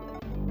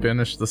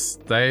finish the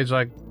stage,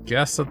 I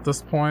guess, at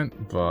this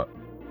point, but...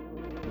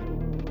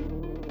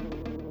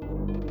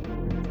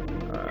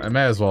 I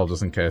may as well,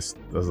 just in case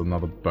there's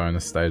another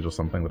bonus stage or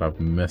something that I've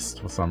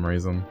missed for some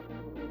reason.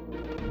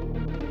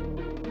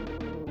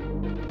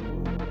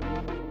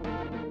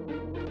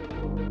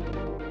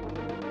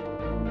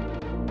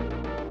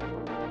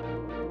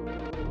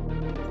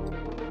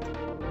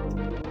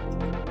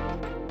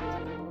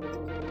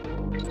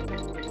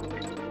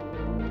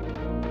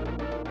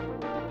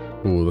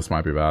 Ooh, this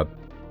might be bad.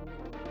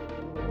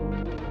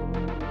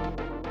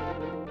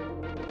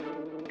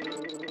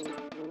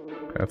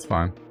 Okay, that's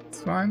fine.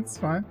 It's fine, it's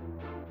fine.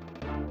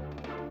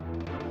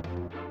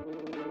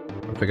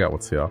 I forget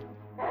what's here.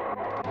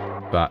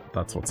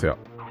 That's what's here.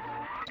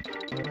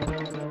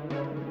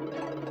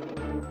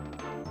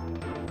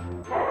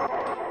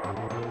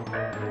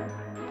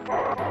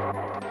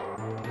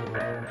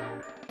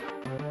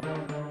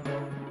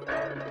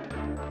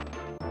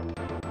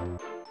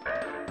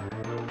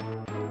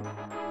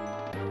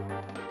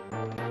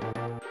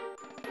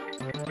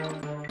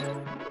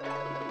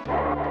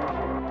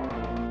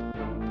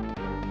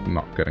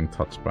 Not getting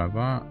touched by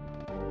that.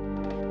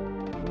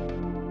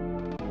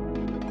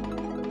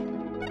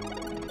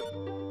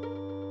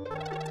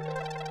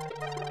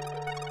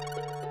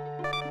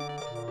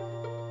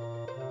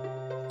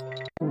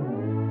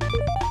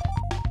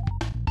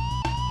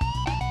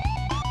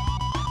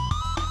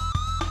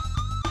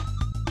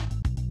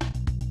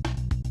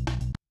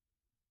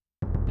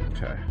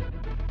 Okay.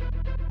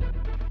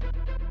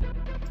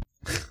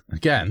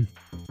 Again.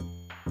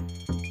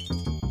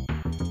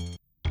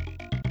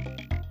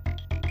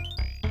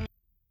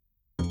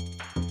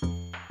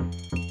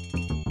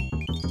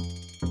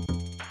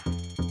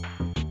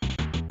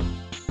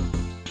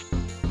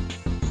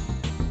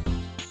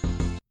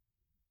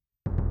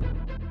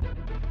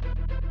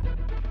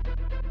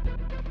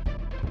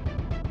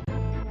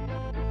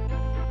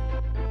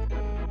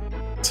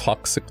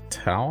 Toxic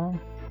tower?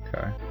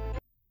 Okay.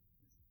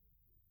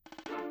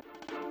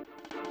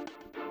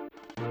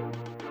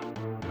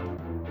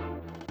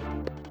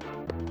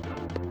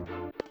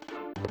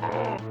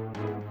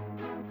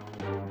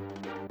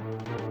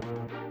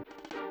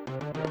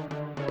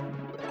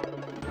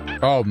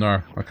 Oh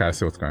no. Okay, I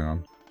see what's going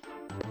on.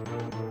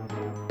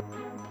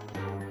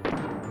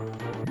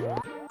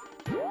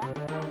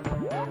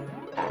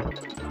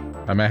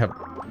 I may have...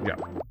 yeah.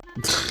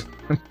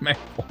 I may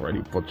have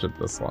already butchered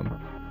this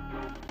one.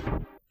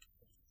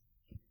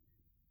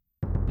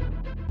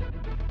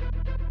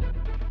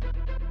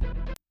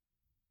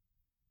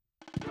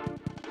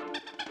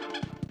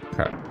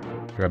 Okay.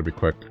 Gotta be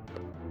quick.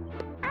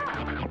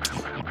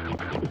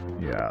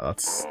 Yeah,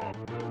 that's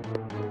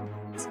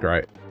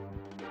great.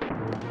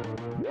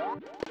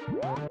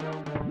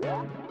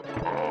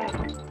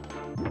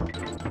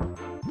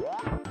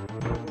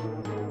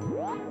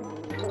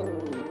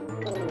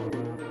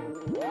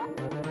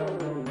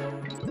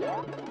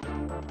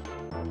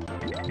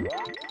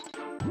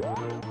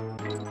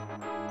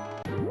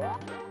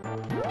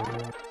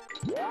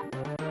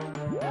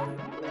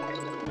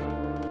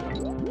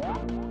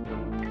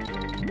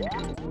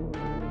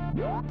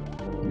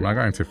 Am I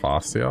going too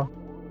fast here?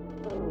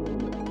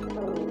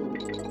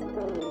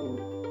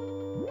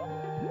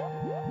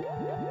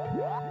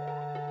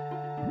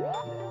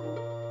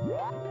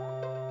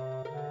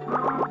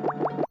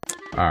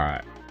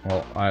 Alright.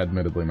 Well, I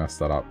admittedly messed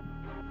that up.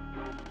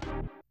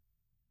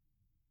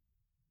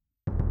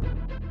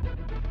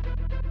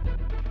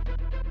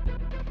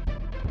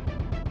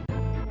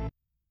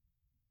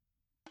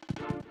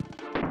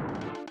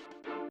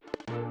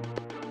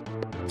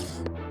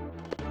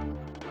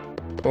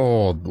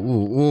 Oh,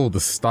 ooh, the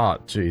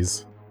start,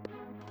 jeez.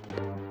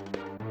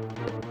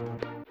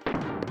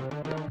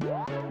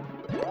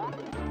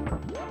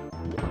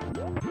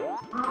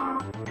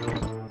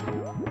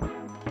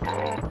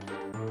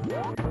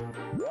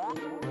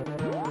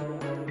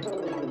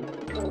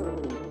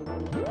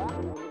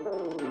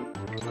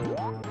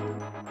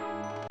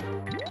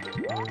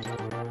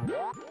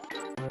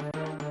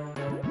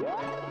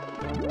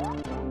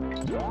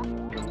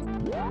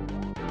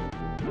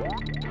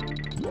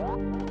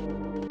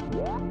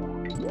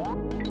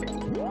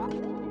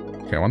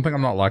 Okay, one thing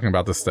I'm not liking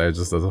about this stage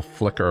is there's a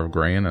flicker of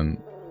green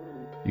and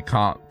you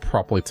can't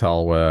properly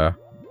tell where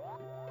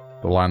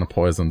the line of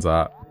poison's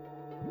at.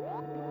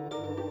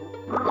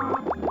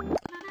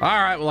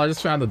 Alright, well I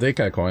just found the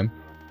DK coin.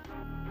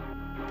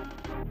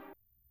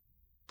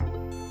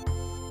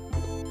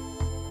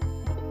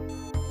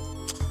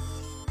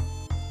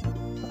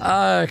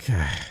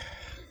 Okay.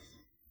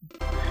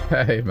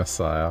 Hey,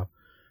 Messiah.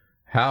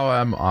 How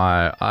am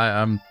I? I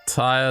am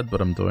tired, but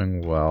I'm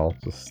doing well.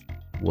 Just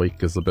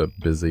week is a bit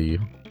busy.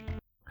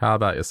 How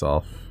about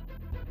yourself?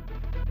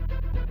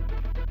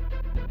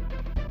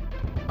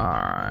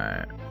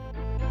 Alright.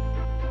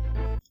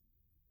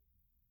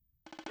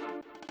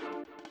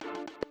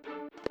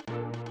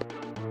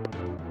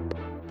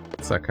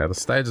 It's okay, the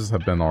stages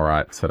have been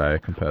alright today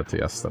compared to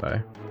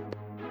yesterday.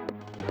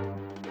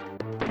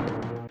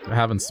 I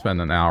haven't spent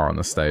an hour on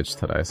the stage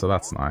today, so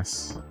that's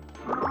nice.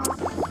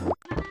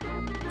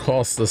 Of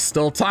course, there's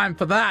still time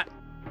for that!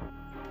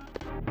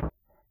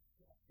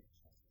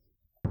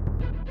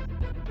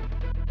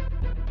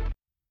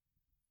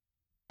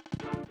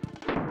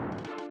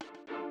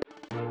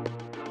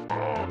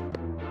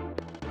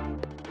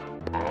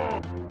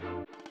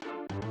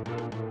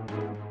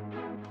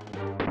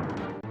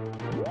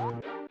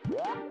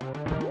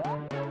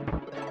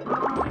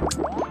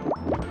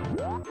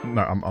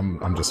 No,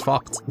 I'm just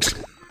fucked.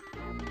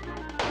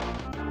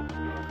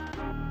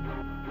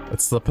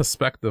 It's the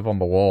perspective on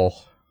the wall.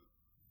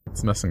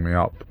 It's messing me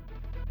up.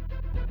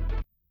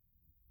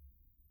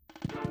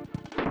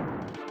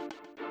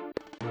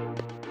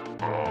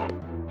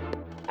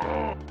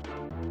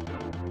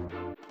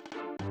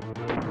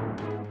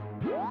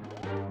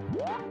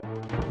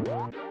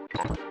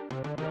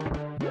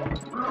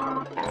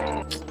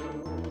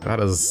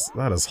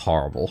 That is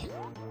horrible.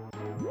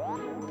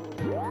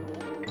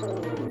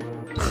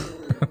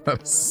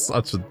 That's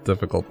such a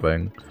difficult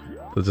thing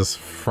to just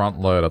front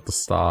load at the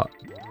start.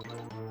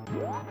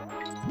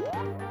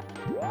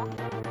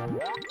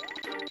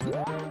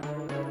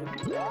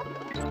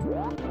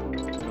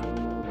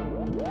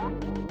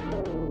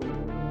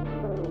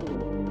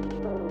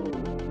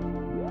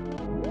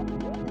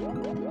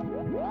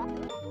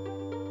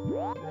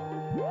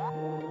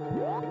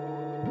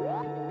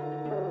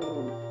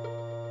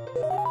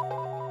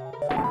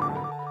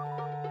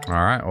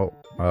 Alright,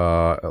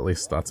 well, at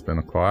least that's been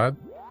acquired.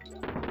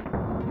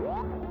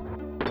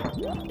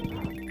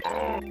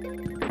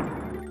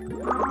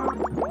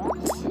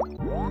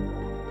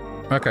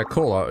 Okay,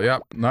 cool.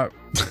 Yep, no.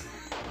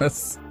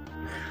 That's...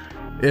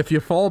 If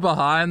you fall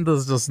behind,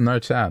 there's just no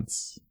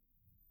chance.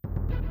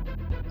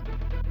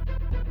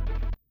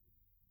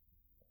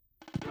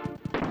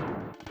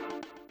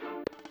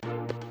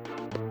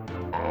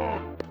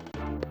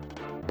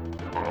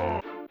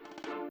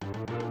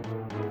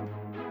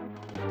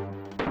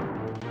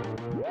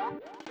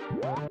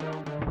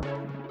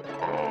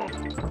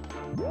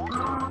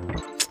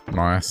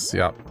 Nice,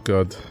 yep,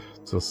 good.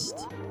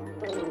 Just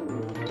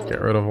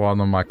get rid of one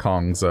of my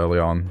Kongs early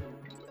on.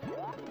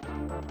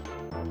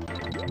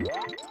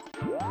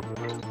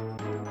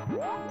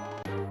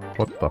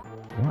 What the?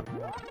 What?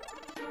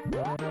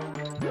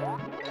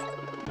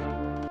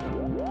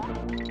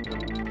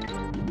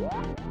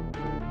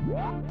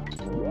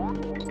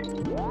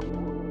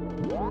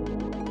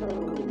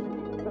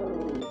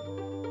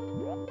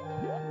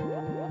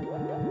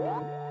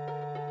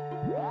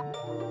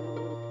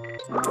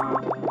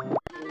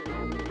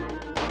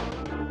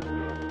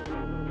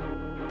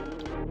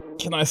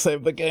 Can I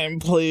save the game,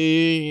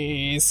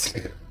 please?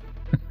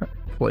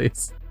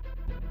 Please.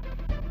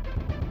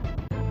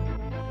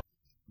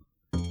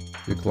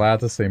 You're glad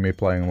to see me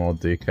playing more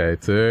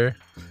DK too?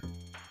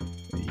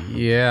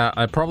 Yeah,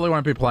 I probably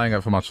won't be playing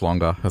it for much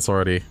longer. It's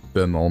already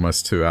been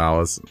almost 2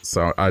 hours,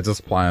 so I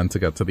just plan to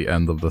get to the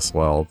end of this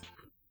world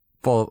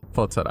for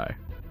today.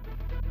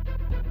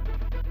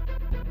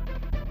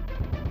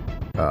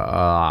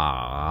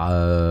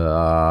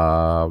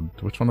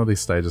 Which one of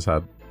these stages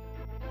had?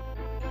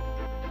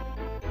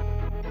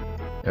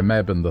 It may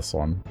have been this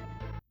one.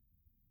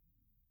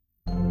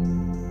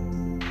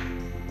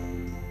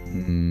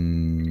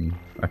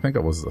 I think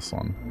it was this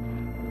one.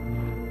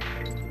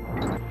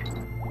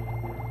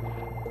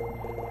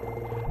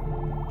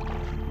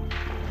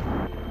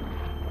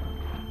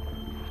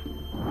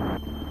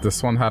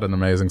 This one had an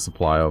amazing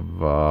supply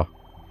of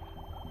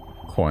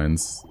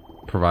coins,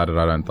 provided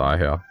I don't die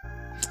here.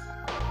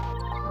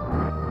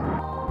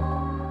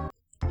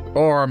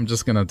 Or I'm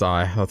just gonna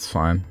die, that's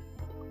fine.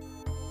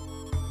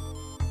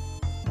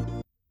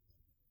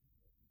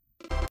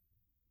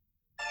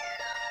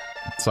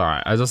 It's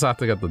alright, I just have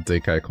to get the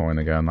DK coin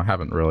again. I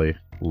haven't really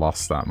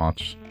lost that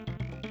much.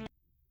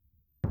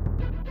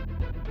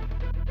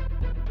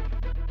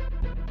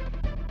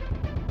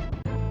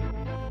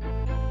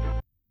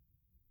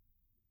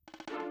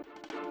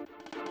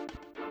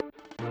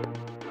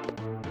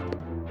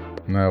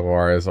 No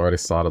worries, already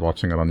started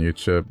watching it on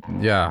YouTube.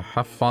 Yeah,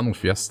 have fun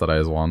with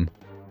yesterday's one.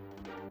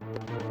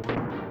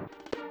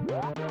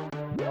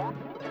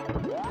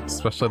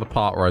 Especially the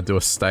part where I do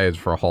a stage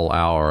for a whole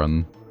hour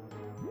and...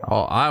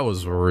 Oh, I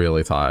was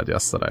really tired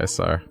yesterday,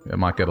 so it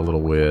might get a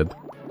little weird.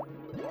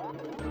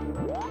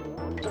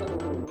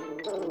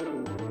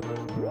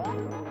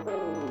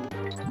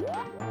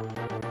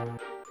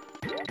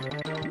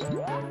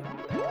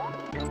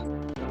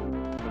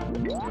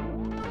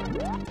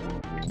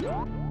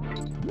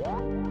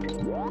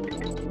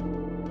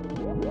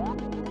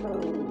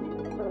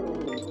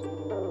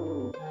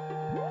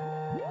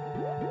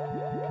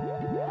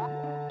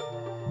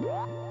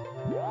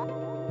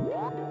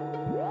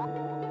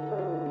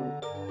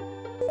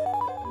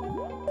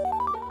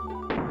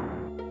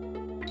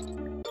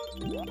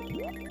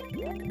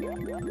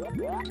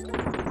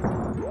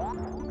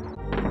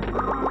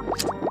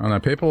 I know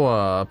people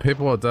are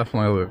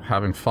definitely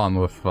having fun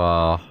with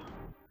what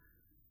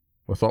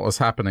was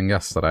happening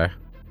yesterday.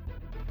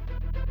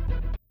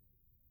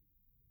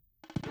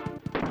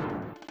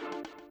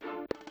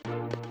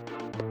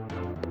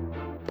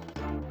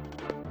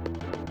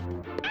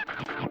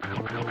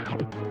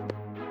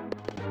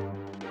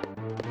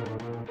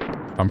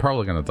 I'm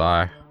probably gonna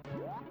die.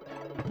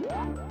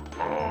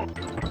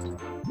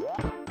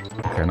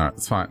 Okay, no,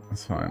 it's fine,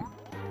 it's fine.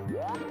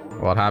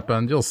 What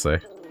happened? You'll see.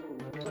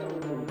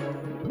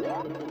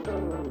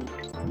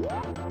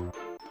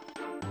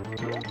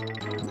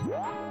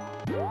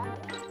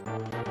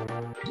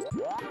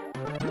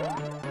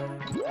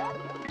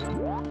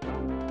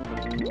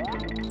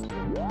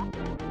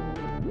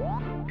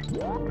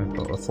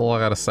 That's all I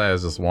gotta say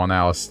is just 1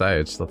 hour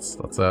stage. That's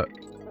it.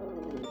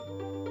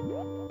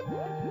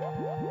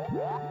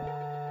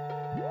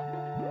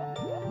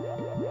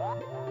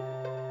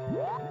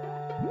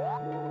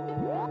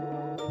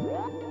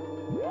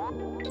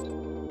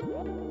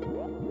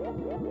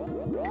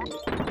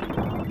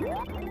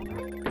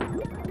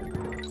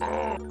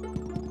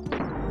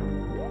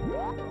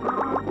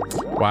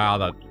 Wow,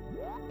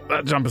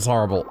 that jump is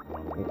horrible.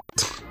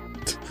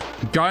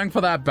 Going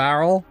for that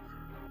barrel?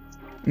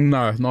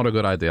 No, not a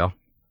good idea.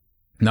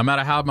 No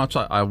matter how much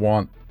I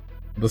want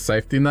the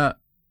safety net,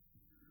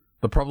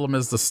 the problem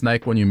is the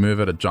snake, when you move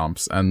it, it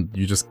jumps, and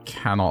you just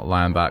cannot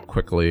land that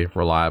quickly,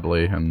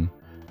 reliably, and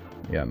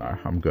yeah, no,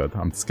 I'm good.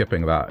 I'm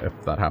skipping that if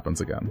that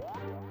happens again.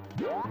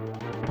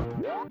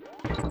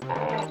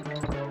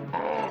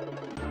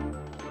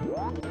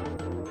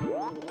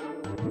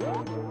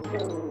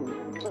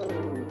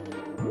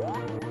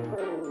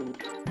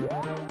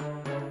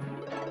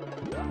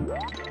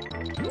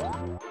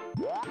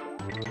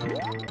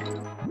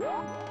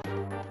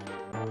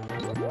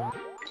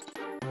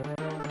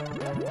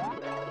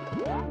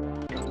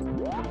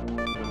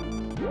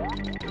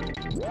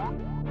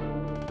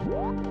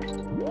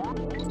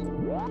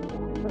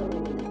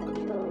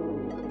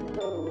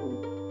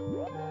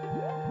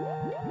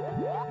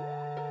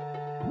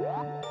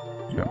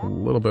 Get a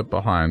little bit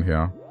behind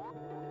here.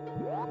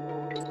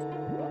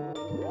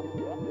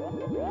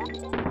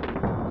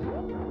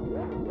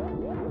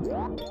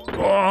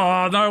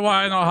 Oh, no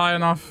way, not high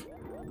enough.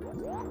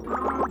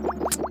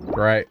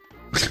 Great.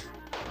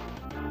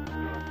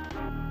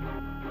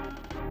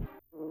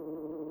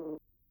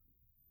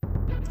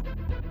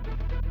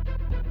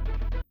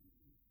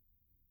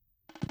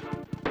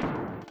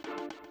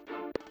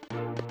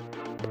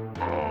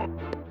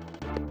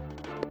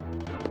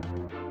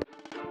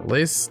 At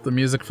least the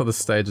music for the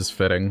stage is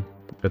fitting.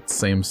 It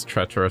seems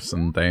treacherous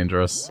and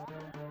dangerous.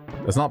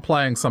 It's not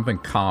playing something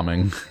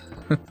calming.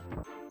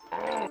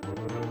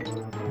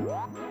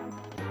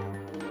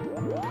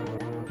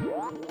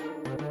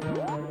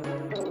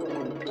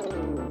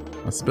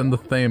 That's been the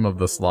theme of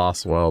this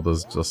last world,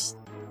 is just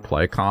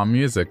play calm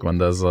music when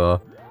there's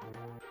a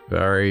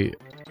very,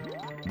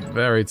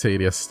 very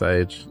tedious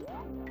stage.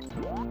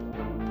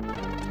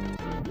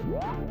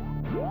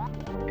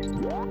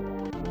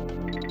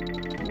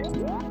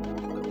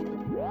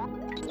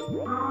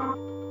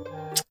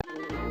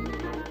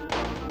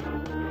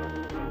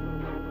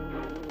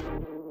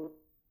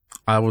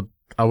 I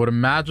would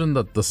imagine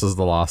that this is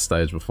the last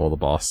stage before the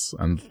boss,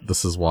 and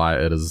this is why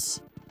it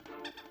is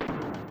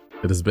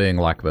being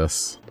like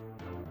this.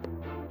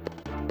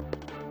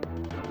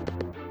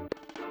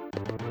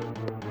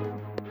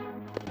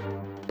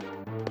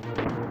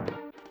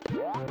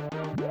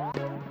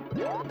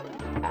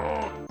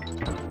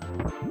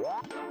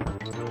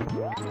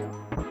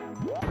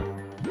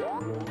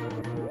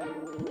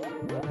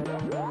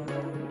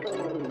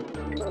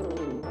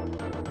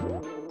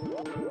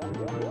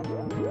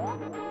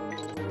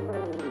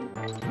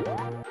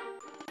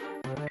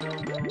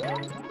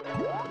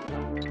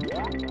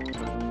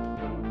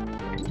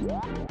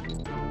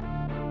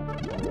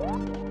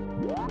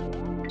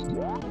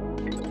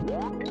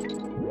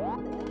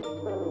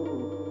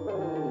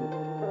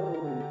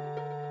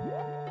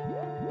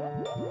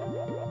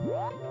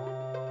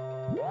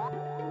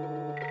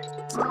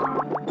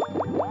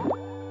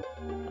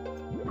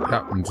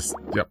 Yep, I'm just,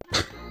 yep.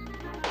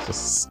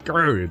 Just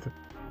screwed.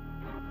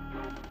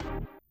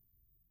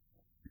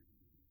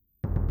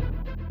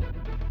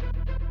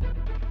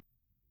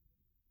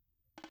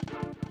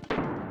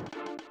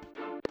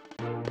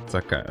 It's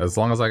okay. As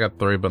long as I get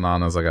 3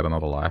 bananas, I get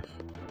another life.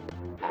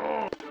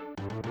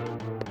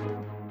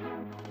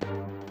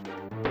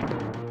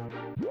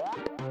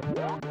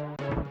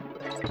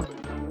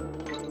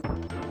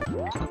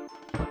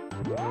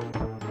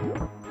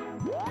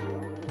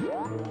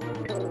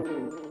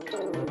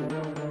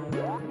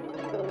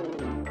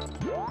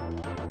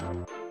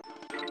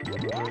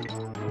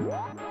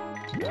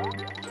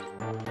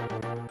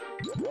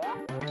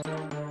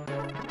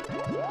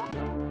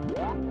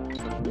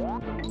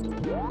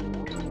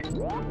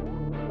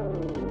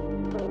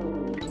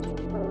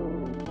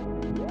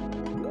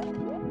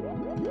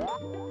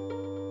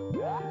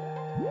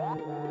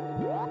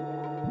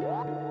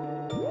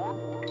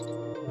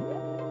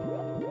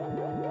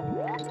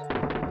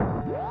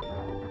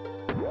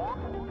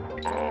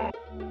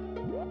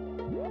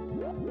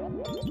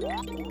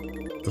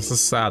 This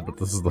is sad, but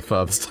this is the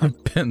furthest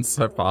I've been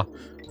so far.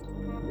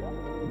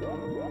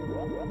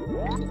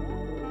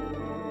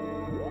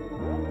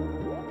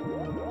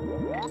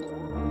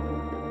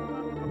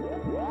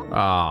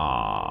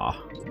 Ah.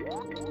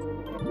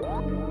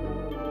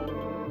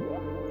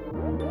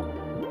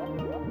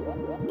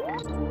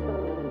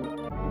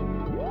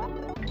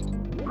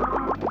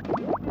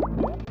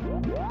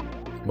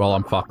 Well,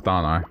 I'm fucked,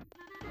 aren't I?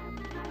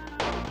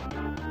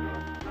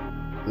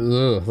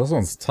 Ugh, this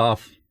one's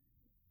tough.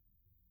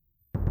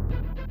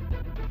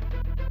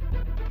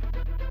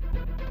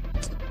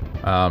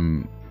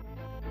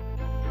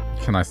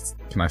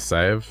 Can I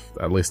save?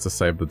 At least to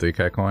save the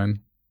DK coin?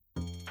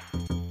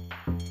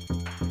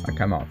 I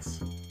cannot.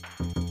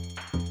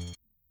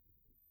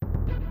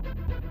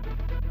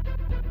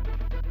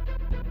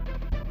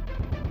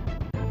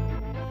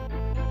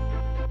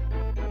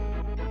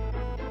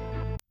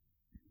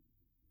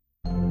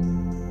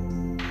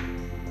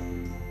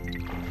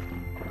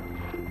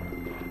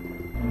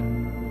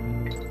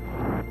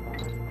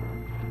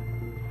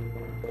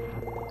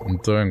 I'm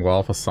doing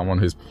well for someone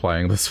who's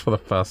playing this for the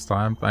first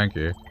time. Thank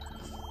you.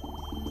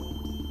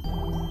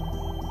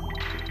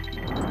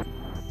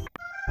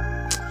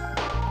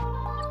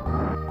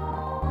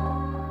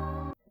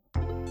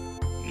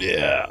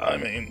 Yeah, I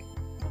mean...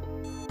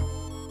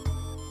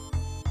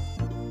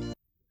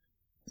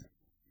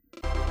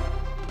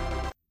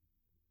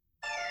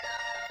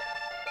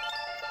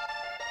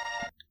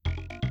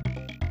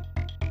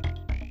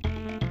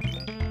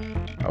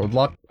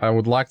 I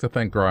would like to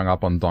think growing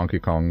up on Donkey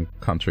Kong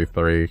Country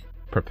 3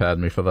 prepared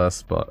me for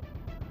this, but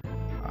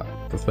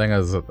the thing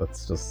is,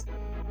 it's just...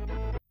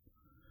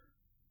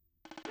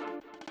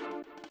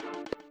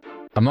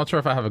 I'm not sure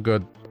if I have a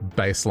good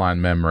baseline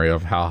memory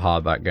of how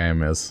hard that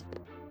game is.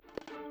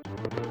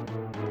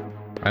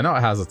 I know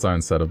it has its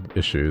own set of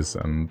issues,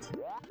 and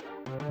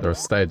there are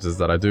stages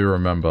that I do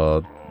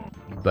remember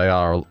they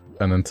are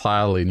an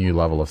entirely new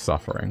level of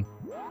suffering.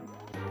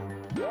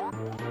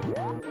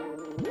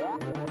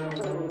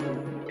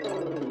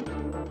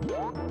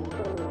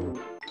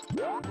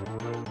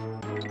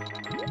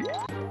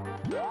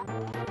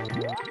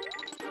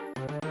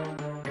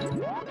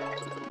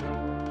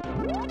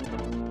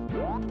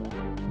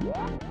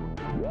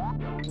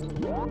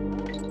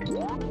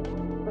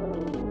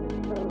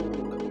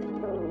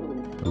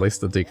 At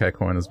least the DK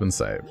coin has been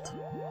saved.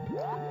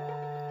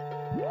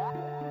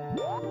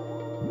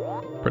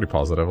 Pretty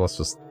positive, let's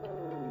just...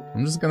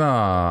 I'm just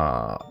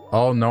gonna...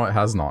 Oh, no, it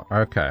has not.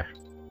 Okay.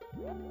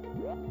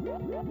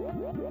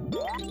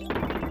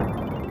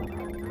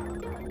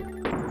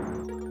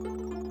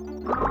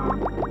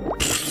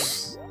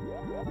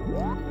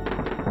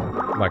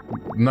 Like,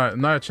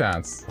 no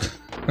chance.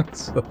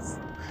 It's just...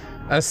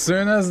 As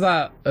soon as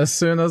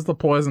the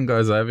poison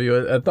goes over you,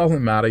 it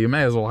doesn't matter. You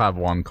may as well have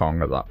one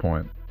Kong at that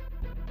point.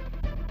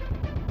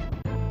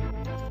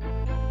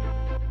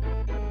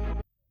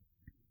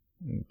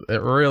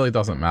 It really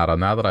doesn't matter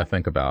now that I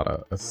think about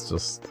it. It's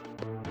just...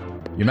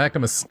 You make a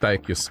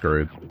mistake, you're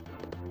screwed.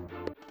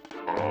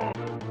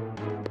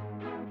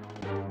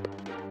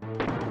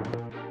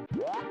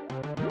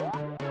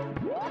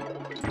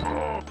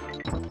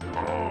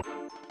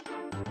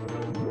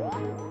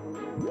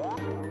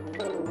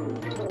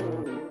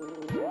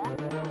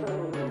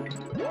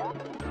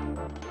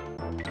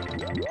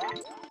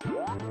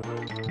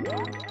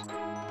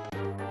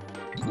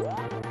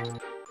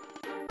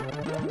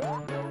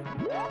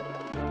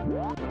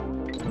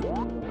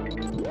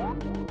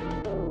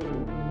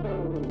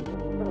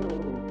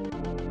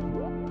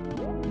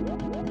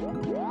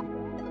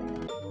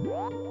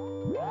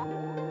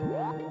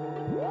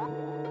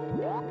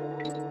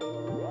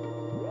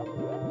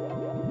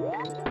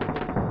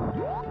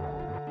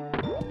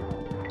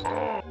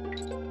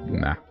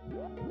 Nah.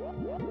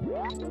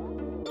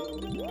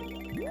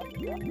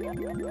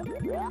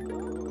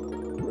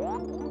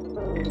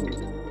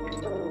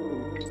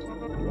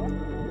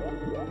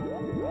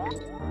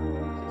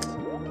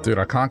 Dude,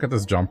 I can't get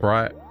this jump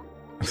right.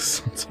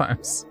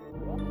 Sometimes.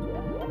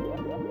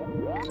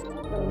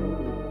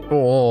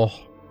 Oh.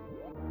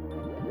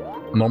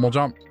 Normal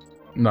jump?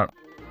 No.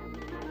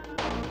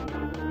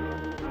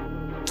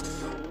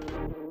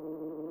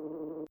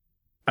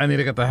 I need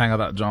to get the hang of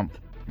that jump.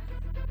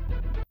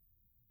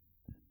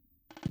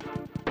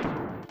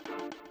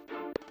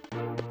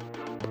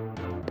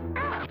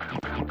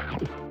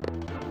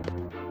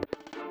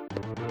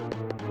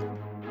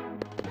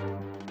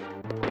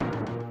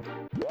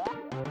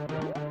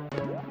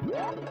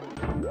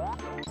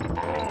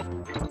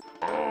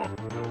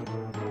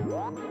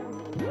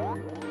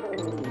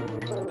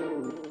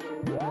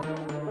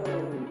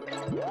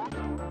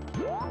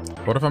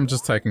 What if I'm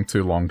just taking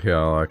too long here?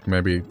 Like,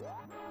 maybe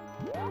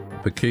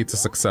the key to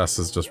success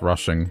is just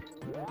rushing.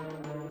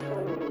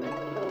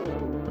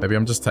 Maybe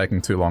I'm just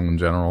taking too long in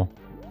general.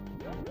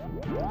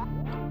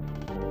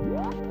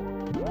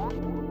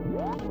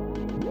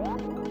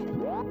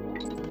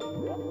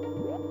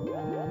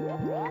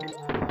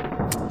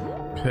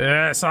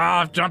 Piss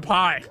off! Jump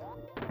high!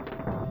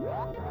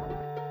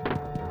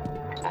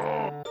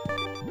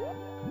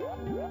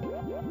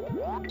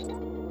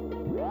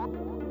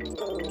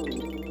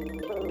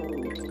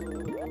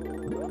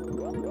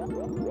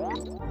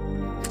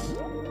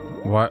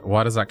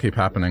 Why does that keep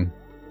happening?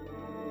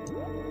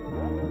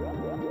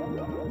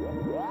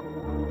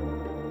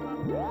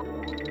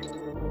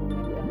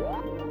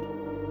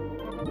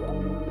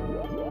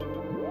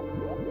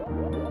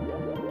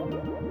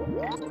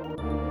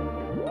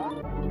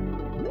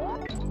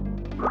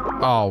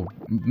 Oh,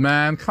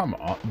 man, come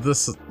on.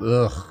 This is...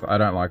 Ugh, I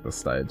don't like this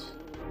stage.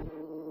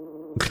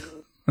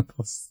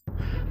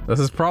 This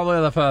is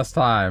probably the first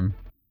time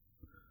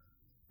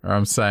where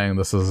I'm saying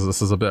this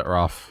is a bit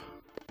rough.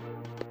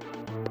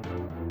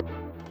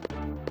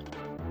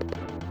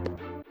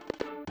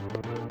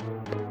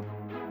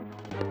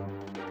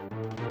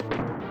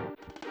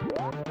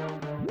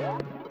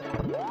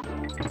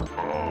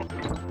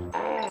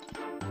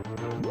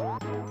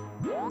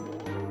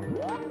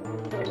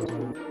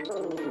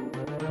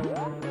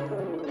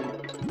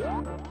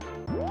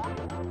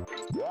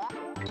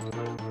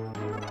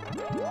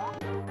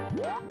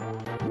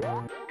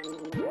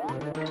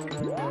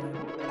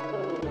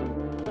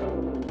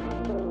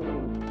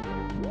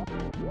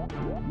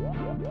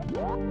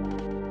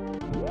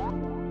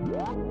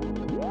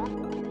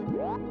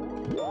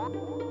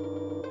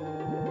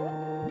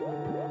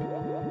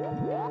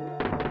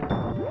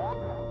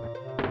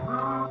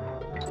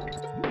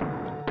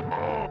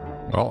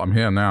 Well, I'm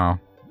here now.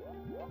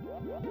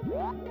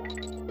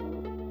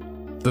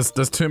 There's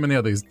too many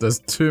of these. There's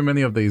too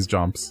many of these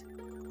jumps.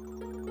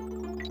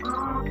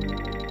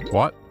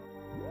 What?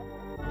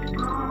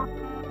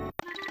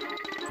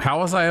 How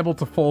was I able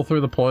to fall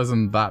through the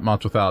poison that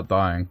much without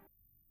dying?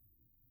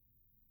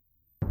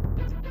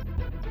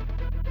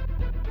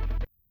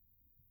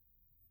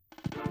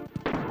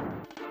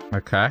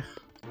 Okay.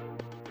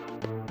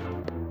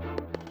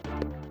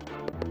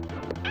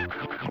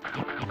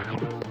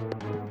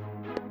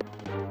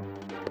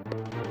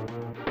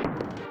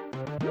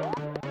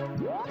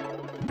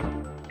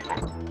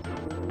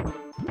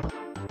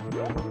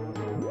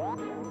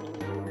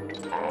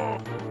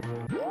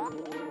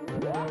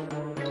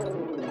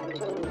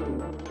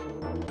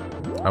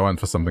 I went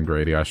for something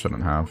greedy I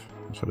shouldn't have.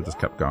 I should have just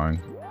kept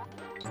going.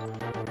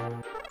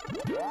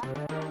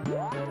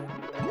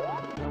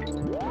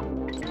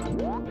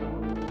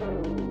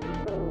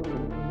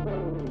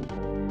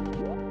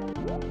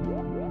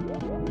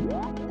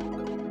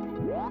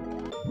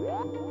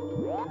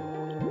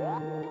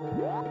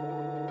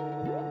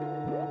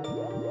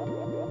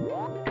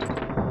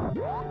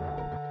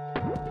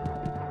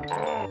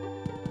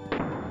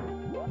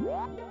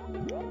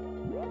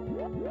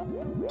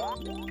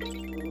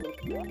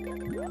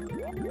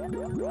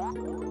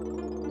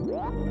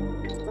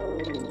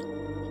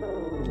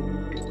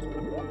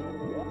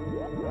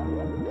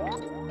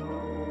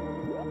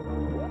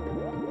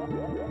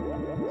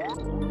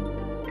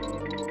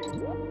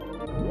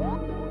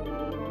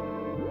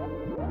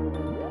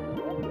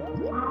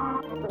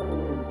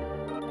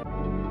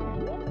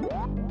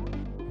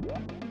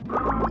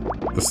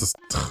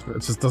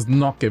 It just does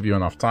not give you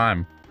enough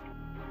time.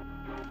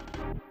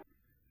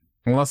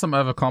 Unless I'm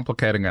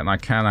overcomplicating it and I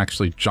can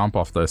actually jump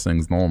off those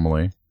things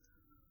normally.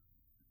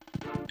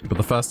 But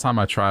the first time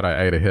I tried,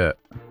 I ate a hit.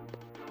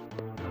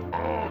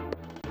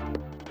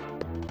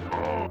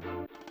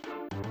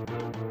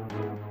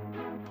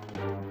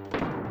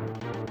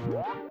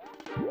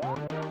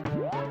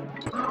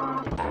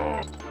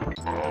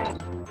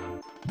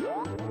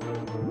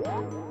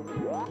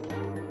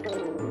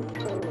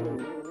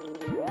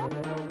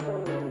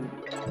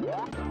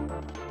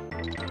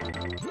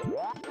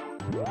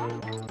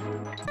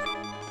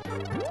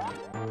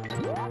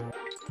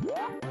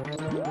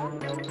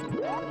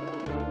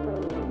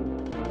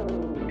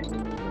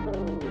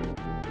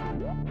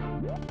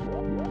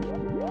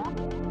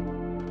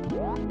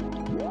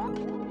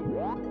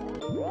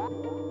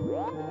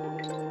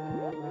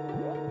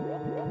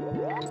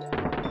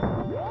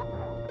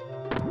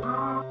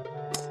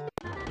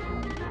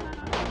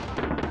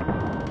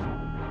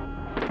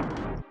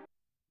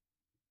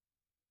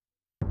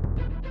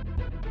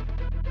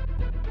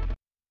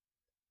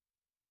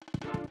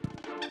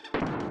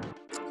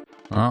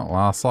 Oh,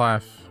 last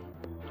life.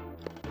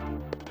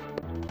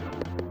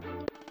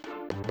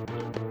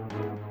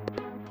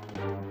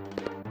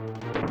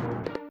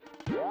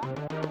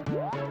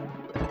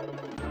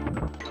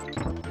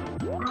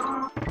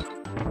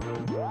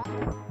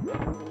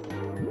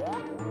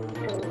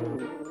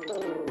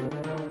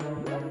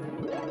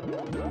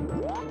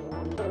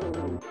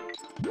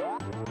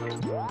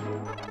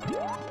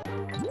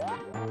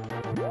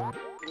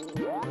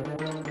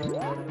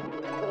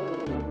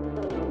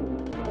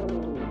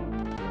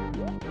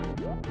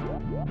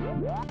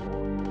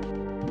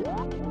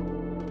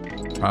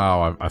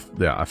 Oh,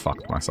 yeah, I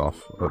fucked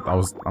myself.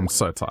 I'm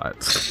so tired.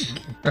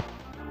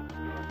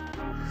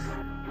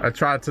 I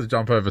tried to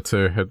jump over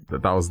too.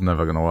 That was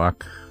never gonna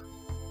work.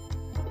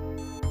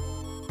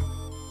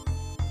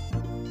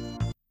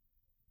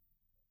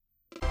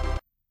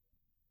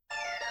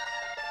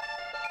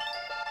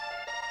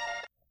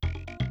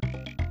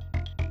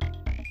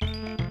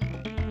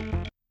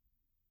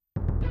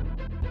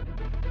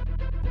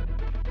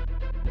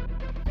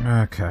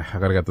 Okay, I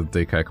gotta get the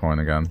DK coin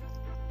again.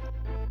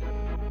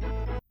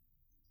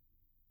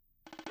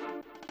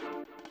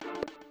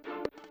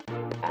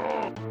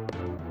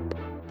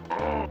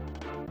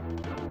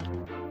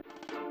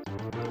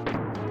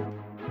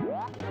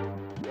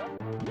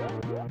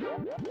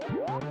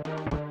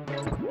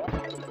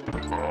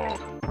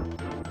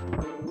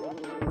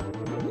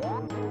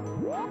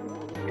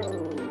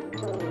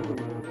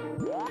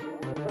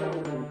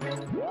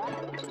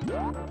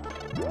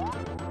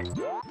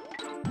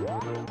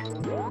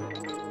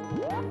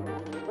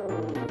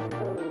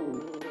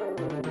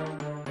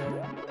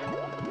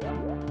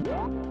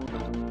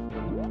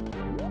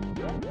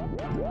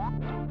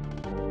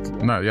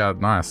 No, yeah,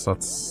 nice.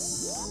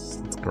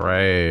 That's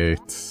great.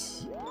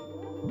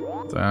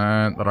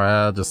 Don't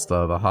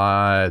register the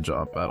high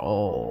jump at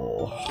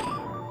all.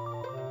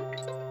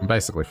 I'm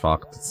basically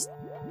fucked.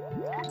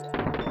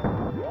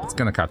 It's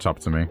gonna catch up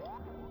to me.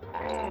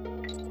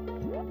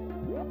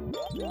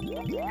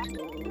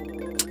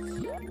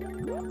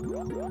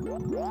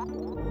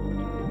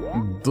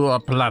 Do a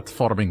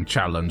platforming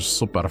challenge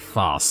super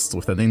fast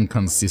with an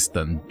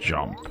inconsistent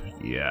jump.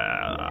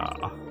 Yeah.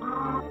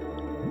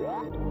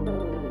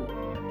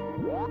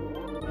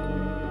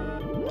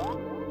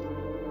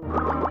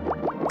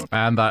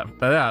 And that,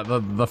 yeah,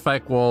 the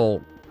fake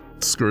wall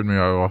screwed me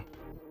over.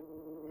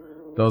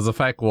 There was a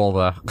fake wall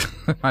there.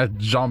 I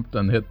jumped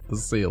and hit the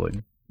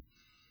ceiling.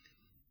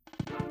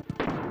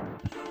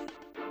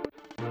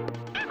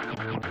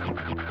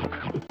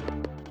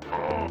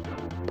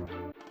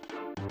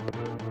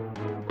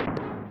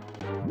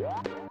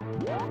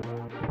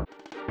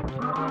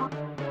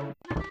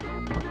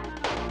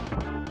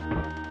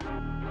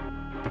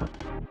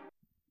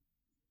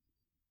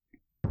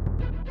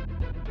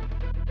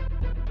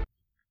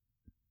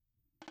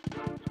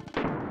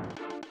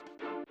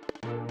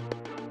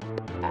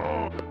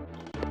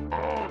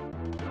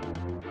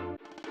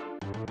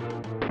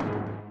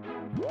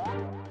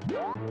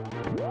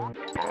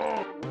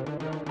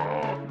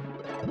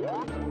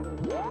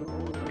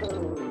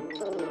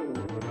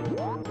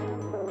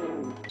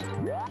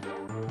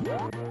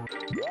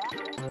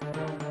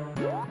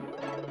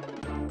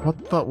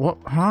 What the, what,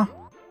 huh?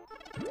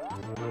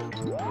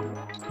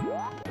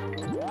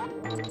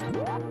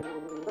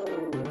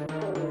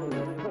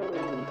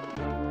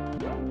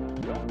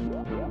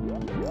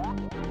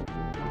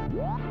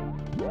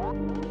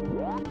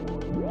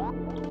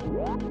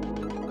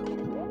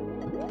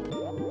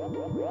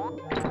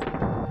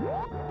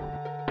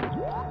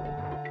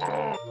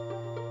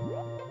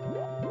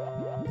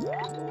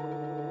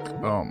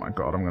 Oh my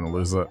god, I'm gonna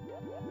lose it.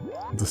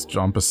 This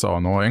jump is so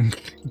annoying.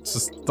 It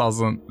just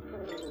doesn't...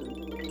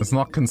 It's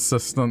not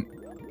consistent.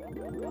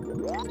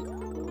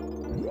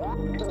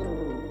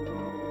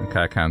 Okay,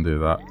 I can do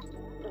that.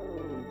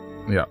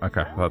 Yeah,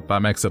 okay, that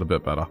makes it a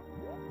bit better.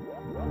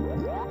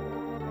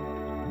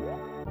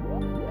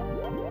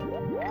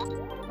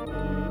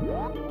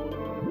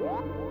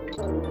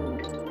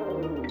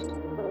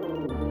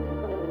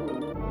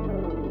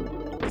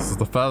 This is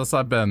the furthest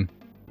I've been.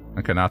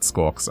 Okay, now it's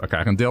Squawks. Okay,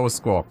 I can deal with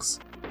Squawks.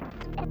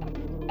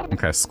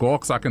 Okay,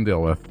 Squawks I can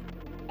deal with.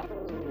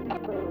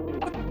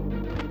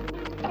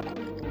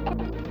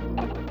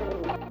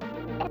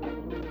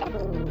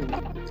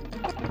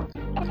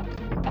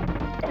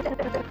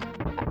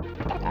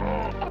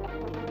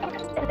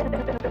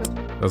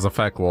 There's a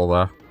fake wall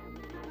there.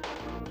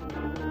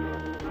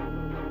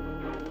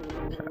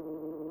 Okay.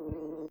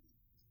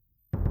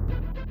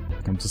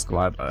 I'm just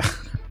glad I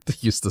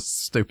used this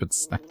stupid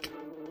snake.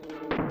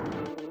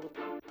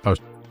 Oh,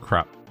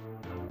 crap.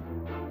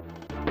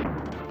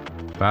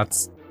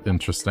 That's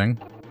interesting.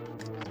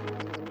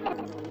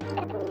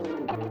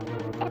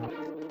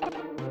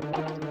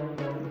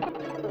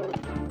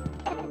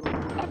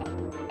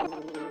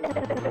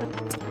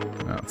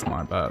 That's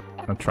my bad.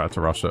 I tried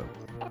to rush it.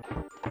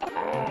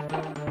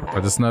 I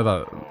just know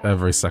that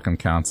every second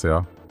counts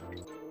here.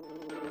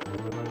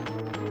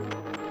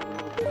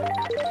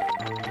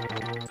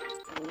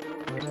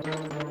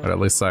 But at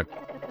least that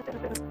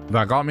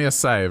got me a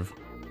save.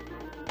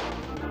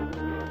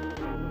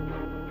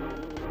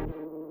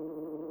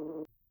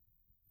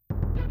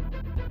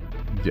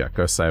 Yeah,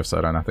 go save so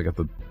I don't have to get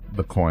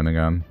the coin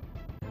again.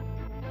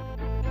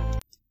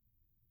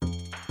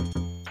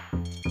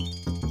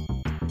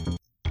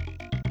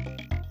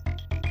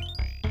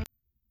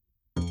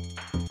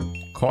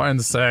 Coin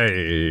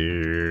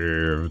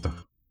saved.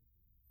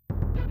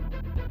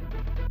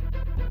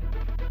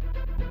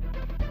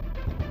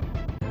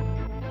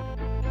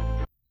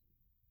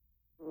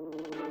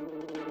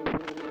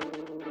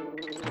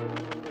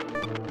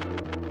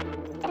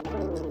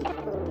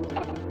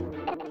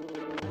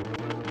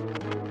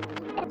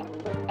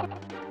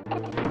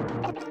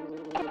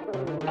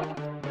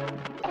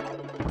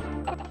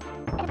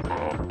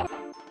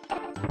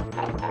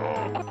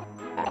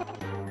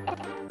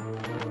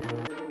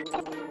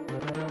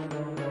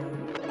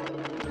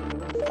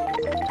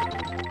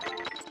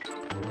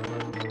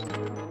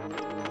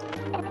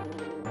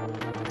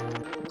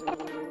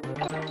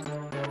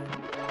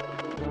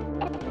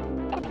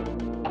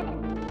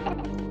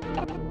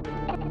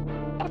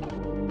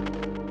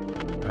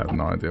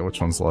 Which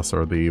one's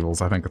lesser of the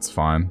evils? I think it's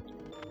fine.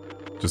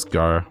 Just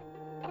go.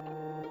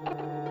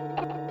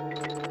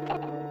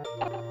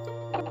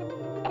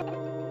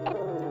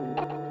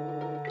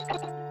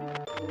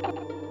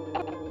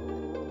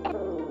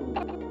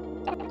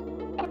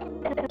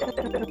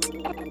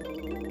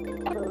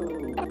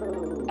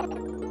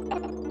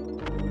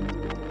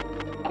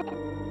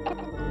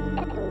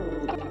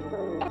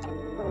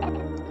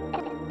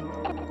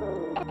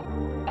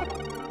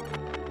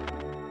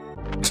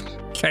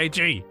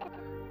 KG!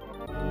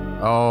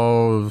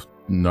 Oh,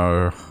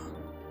 no.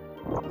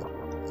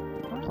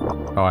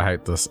 Oh, I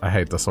hate this. I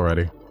hate this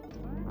already.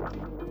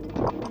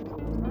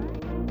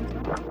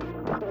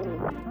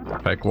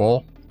 Fake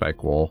wall?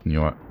 Fake wall.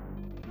 Knew it.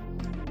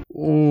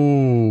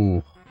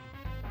 Ooh.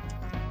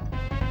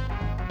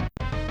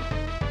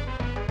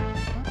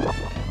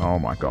 Oh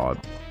my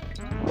god.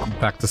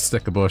 Back to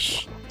sticker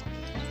bush.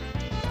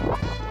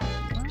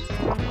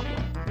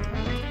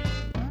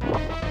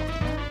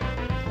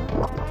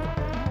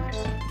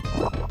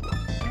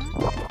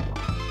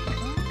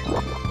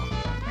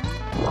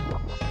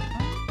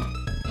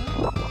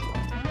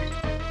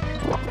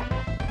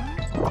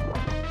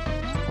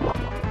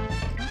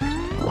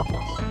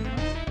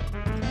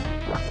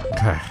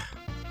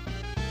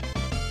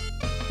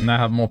 Now I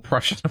have more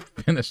pressure to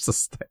finish the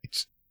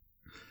stage.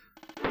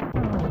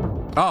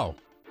 Oh.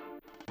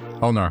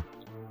 Oh no.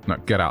 No,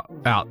 get out.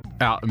 Out.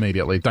 Out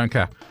immediately. Don't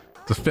care.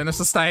 Just finish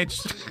the stage.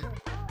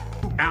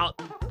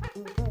 Out.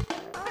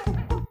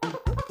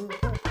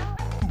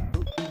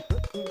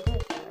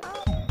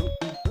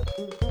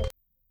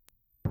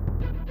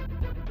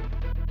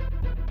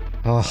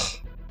 Oh.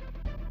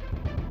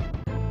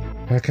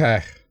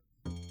 Okay.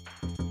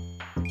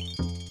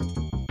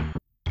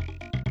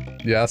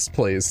 Yes,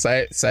 please.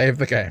 Save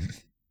the game.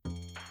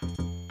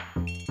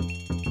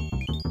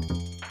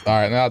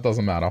 Alright, now it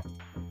doesn't matter.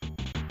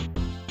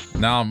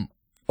 Now I'm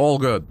all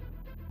good.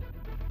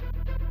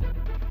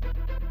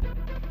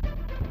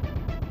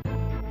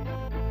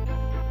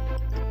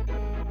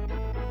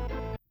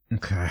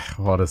 Okay,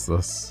 what is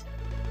this?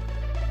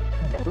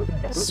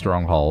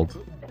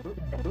 Stronghold.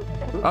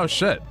 Oh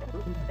shit!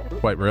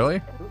 Wait,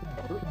 really?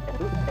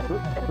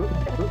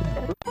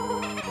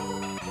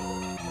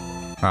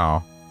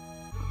 Oh.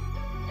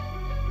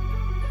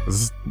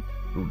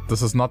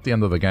 This is not the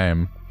end of the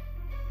game.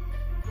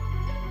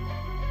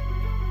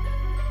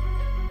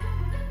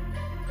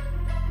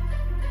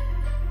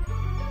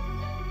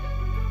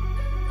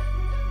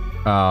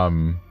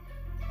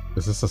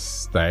 Is this a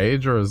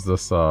stage or is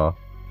this a...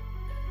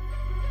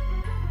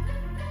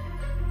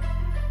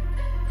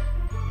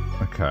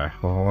 Okay,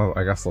 well,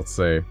 I guess let's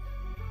see.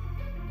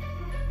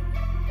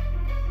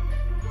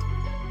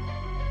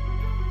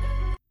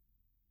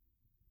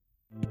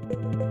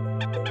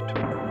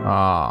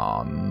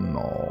 Oh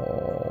no.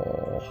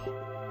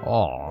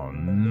 Oh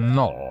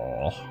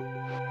no.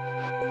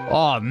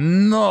 Oh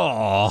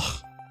no.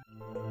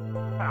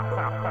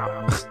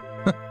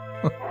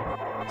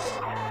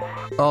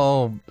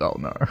 Oh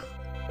no.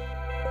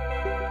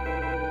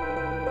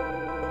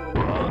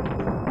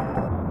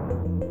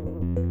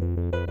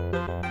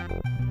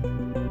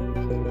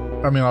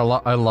 I mean,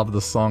 I love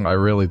this song, I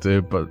really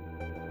do, but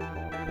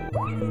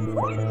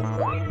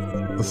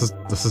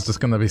this is just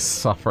gonna be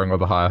suffering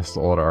with the highest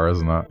order,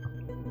 isn't it?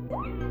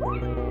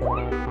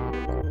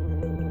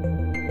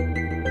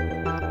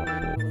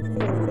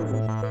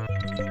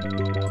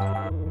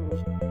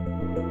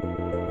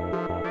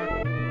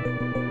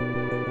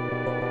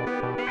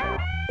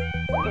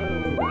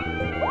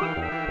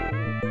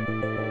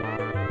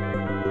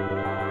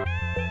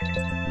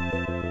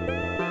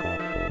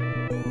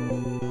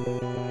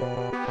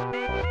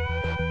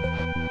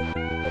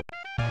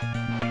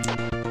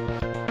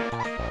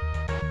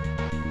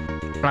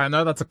 I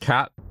know that's a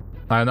cat.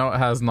 I know it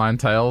has 9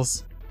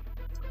 tails.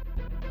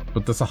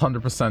 But this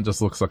 100%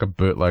 just looks like a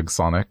bootleg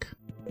Sonic.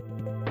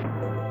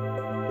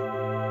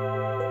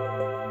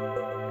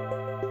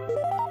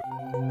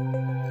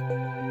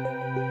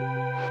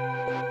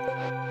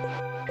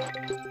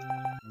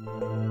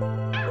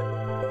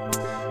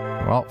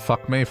 Well,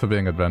 fuck me for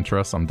being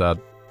adventurous. I'm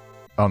dead.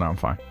 Oh no, I'm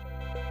fine.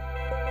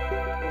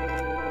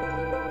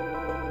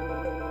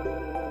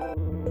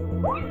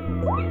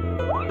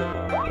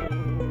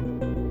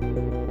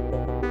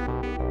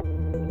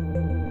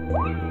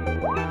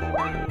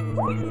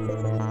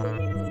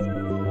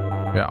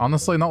 Yeah,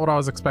 honestly, not what I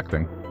was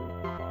expecting.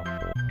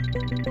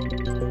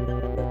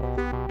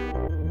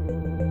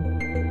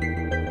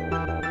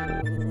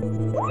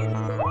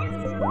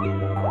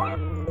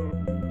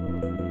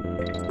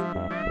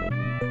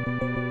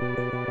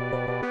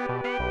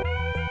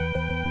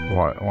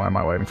 Why am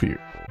I waiting for you?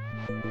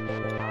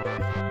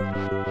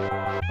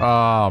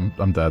 Oh,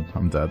 I'm dead.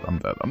 I'm dead. I'm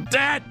dead. I'm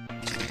dead!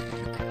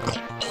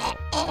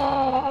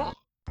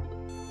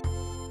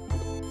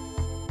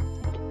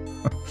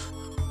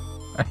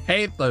 I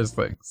hate those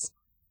things.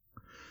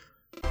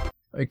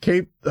 I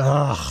keep...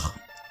 Ugh.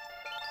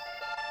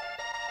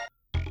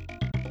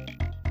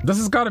 This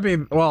has got to be,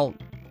 well...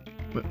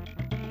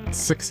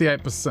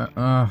 68%.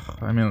 Ugh.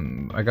 I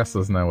mean, I guess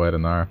there's no way to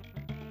know.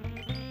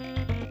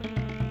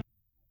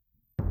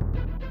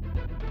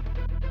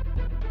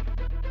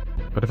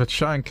 But if it's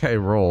showing K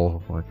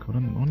roll, like,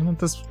 wouldn't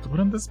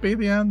this be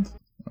the end?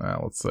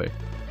 Let's see.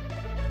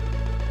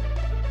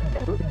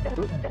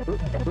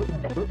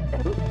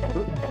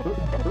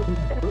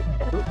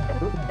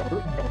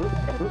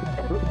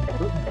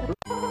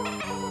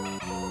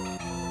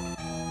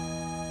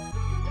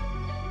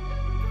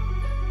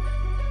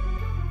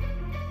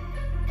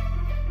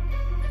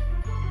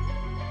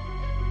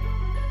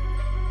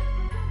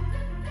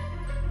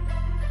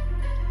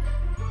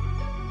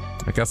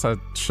 I guess I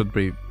should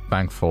be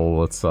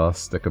thankful it's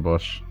Sticker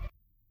Bush.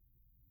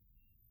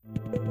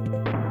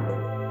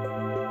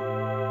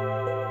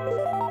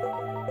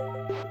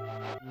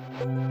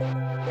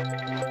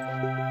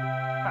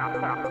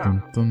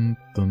 Dun dun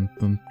dun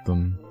dun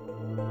dun.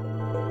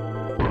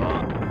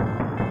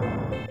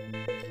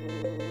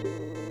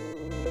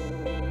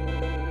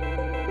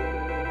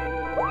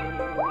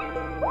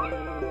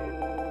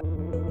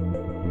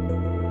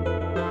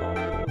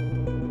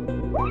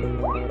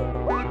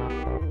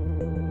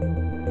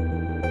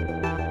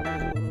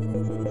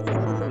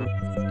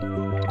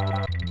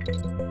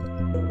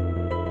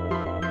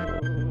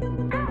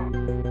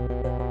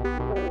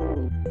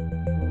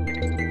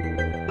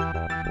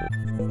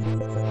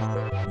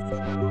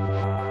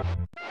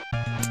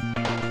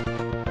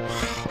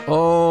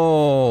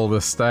 Oh,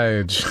 the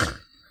stage.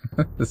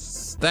 The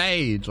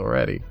stage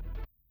already.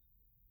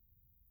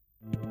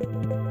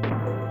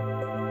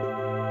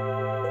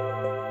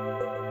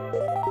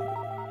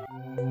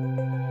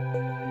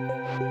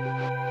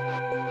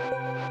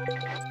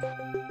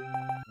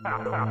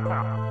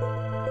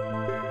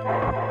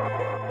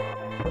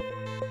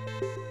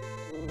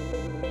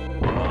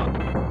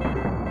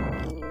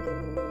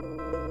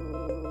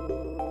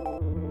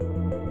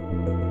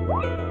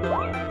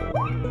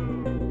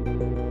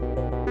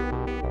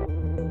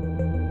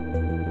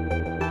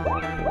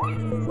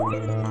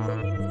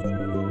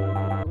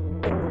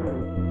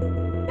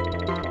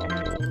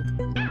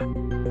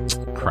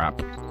 Crap.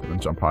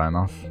 Didn't jump high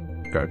enough.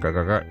 Go, go,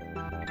 go, go.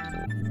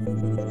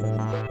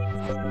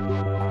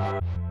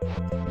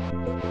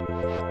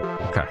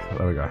 Okay,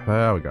 there we go.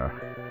 There we go.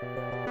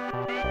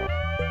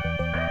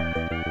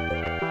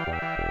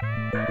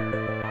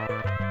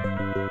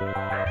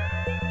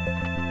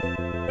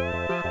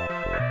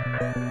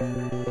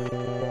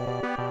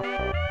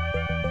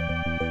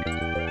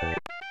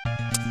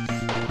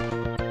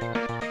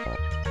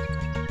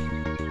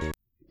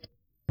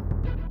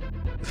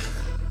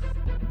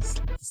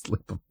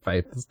 Slip of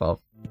faith and stuff.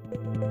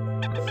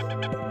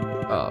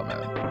 Oh man.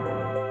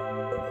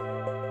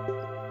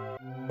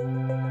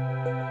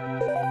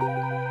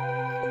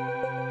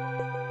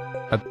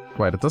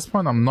 Wait, at this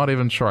point I'm not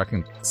even sure I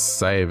can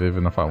save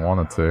even if I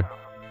wanted to.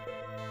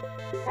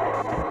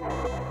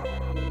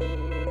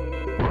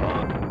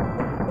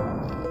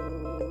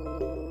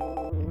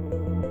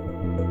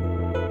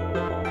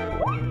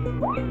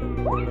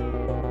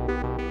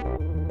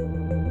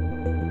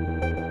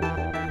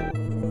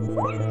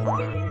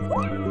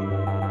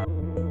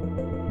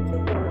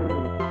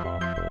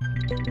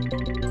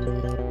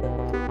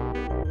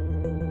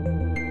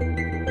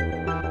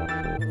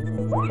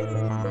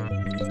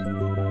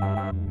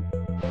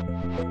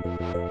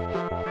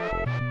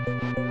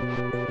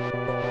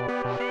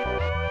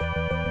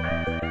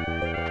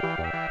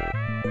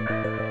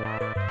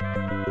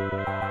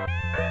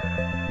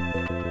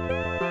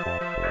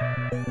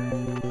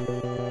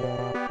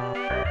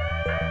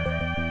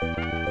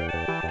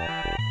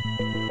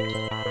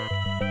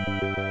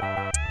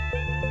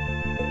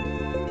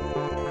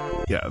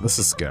 Yeah, this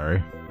is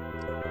scary.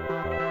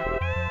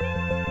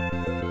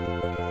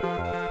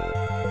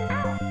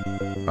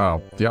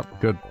 Oh, yep,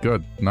 good,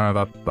 good. No,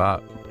 that.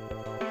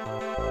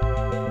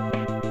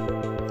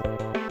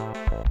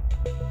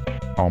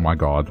 Oh my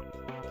god.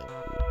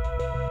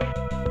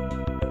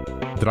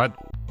 Did I?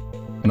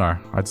 No,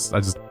 I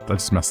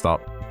just messed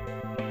up.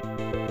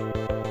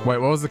 Wait,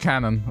 what was the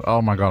cannon?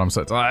 Oh my god, I'm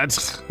so tired.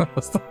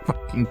 What's the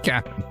fucking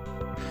cannon?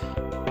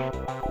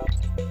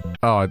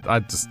 Oh, I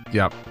just,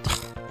 yep.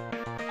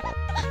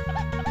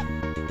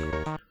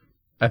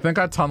 I think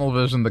I tunnel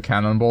visioned the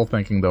cannonball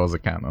thinking there was a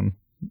cannon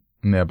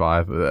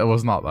nearby. It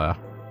was not there.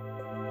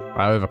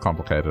 I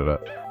overcomplicated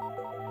it.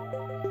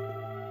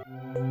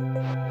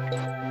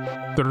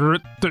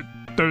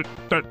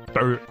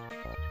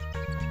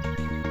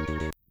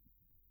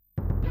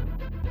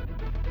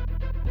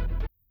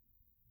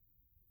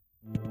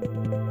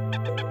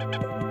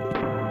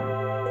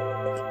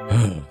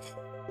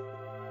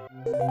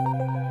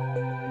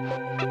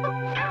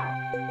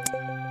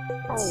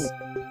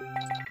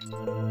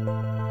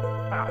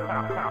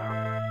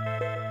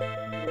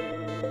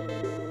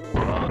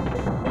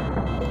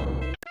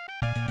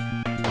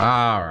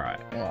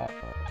 Alright, well.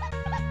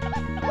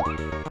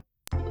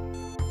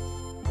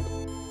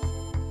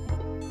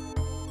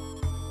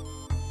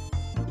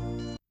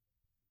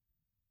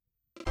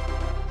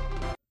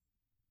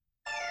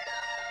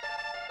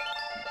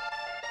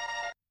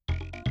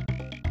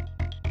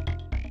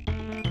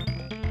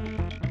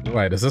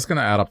 Wait, is this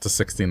gonna add up to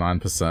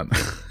 69%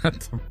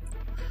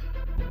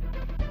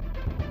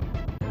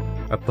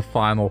 at the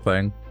final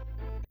thing?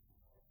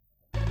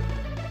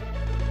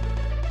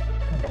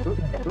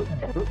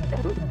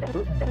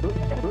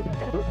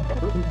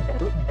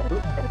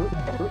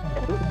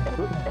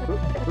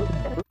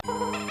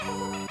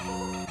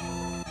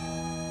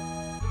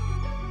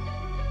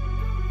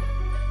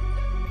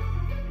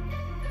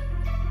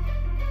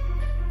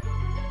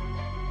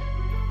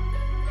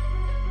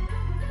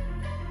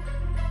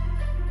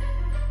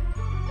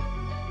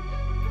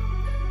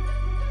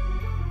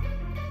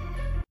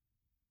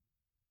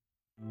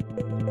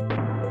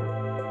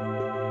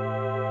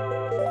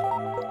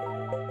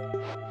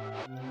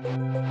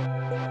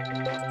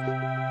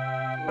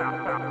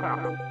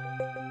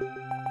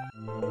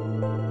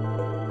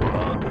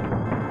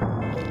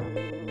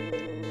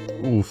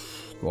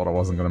 Oof, thought I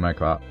wasn't gonna make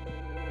that.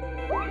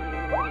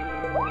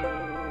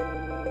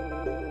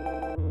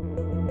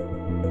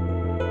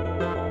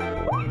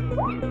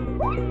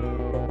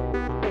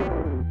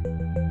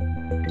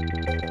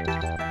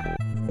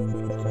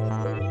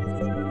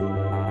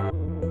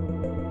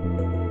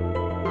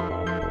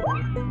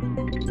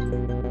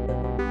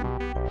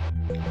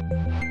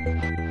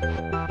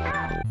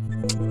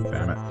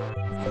 Damn it.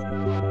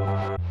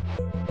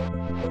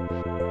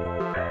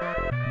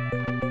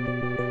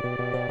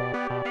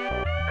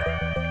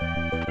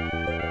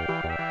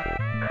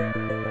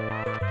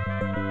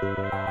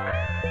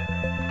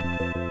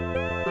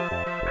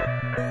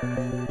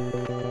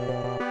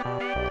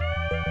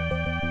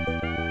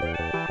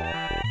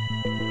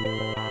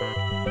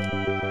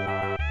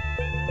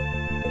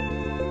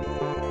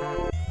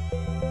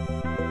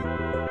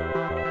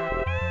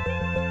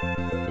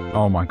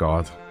 Oh my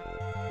god.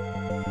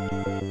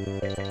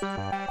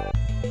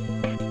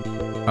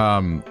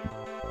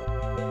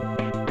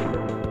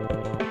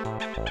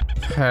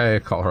 Hey,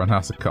 Colin,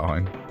 how's it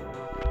going?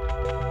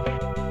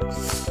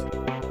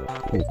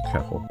 Ooh,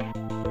 careful.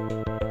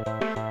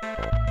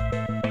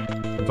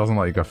 It doesn't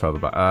let you go further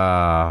back.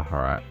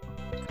 Alright.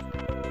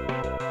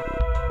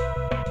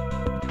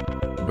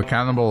 The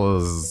cannonball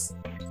is...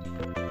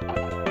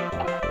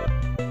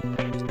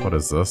 What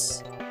is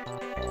this?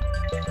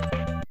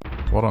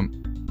 What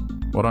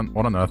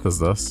on earth is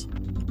this?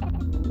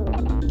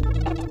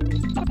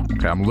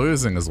 Okay, I'm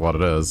losing is what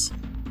it is.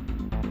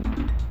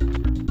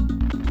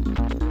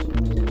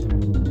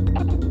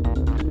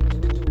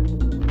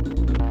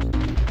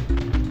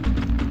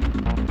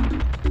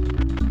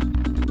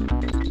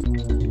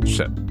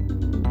 Shit.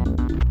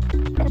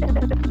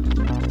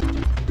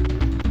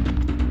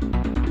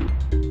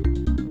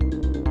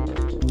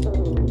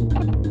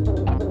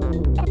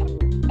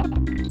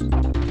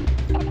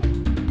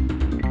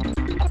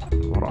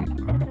 What on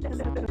earth?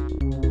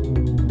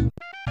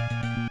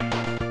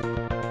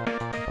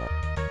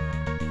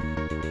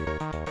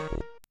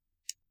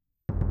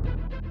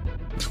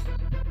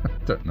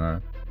 Don't know.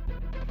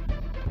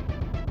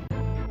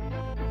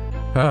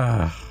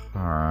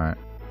 Alright.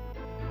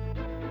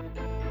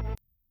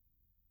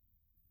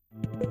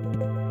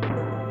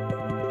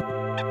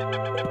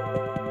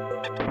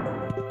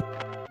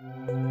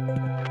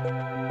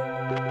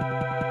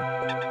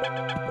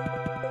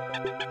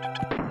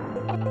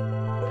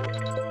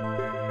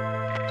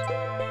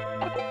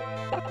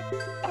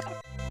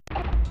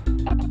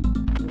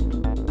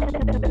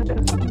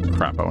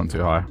 Crap, I went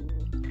too high.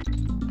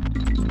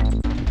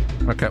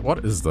 Okay,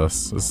 what is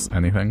this? Is this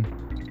anything?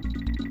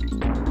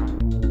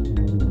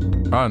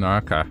 Oh no,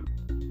 okay.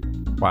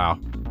 Wow.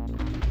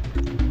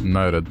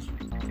 Noted.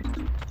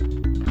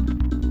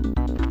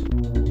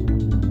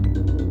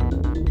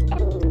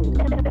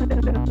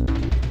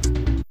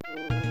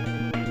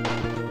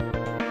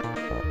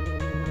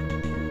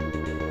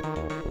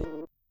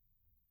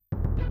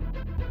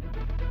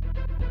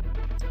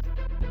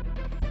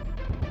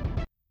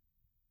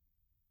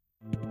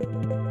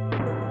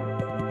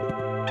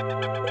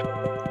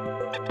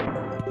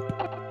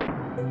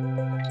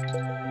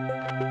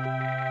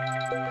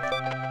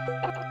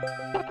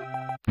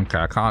 Okay,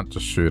 I can't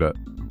just shoot it.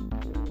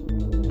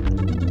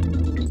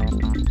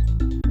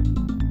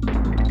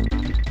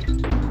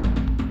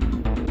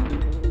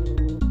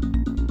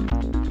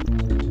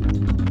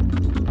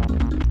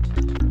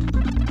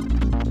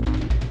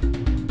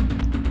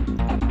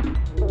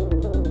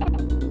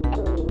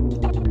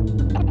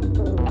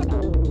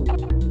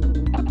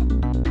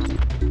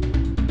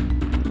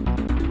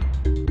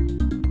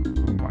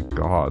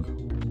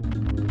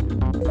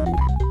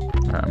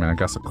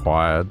 guess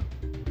acquired.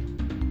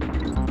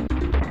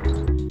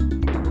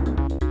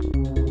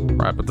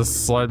 Right, but this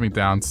slowed me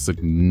down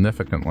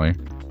significantly.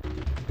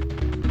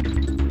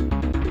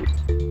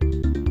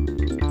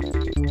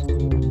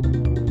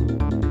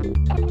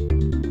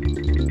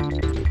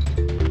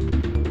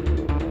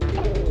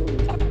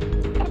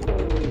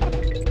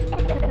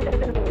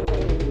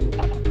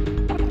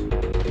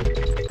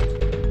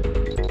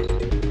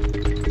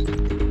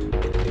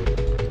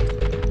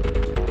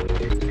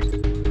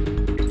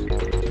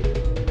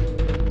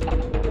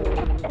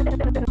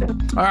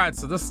 Alright,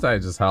 so this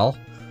stage is hell.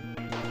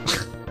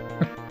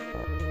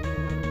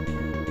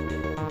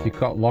 You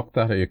got locked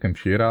out of your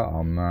computer?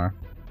 Oh no.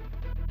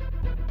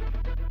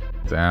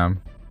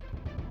 Damn.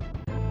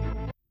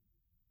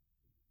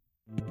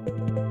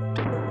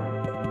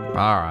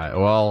 Alright,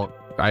 well,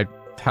 I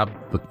have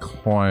the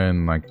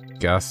coin, I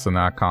guess, and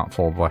I can't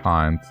fall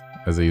behind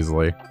as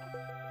easily.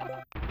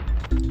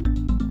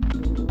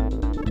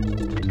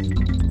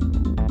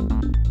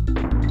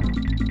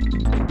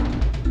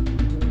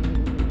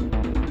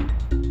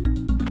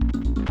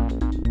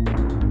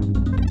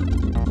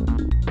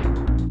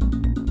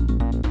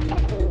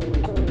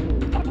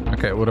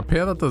 Okay, it would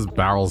appear that there's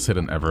barrels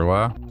hidden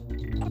everywhere.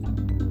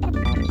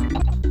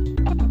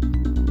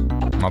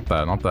 Not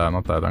there, not there,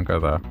 not there, don't go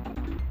there.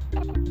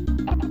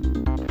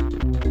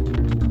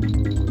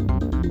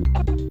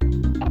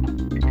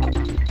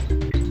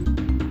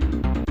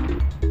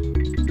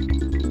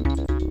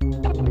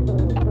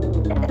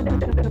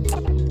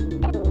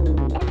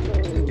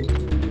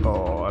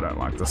 Oh, I don't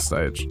like this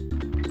stage.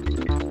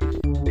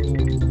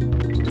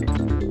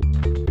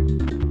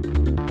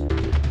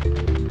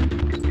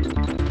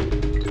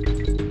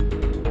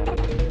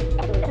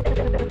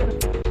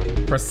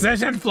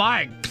 Precision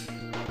flying!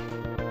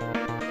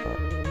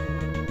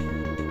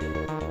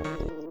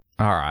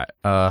 Alright,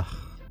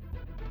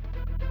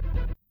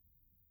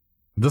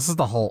 this is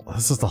the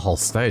whole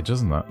stage,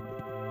 isn't it?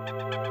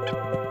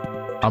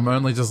 I'm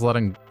only just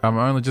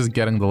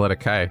getting the letter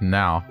K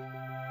now.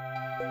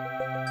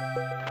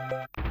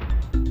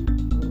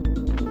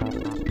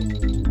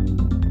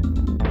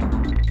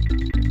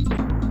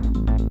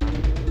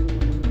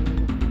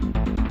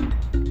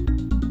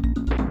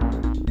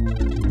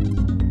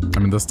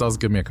 This does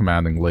give me a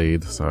commanding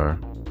lead, so...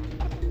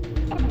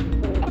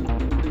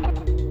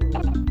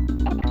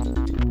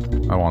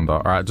 I wonder.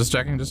 Alright, just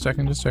checking.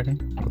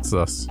 What's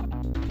this?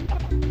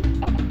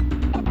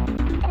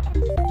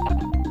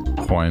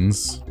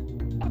 Coins.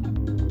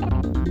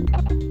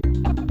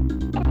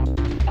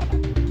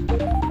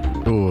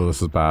 Ooh,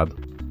 this is bad.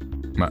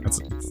 No,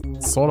 it's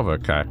sort of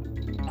okay.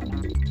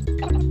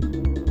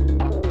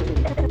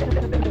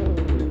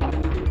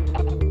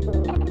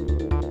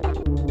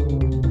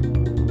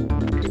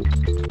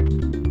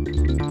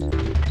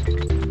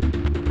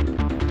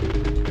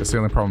 The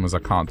only problem is I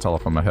can't tell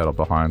if I'm ahead or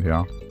behind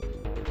here.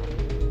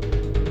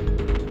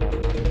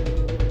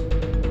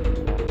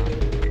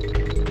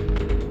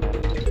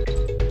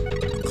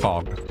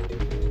 Cog.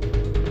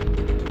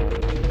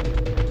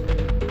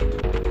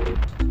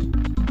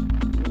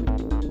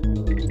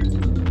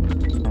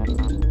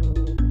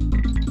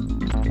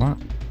 What?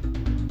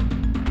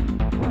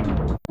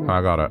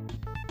 I got it.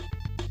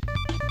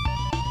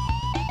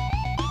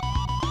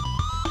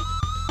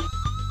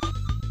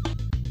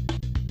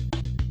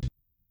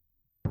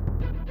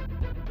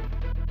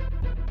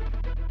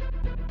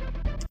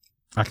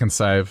 I can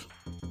save.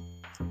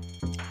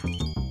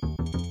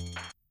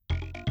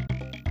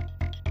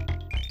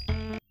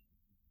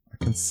 I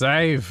can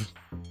save.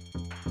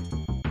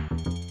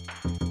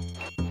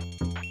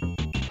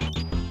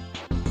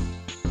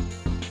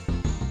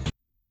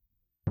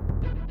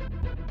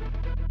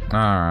 All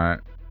right.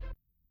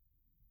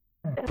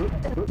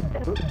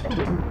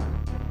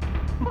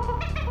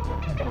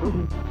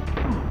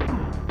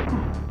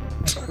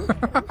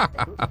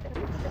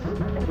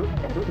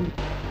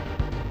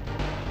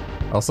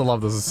 I also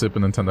love there's a Super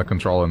Nintendo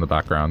controller in the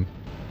background.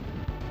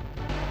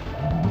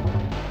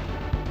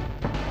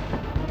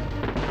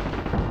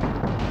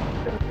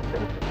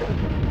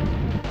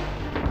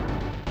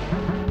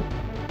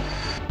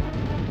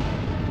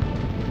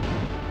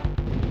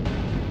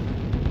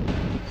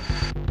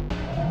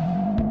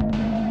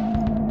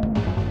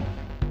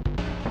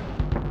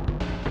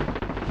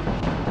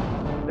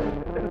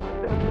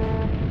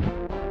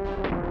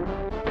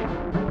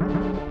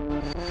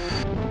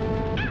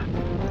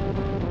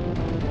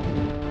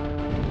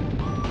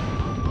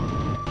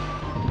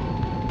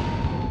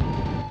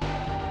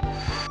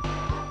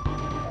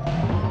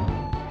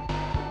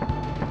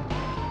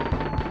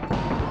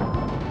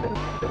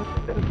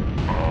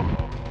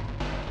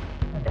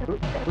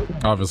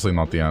 Obviously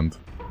not the end.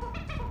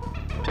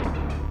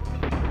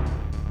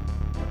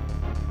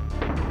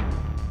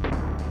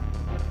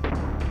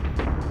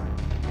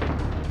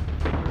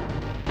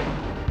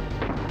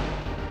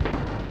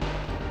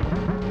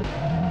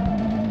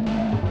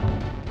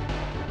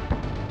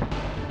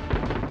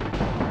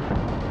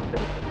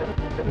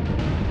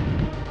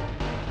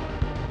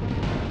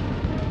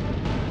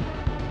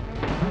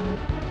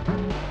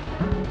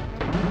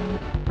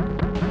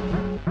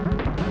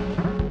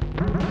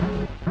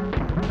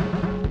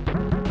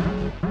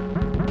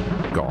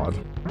 God.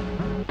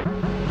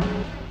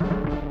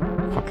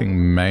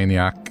 Fucking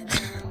maniac.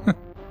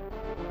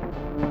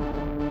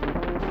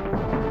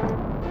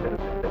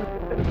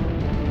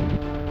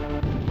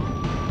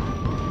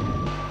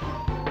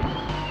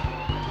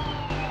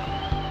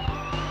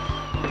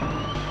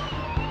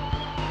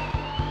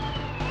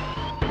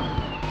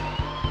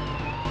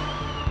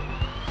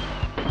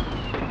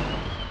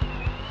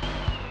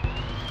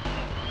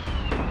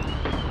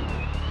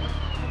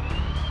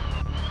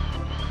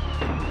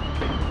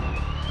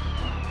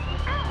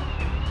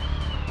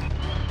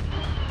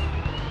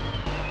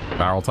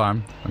 Barrel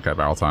time? Okay,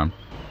 barrel time.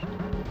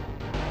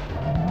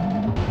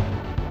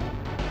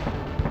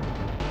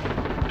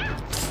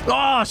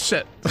 Oh,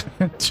 shit!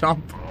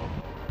 Jump.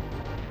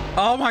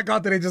 Oh my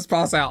god, did he just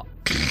pass out?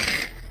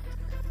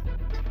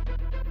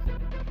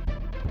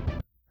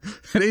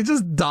 Did he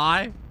just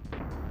die?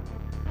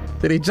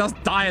 Did he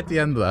just die at the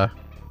end there?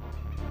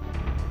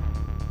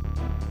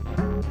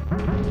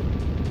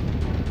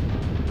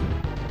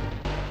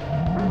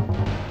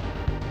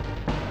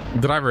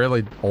 Did I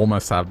really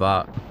almost have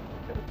that?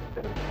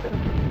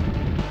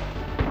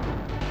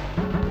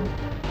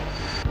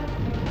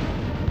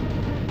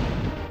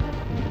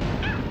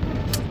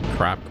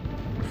 Crap.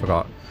 I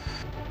forgot.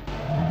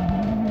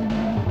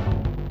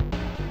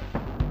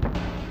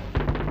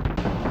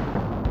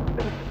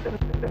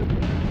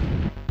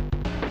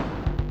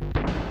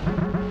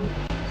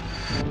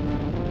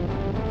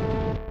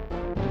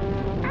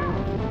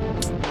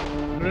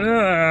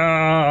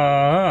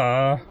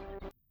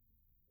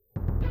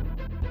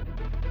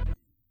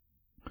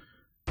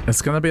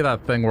 It's gonna be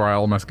that thing where I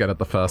almost get it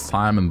the first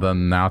time and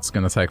then now it's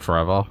gonna take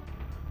forever.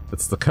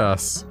 It's the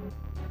curse.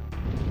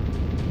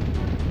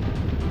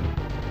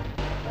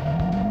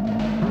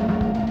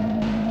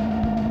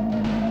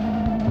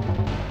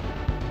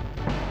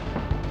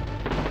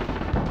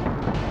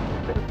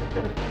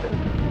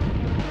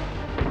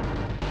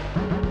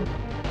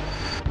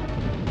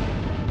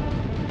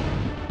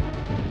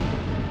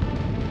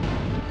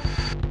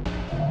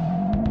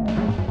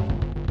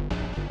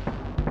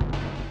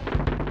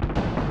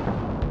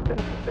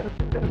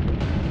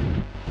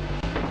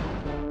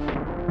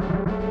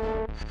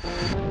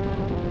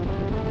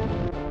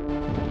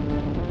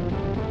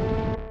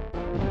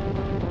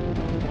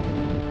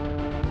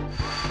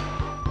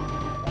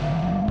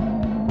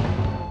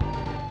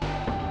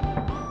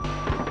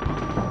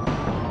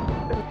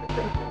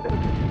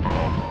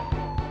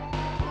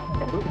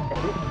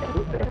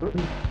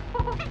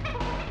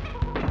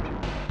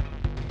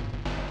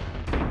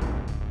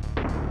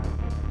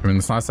 I mean,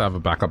 it's nice to have a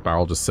backup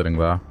barrel just sitting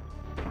there.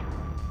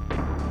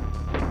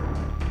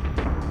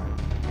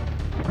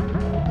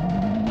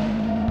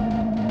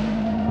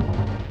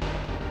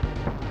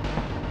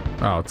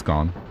 Oh, it's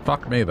gone.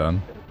 Fuck me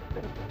then.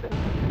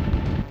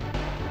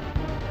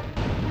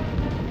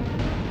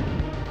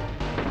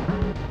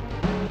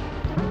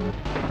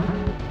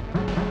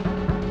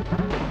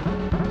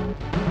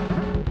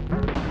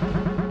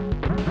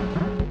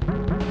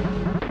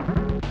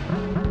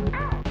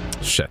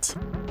 Shit.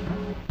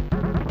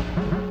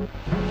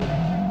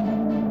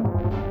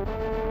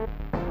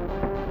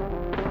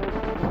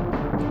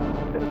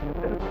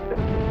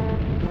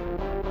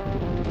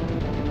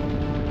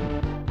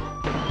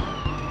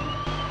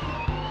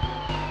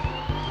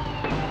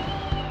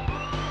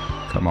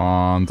 Come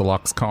on,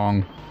 Deluxe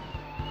Kong.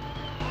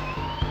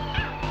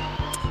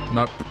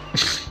 Nope.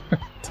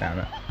 Damn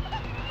it.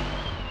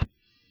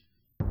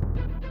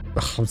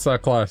 Ugh, I'm so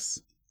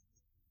close.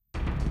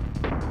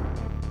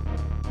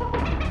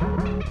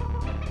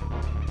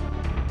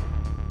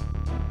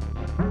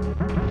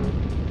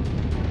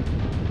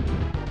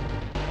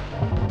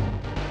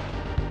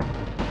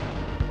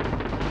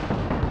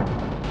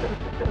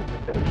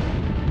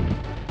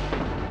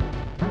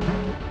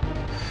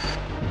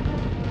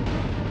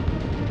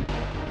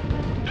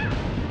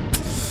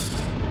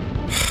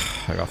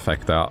 I got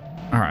faked out.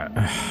 Alright.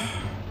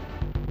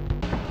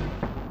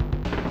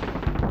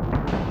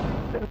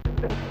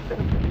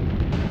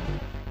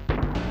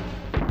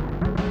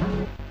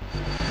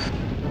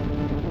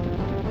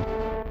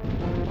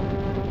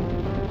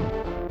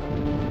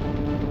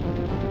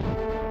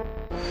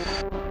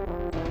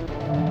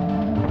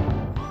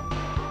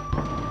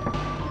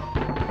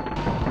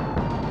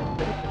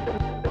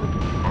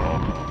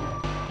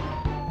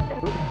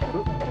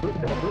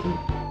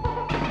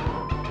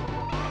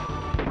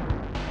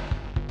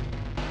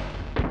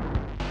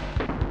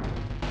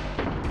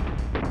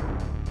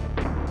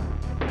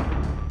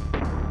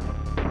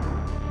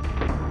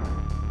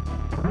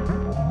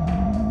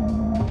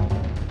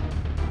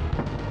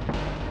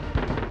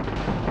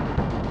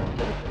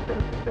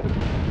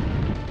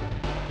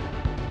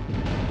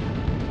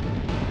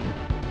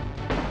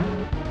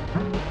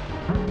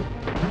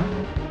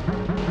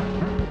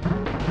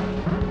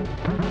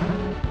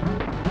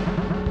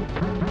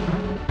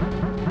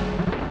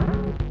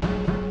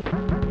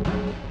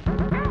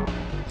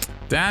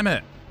 Damn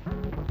it!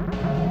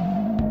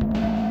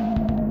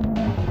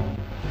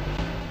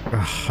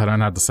 Ugh, I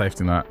don't have the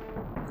safety net.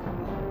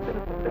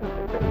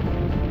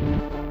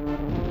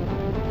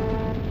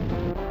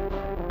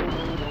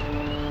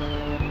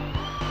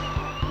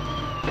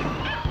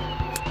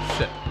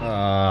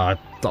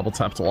 Double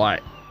tapped Y.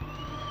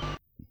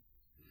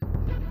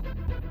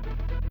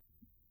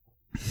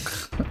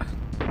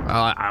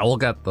 I will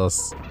get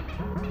this.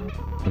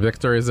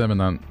 Victory is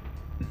imminent.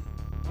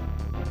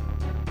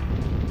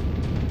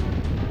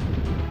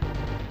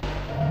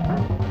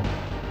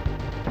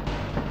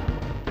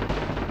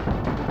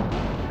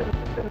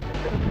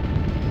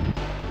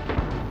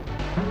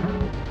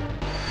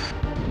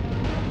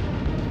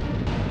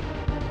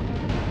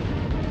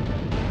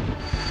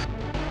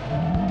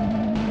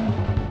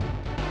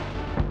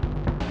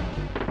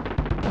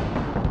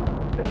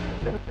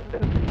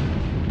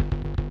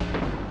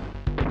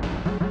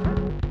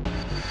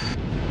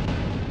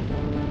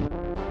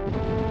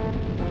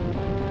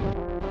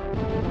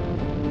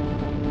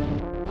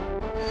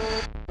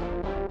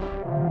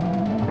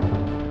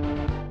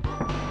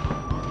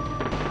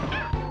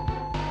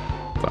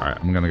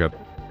 I'm gonna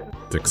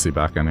get Dixie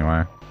back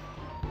anyway.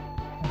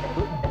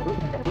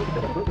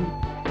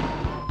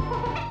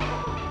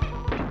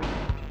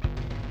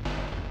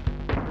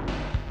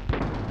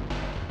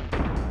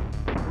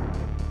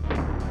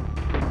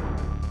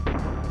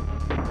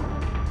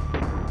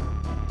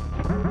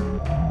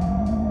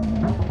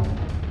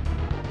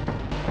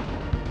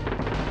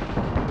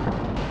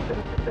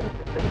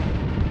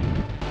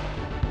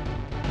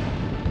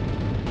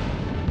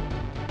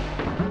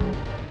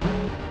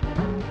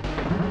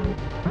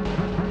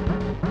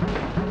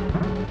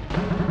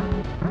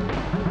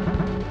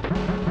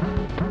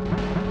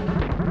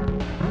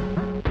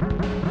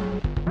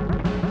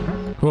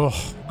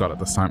 Oh, got it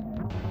this time.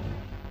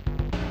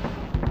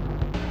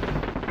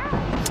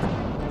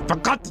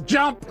 Forgot to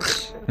jump!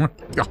 Oh my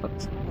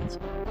god.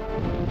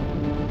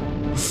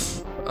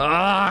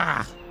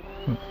 Ah!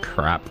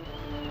 Crap.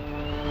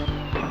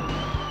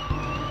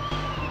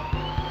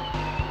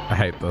 I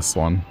hate this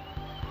one.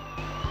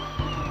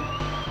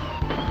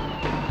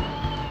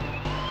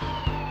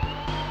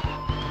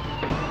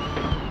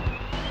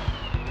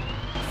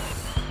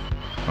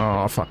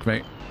 Oh, fuck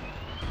me.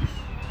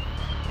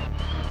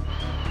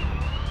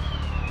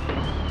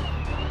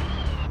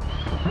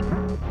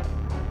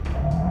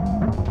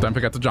 Don't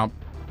forget to jump.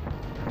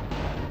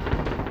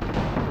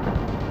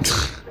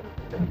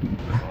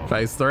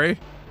 Phase 3.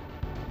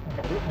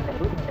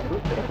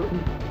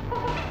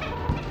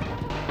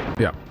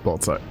 Yeah,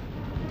 thought so.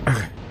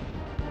 Okay.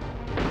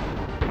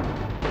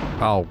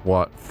 Oh,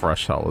 what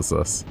fresh hell is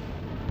this?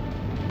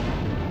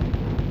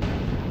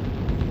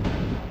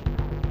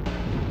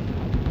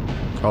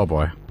 Oh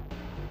boy.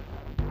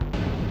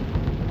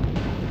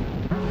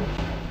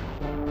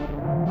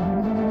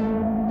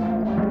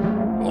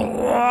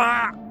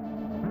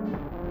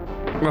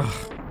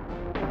 Ugh.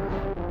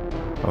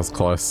 That was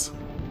close.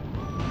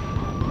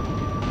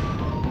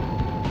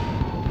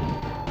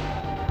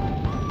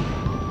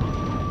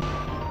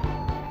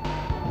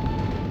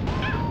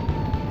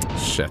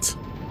 Shit.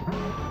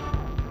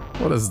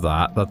 What is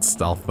that? That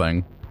stealth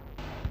thing.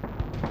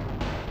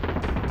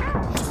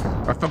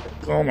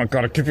 Oh my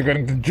god, I keep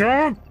forgetting to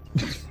jump!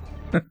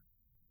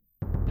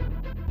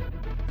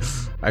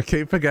 I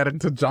keep forgetting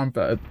to jump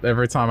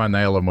every time I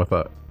nail him with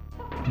it.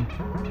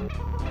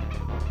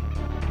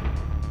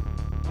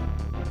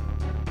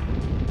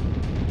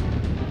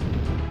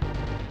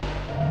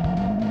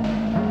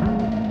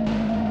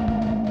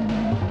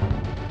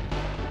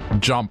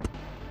 Jump.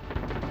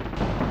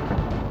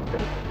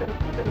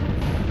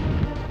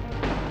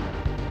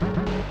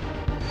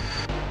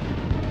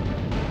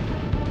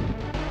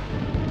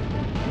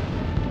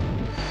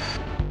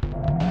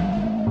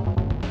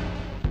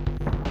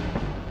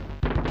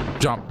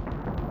 Jump.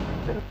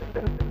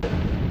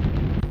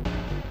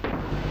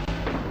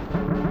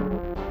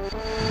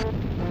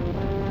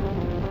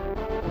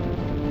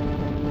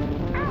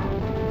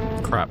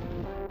 Crap.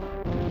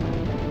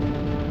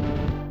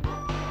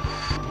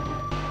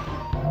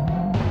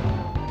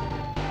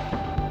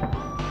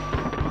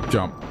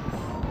 Jump.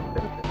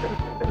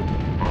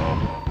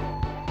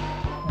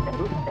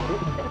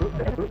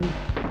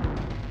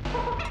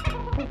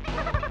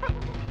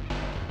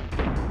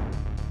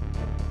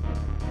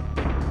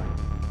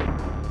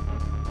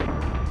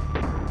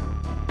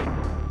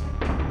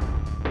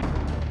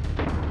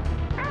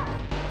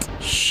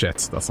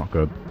 Shit, that's not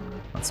good.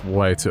 That's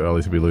way too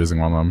early to be losing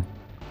one of them.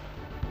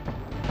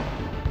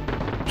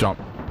 Jump.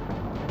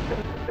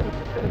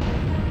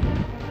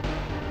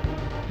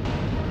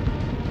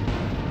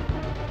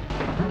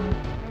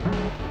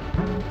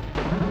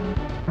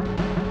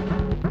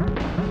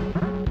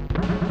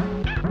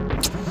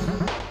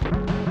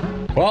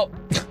 Well.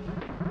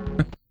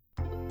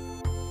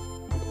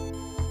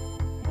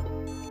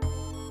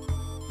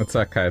 It's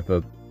okay,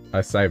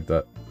 I saved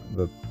it.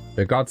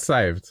 It got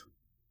saved.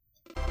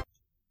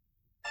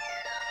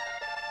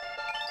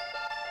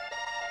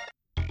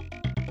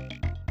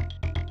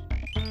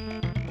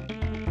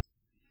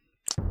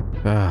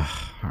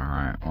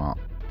 Alright, well.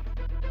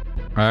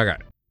 Okay.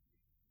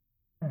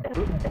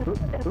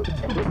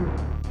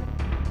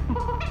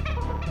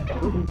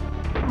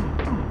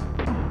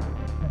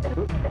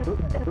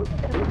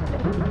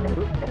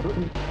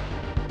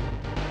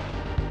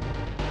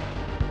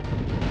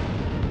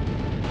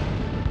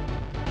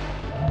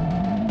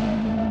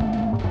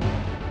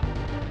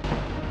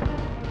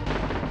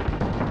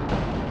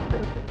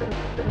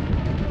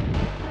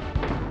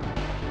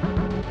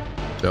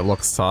 It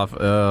looks tough.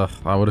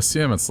 I would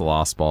assume it's the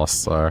last boss,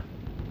 so...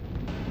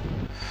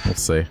 We'll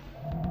see.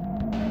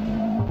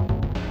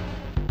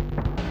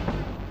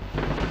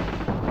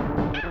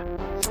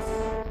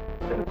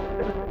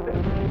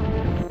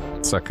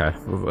 It's okay.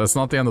 It's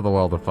not the end of the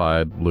world if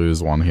I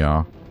lose one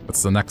here.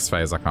 It's the next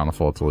phase I can't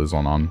afford to lose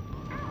one on.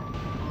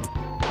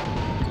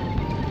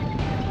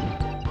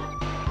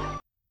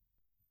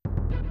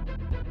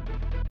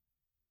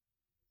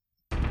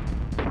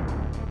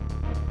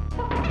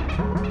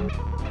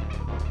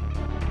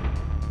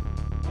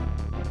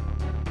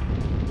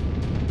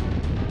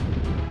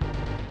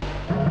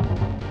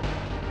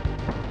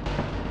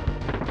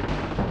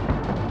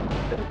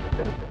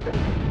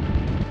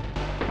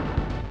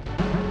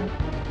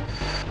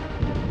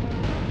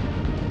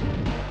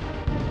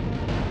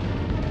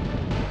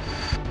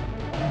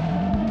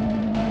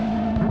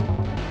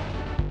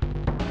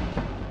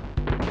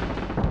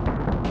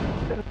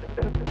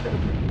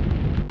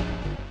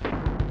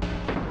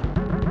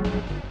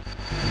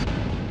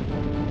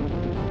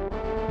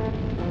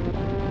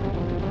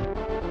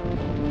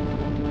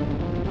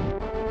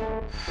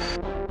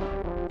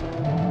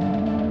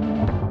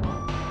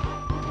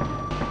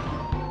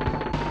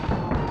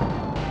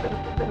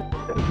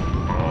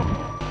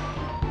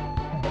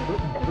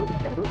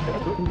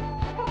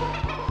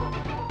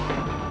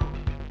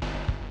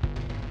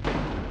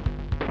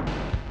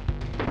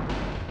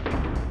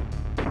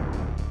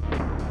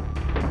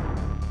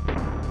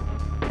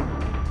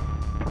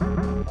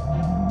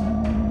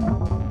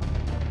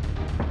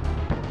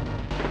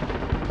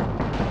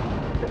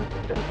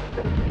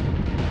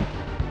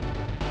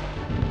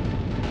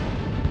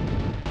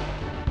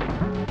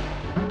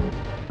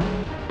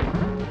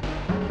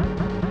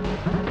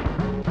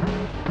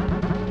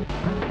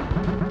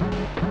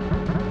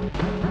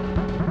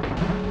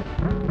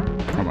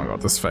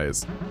 This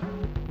phase.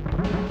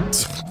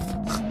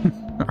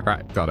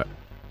 Alright, got it.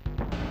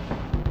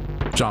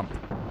 Jump.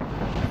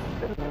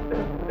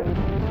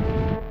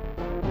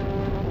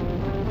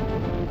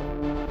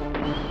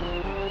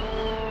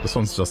 This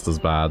one's just as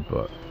bad,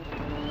 but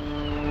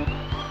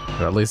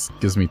it at least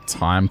gives me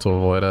time to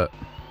avoid it.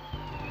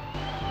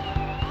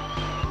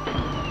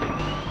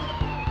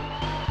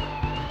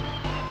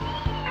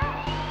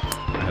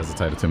 I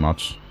hesitated too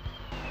much.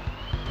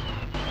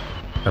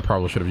 I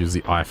probably should have used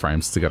the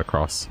iframes to get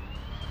across.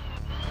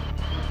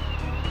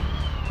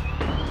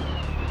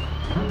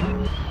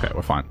 Okay,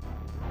 we're fine.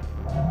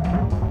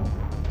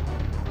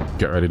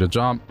 Get ready to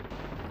jump.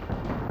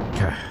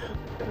 Okay.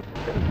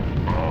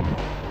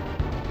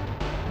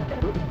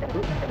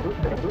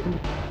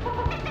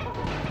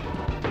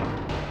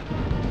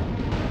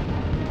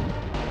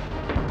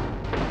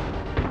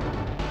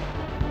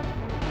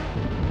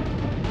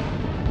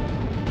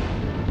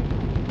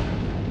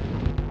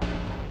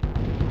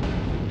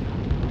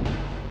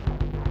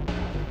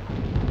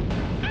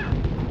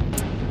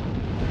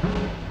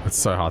 It's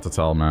so hard to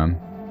tell, man.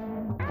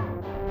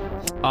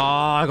 Oh,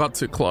 I got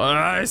too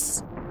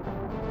close.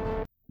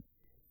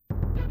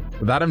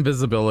 That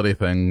invisibility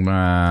thing,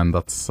 man,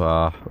 that's,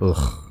 ugh.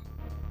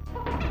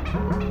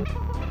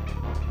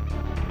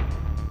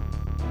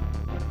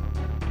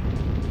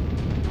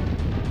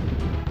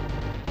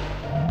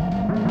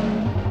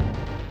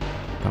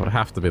 That would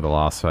have to be the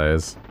last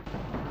phase.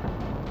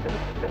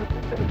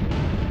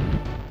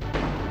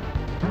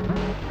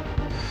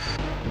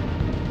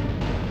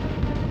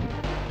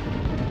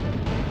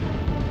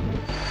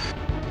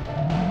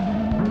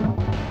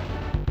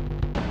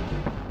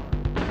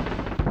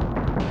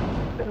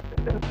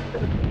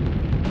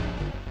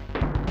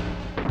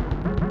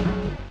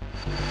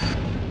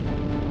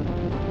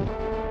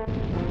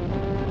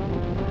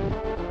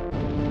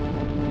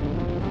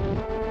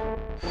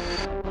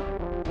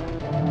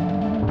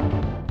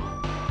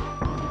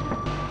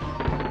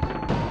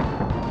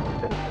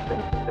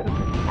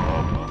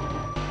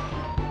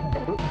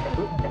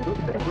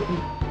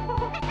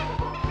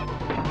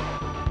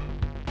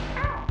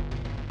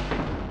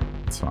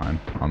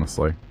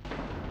 Honestly.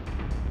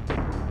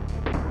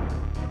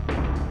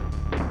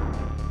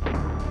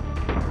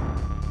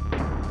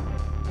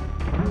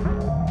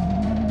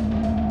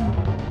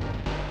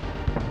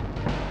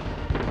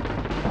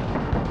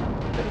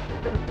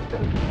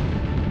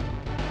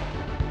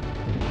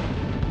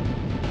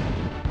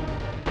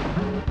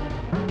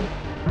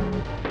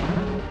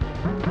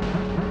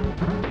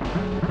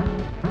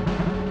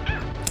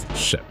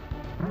 Shit.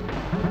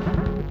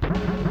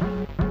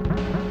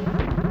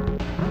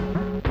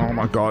 Oh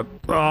my god.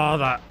 Oh,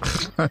 that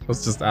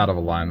was just out of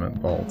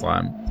alignment the whole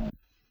time.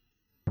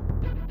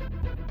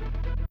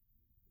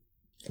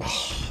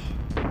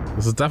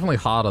 This is definitely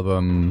harder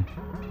than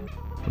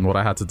what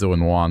I had to do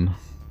in one.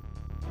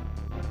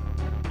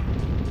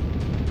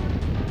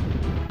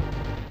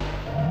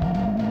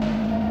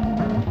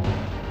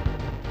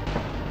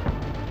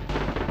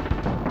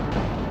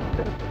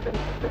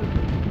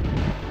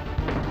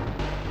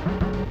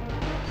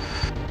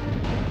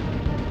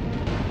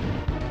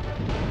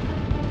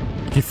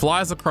 He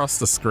flies across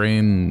the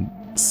screen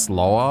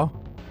slower,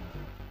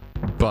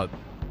 but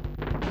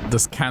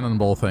This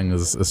cannonball thing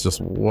is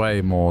just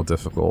way more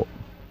difficult.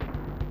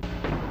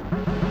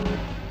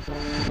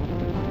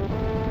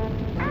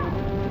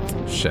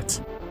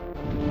 Shit.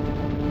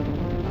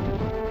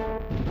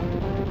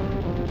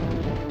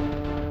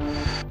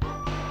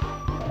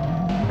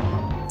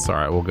 It's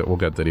alright, we'll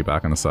get Diddy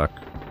back in a sec.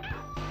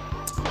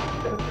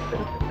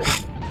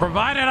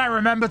 Provided I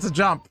remember to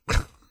jump!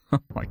 Oh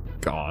my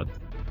god.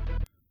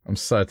 I'm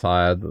so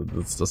tired.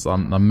 It's just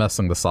I'm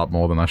messing this up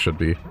more than I should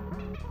be.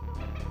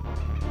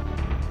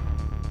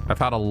 I've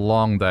had a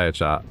long day,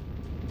 chat.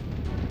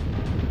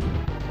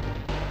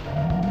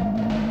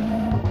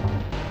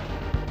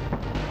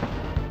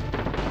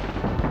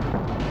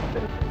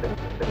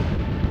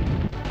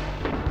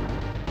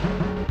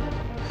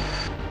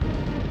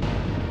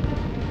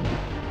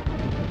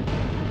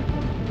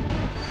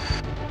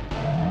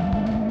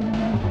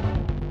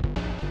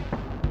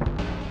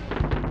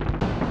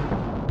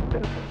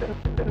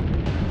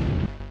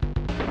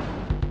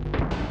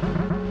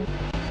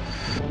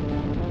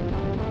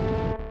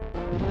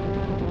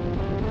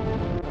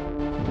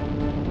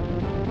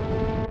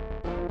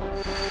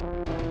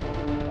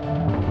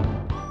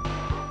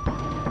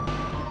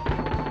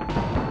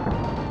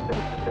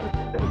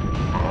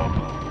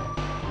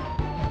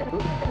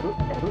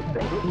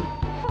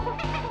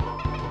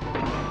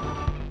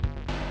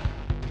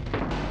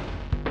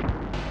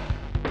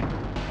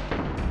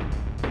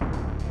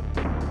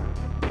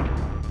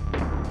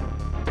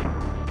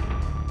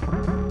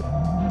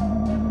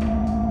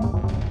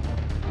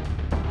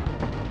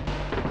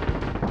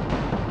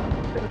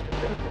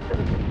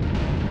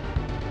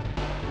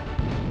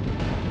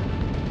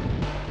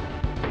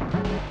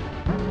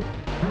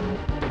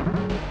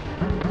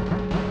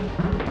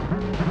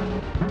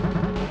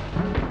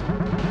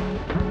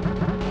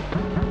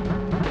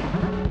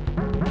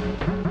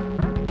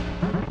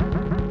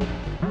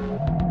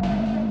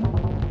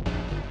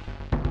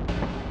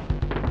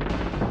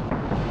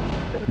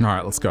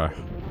 Alright, let's go.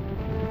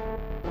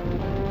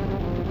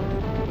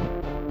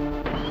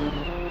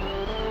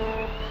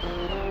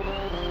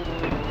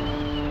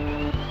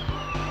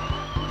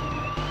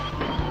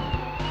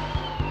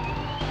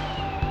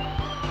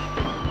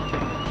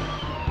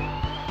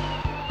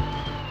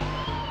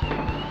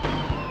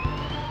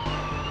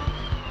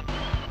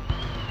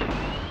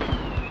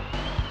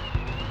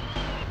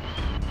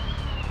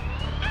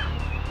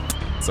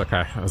 It's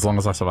okay, as long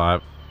as I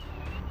survive.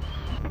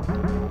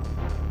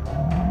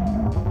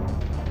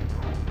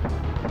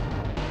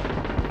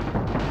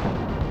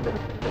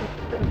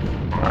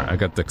 I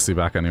got Dixie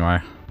back anyway.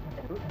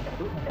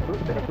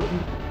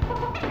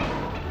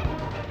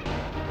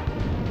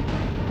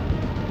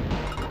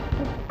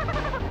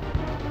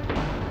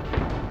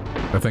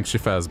 I think she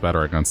fares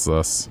better against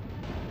this.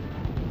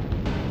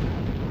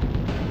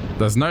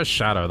 There's no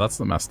shadow, that's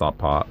the messed up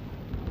part.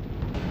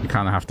 You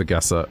kind of have to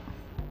guess it.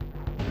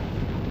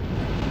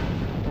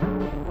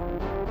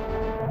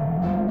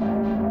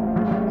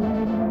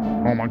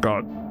 Oh my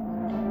god.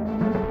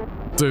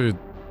 Dude.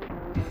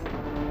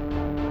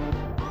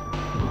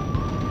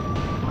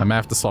 I may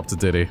have to swap to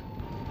Diddy.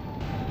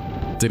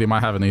 Diddy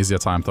might have an easier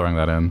time throwing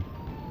that in.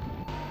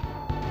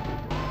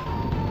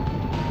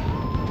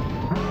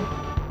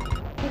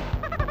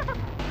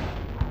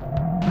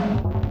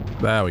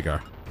 There we go.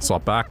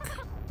 Swap back.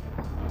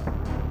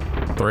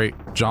 3,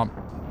 jump.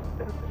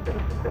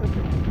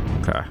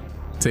 Okay.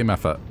 Team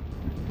effort.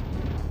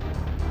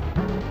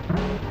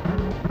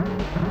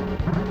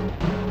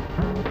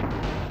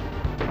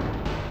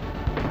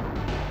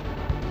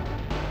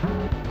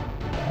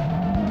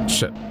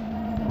 Shit.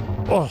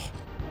 Oh.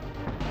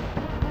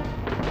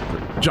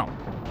 Jump.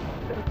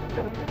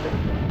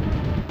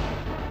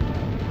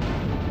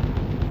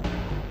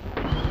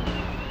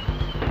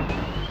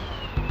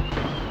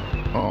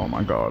 Oh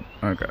my god.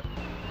 Okay.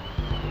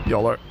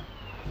 YOLO.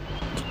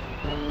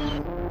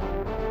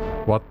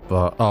 What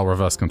the? Oh,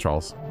 reverse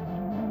controls.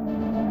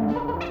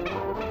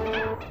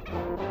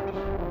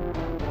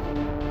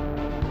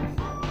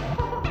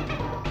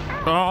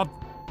 Oh.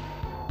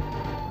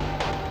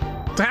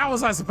 How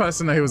was I supposed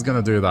to know he was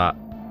gonna do that?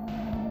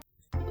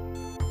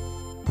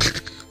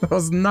 There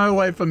was no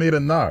way for me to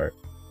know.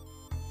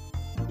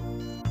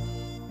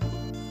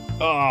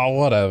 Oh,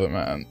 whatever,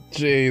 man.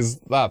 Jeez,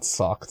 that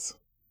sucked.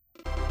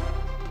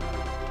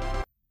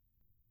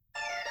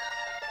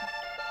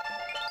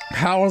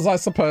 How was I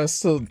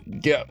supposed to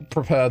get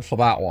prepared for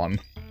that one?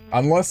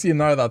 Unless you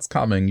know that's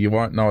coming, you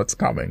won't know it's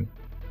coming.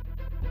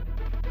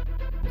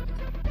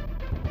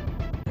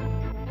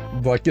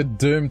 Like, you're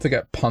doomed to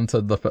get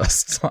punted the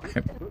first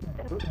time.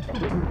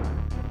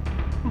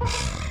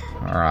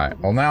 Alright,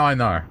 well now I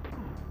know.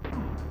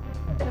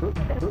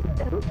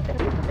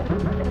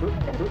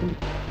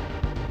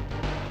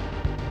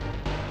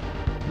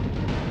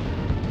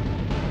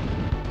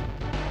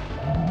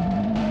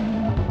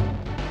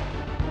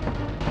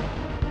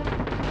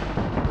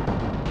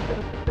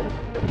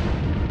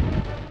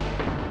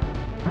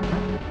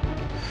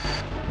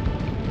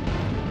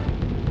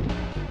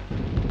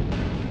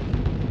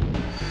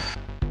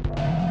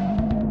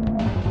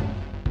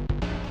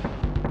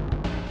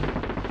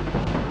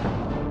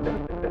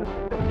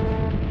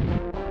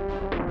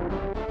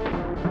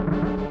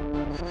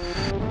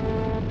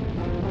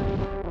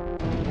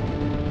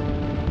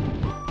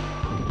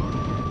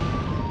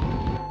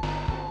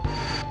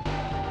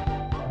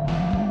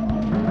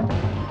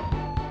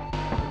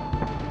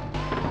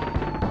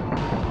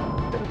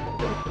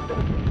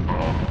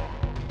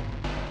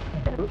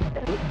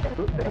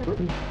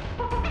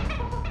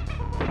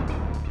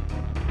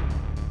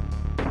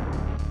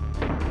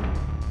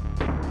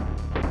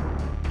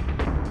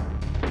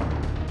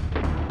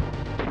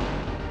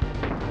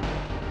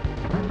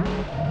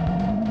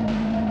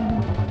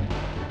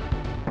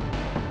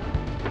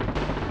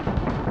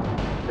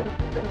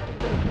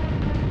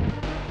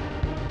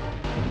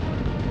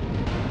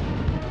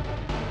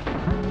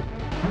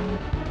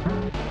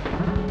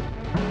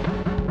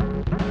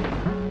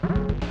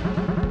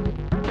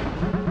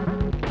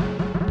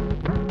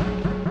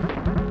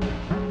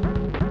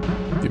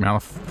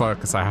 Amount of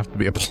focus I have to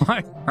be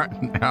applying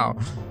right now.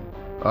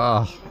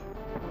 Ugh.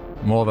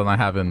 More than I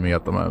have in me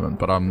at the moment,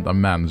 but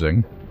I'm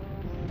managing.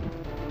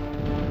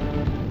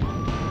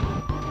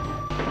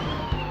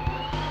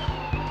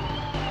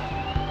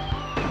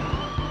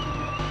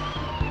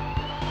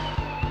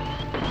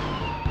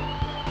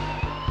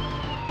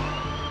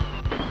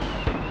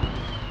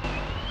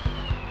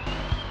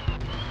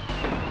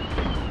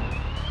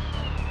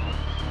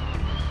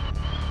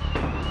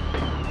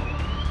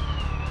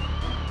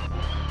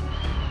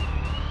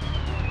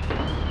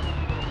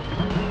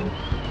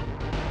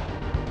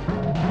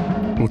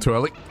 Too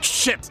early.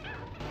 Shit!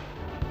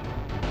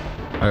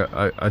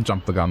 I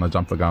jumped the gun,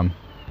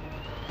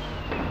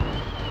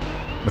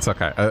 It's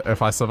okay.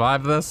 If I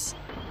survive this,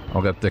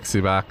 I'll get Dixie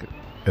back.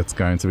 It's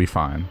going to be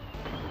fine.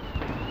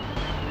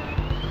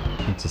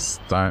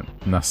 Just don't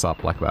mess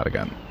up like that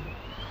again.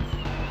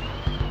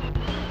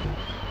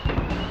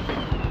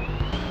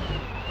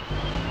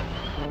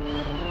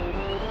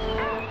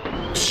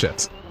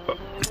 Shit.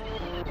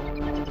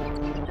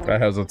 I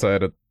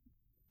hesitated.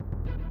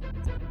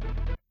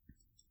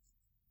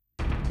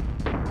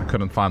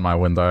 Couldn't find my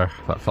window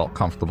that felt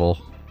comfortable.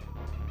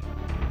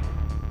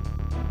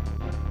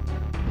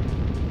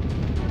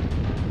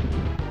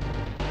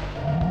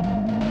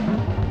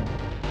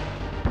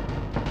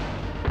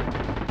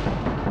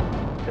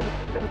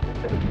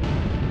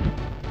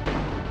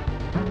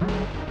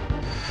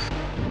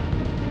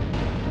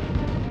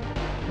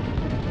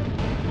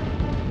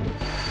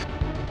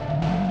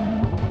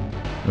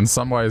 In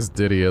some ways,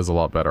 Diddy is a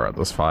lot better at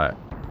this fight.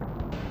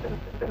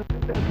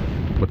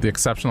 With the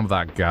exception of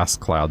that gas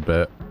cloud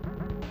bit.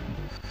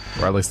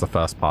 Or at least the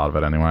first part of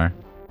it, anyway.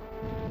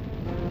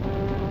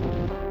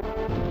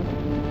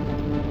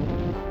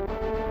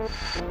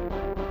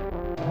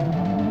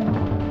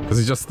 Because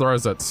he just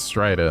throws it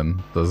straight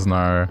in. There's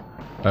no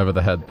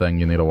over-the-head thing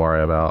you need to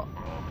worry about.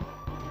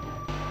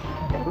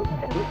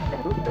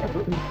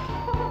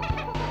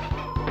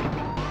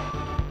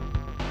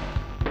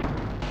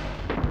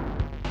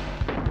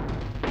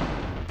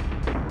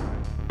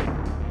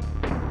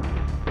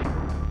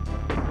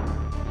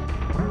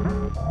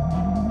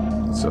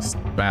 Just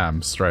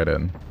bam, straight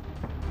in.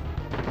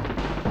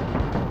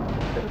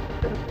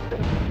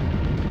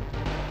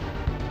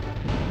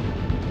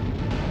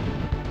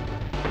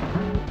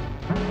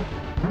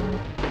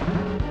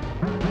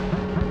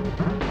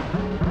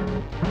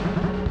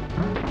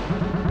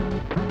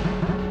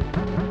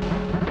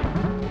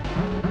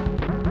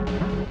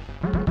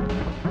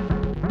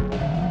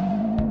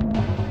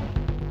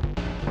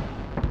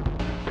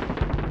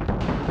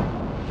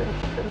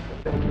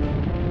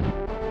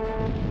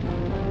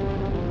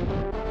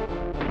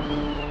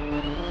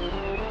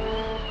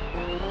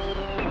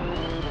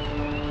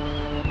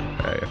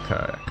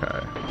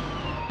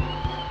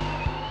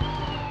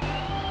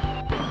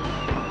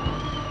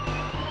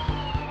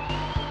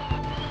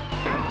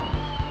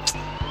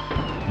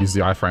 Use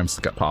the iframes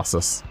to get past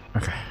this.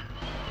 Okay.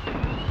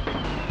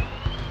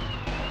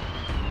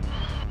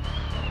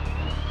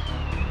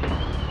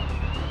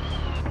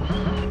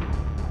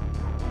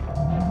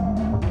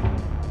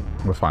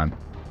 We're fine.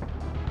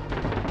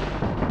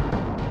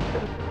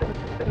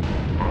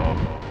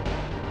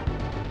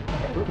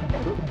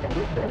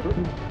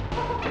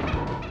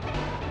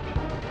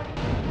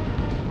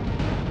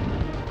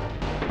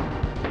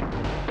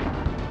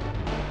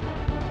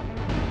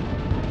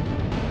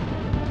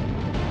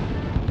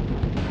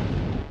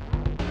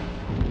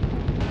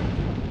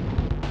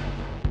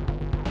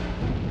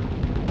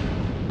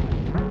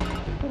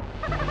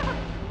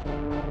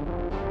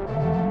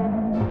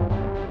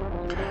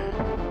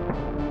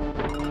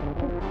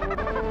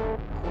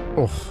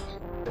 Oof.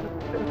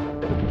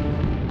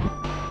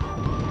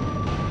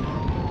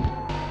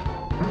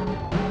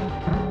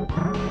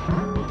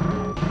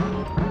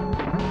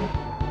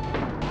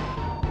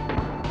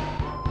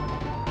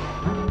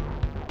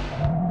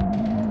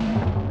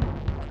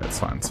 It's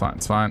fine, it's fine,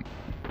 it's fine.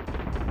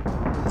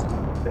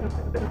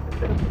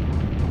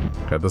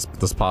 Okay,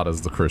 this part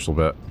is the crucial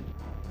bit.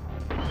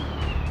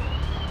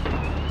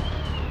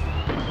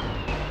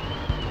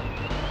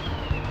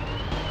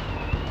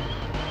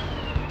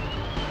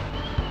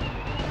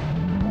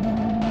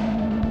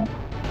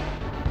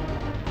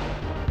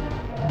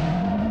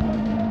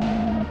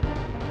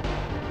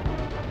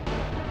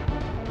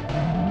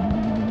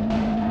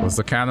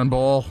 The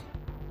cannonball.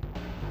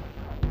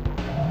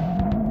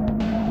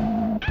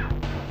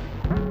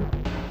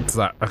 What's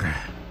that? Okay.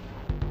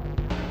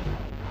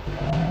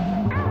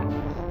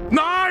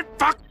 No!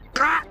 Fuck!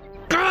 Back!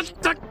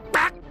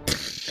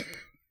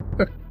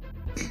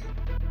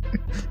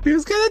 He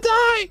was gonna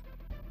die!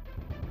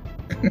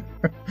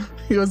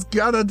 He was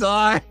gonna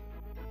die!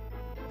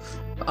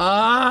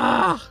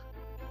 Ah!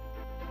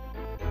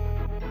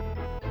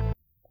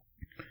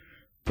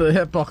 The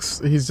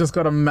hitbox, he's just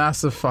got a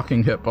massive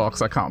fucking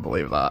hitbox. I can't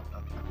believe that.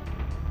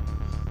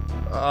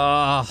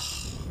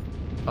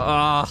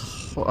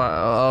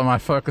 My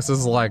focus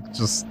is like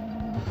just...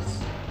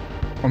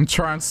 I'm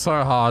trying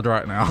so hard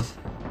right now.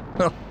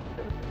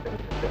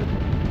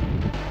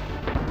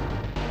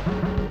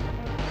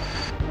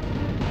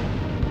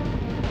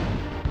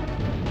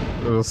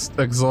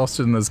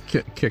 Exhaustion is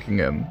kicking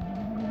in.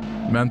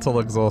 Mental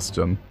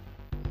exhaustion.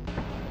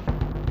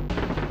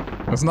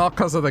 It's not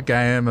because of the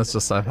game, it's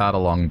just I've had a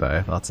long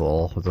day, that's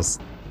all.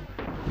 Just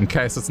in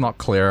case it's not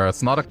clear,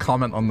 it's not a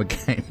comment on the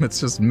game, it's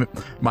just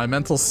my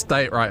mental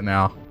state right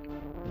now.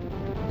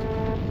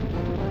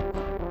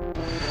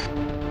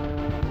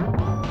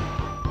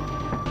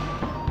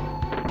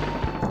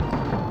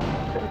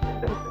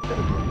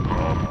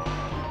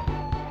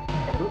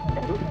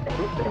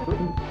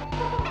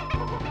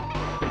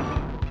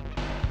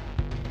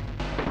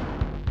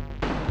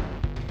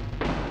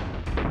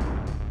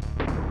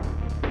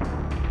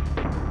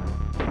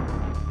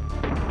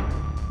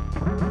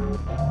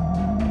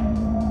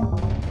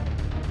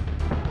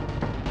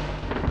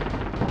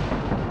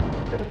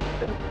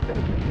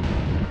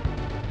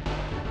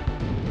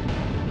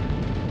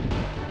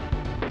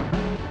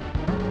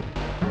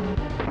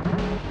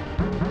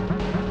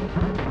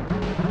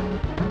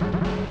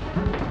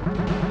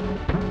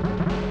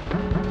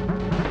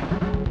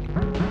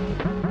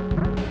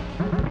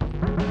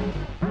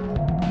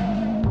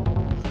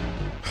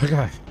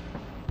 Okay.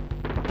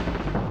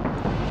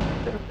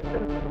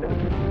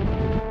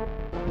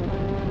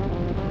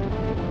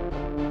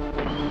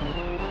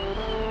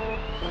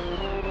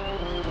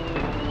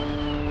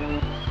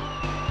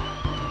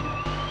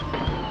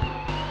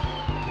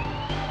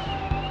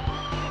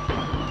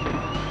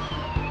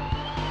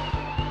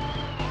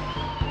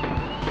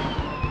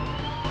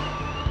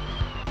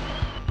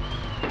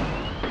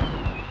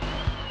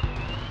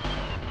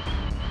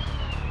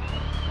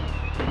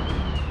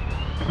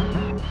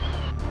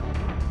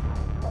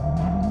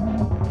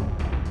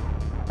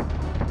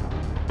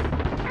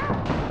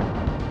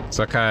 It's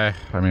okay.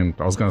 I mean,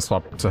 I was gonna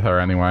swap to her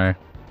anyway.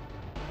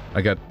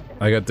 I get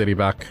Diddy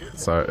back,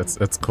 so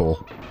it's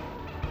cool.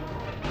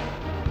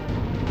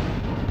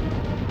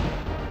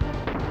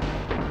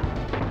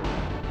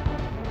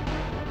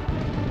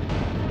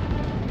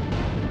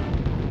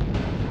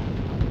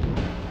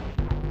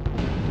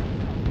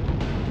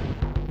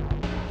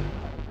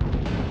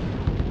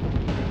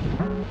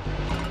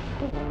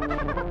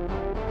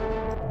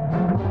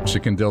 She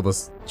can deal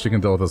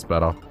with this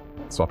better.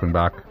 Swapping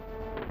back.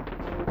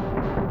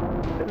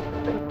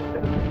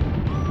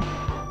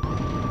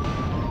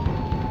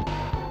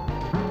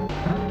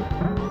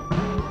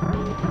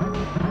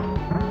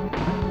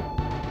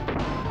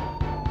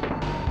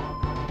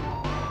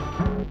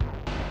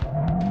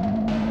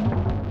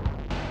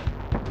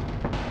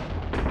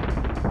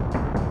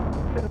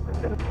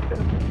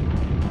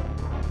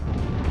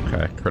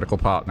 Critical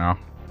part now.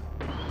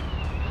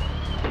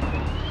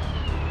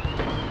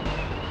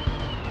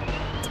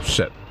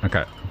 Shit.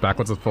 Okay.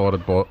 Backwards is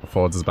forward,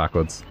 forwards is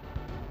backwards.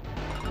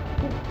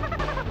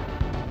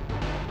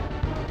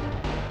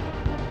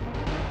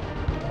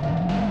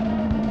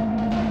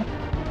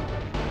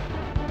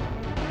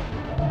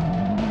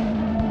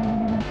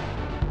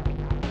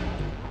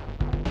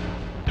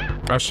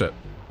 Oh shit.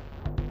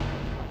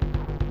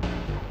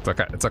 It's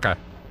okay. It's okay.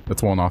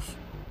 It's worn off.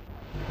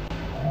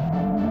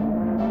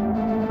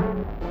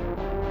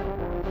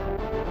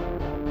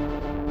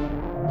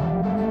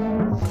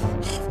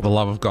 For the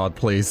love of God,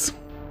 please.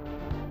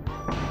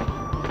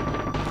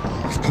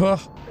 Come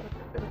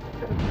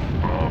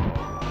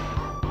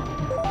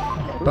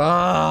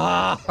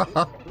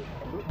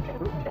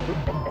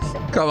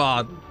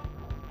on.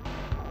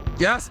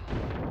 Yes!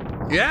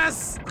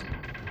 Yes!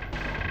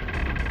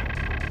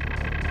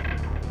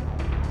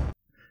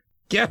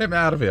 Get him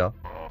out of here.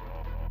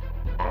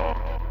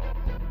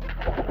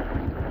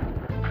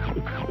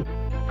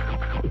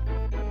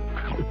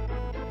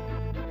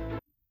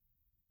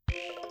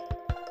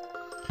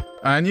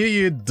 I knew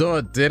you'd do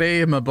it,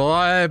 Diddy, my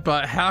boy,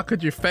 but how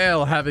could you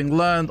fail having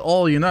learned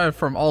all you know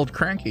from old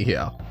Cranky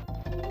here?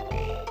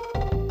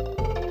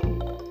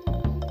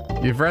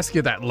 You've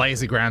rescued that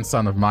lazy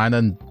grandson of mine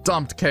and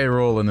dumped K.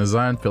 Rool in his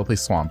own filthy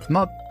swamp.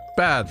 Not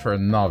bad for a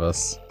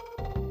novice.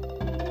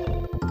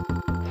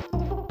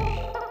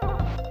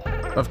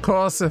 Of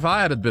course, if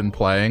I had been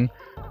playing,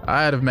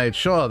 I'd have made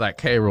sure that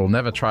K. Rool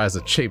never tries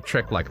a cheap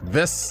trick like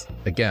this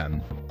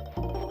again.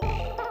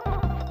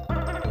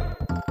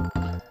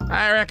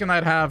 I reckon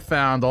I'd have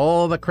found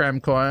all the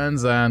Krem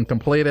coins and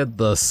completed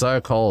the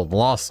so-called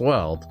Lost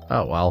World.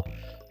 Oh well.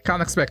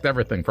 Can't expect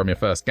everything from your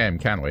first game,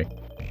 can we?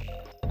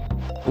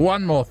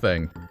 One more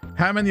thing.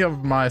 How many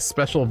of my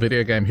special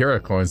video game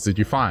hero coins did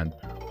you find?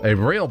 A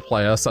real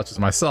player such as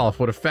myself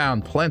would have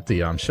found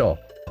plenty, I'm sure.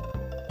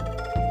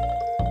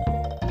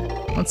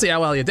 Let's see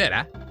how well you did,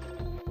 huh?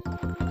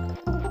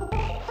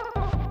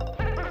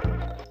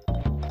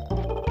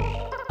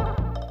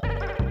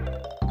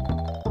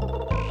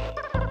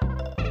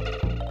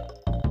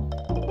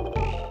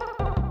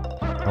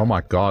 Oh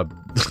my god.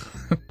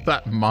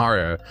 That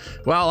Mario.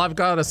 Well, I've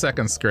got a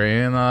second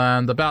screen,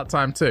 and about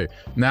time too.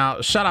 Now,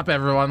 shut up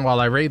everyone while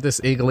I read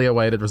this eagerly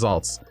awaited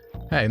results.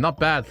 Hey, not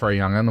bad for a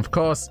young'un. Of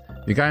course,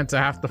 you're going to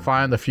have to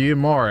find a few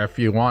more if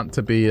you want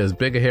to be as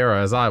big a hero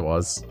as I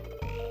was.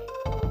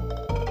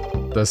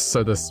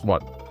 There's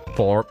what?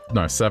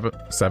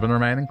 Seven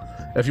remaining?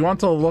 If you want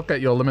to look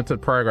at your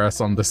limited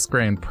progress on this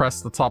screen,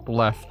 press the top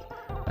left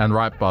and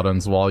right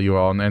buttons while you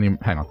are on any...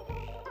 Hang on.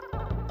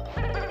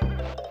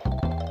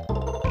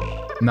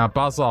 Now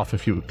buzz off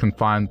if you can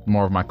find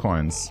more of my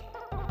coins,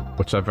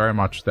 which I very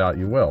much doubt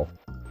you will.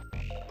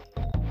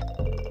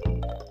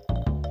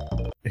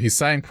 He's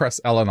saying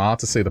press L and R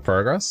to see the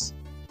progress.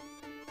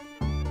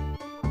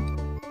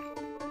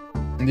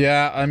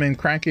 Yeah, I mean,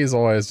 Cranky's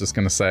always just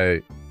gonna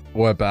say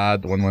we're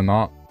bad when we're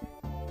not.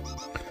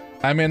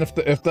 I mean,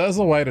 if there's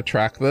a way to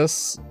track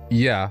this,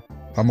 yeah,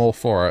 I'm all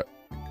for it.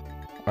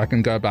 I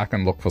can go back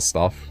and look for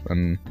stuff,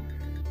 and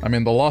I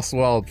mean, the Lost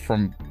World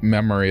from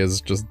memory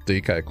is just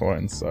DK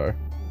coins, so...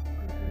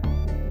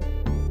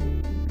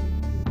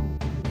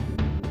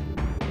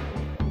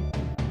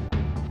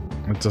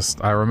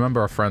 I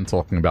remember a friend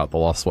talking about the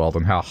Lost World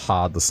and how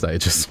hard the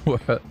stages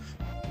were.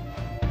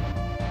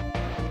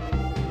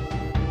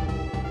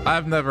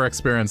 I've never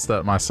experienced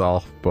that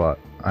myself, but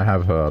I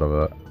have heard of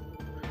it.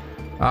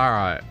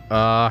 Alright,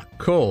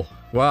 cool.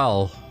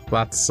 Well,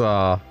 that's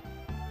that.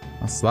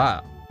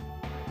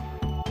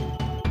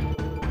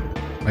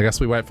 I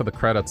guess we wait for the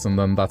credits and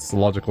then that's the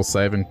logical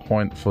saving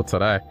point for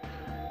today.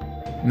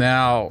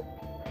 Now,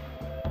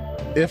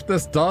 if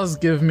this does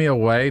give me a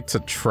way to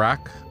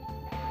track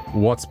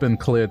what's been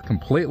cleared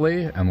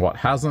completely and what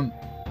hasn't,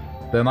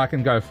 then I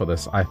can go for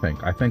this, I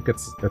think. I think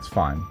it's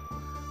fine.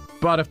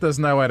 But if there's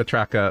no way to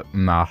track it,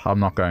 nah, I'm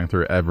not going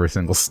through every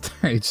single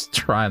stage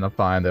trying to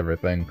find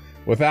everything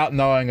without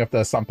knowing if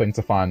there's something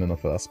to find in the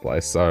first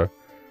place, so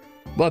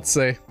let's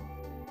see.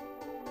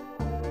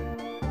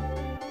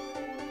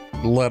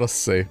 Let us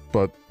see,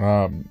 but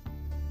for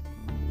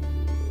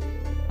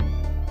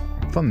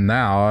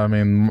now, I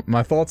mean,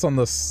 my thoughts on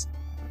this,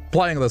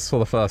 playing this for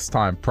the first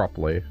time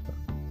properly,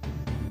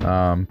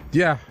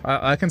 yeah,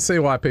 I can see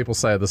why people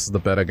say this is the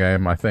better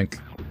game. I think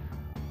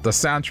the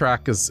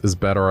soundtrack is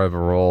better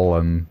overall,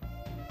 and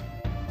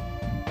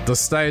the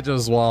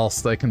stages,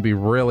 whilst they can be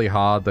really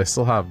hard, they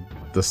still have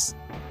this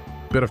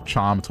bit of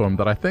charm to them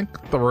that I think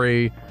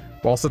 3,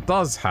 whilst it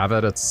does have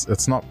it,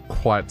 it's not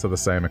quite to the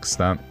same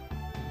extent.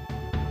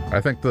 I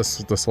think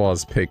this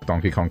was peak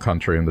Donkey Kong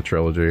Country in the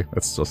trilogy.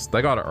 It's just,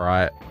 they got it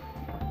right.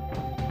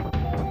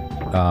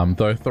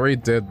 Though 3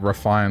 did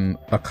refine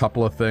a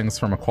couple of things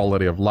from a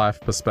quality of life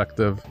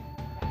perspective.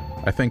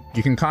 I think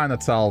you can kind of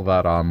tell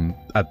that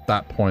at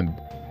that point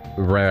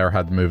Rare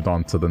had moved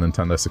on to the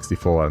Nintendo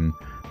 64 and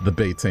the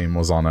B team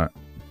was on it.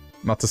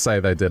 Not to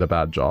say they did a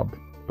bad job,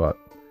 but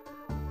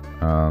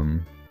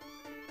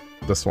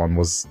this one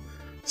was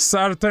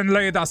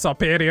certainly the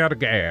superior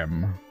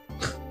game.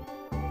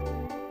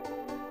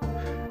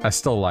 I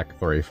still like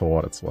 3 for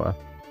what it's worth.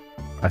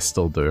 I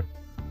still do.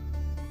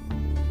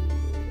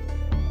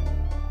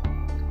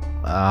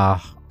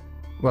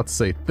 Let's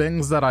see.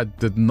 Things that I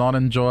did not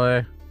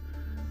enjoy.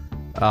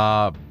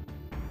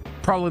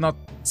 Probably not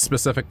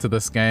specific to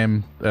this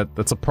game.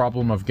 It's a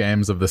problem of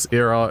games of this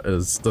era,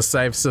 is the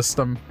save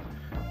system.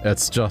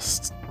 It's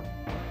just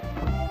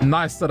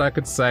nice that I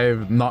could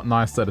save, not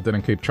nice that it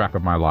didn't keep track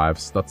of my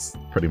lives. That's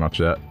pretty much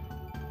it.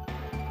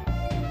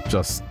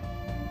 Just...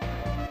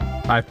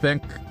 I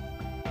think...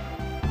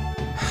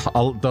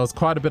 there was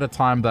quite a bit of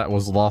time that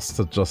was lost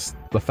to just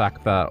the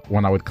fact that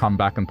when I would come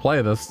back and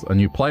play this, a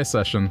new play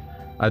session,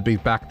 I'd be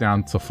back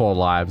down to 4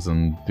 lives,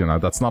 and, you know,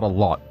 that's not a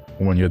lot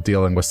when you're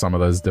dealing with some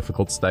of those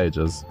difficult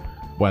stages.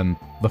 When,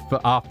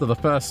 after the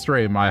first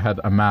stream, I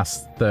had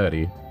amassed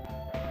 30.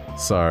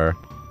 So...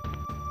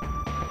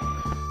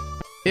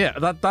 yeah,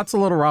 that's a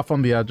little rough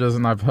on the edges,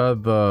 and I've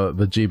heard the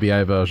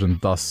GBA version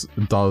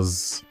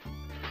does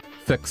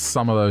fix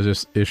some of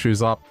those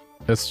issues up.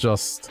 It's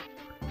just...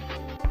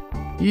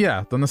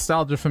 yeah, the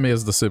nostalgia for me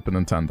is the Super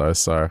Nintendo,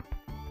 so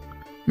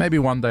maybe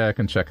one day I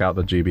can check out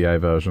the GBA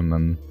version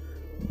and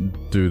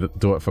do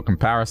it for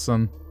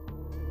comparison.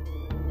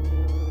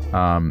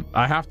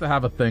 I have to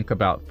have a think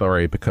about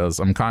 3 because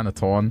I'm kind of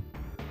torn.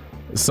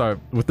 So,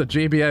 with the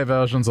GBA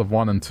versions of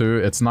 1 and 2,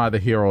 it's neither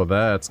here or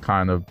there, it's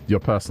kind of your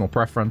personal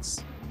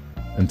preference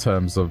in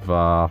terms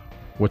of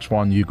which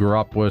one you grew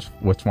up with,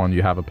 which one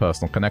you have a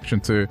personal connection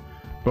to.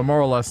 But more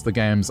or less, the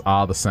games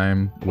are the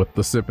same, with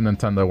the Super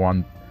Nintendo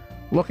one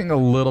looking a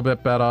little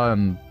bit better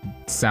and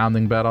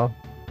sounding better.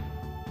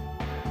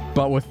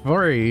 But with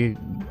 3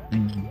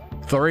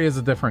 is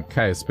a different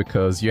case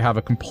because you have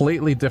a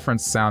completely different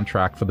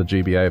soundtrack for the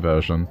GBA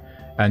version,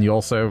 and you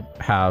also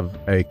have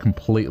a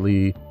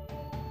completely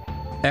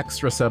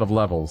extra set of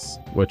levels,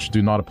 which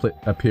do not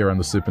appear in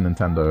the Super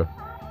Nintendo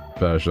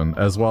version,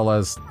 as well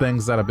as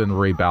things that have been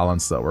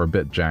rebalanced that were a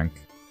bit jank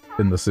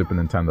in the Super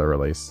Nintendo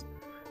release.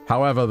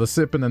 However, the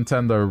Super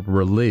Nintendo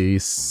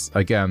release,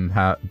 again,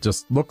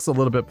 just looks a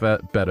little bit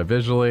better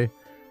visually,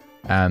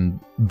 and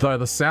though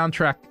the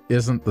soundtrack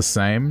isn't the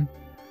same,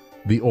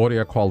 the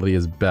audio quality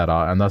is better,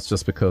 and that's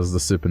just because the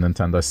Super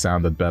Nintendo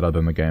sounded better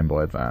than the Game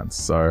Boy Advance.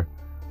 So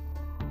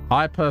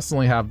I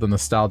personally have the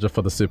nostalgia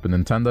for the Super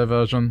Nintendo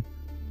version,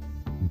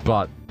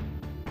 but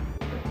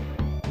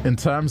in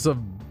terms of,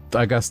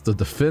 I guess, the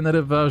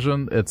definitive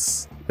version,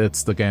 it's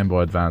the Game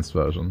Boy Advance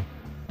version.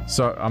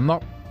 So I'm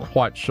not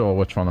quite sure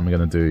which one I'm going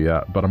to do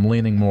yet, but I'm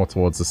leaning more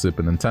towards the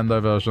Super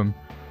Nintendo version.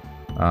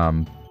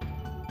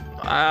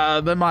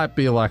 There might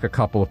be like a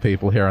couple of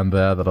people here and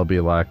there that'll be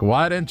like,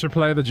 why didn't you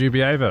play the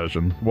GBA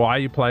version? Why are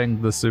you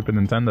playing the Super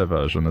Nintendo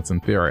version? It's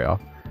inferior.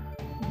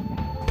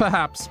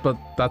 Perhaps, but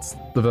that's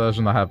the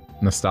version I have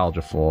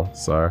nostalgia for,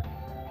 so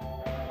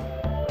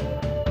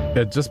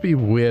it'd just be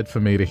weird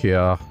for me to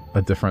hear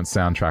a different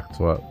soundtrack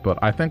to it, but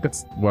I think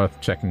it's worth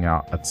checking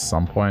out at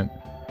some point.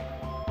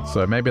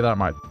 So maybe that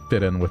might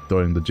fit in with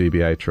doing the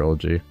GBA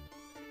trilogy.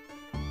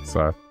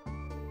 So,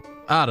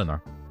 I don't know.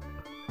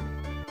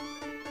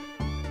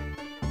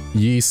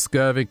 Ye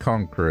scurvy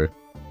concrew.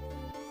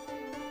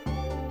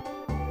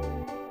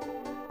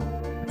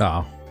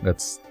 Oh,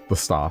 it's the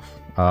staff.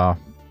 I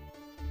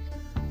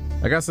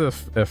guess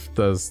if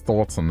there's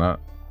thoughts on that,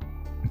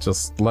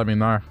 just let me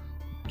know.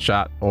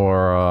 Chat,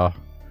 or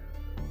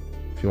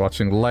if you're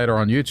watching later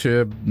on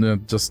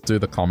YouTube, just do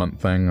the comment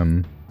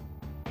thing.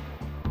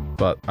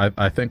 But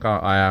I think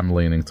I am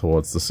leaning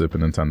towards the Super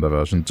Nintendo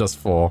version, just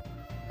for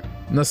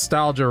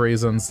nostalgia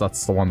reasons.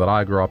 That's the one that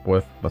I grew up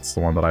with. That's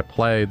the one that I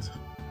played.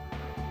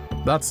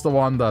 That's the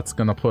one that's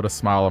gonna put a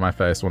smile on my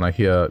face when I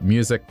hear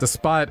music,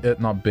 despite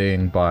it not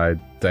being by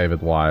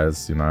David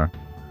Wise, you know,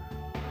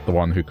 the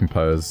one who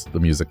composed the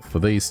music for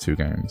these two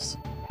games.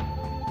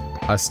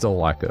 I still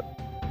like it.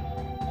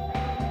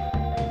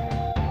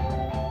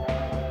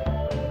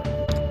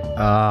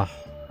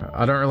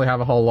 I don't really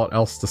have a whole lot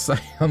else to say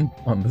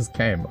on this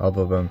game,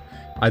 other than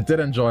I did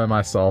enjoy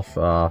myself,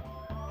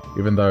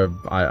 even though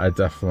I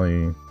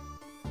definitely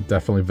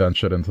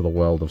ventured into the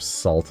world of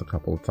Salt a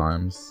couple of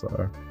times,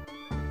 so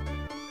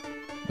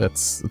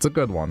it's a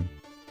good one.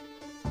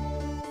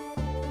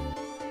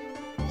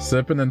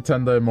 Super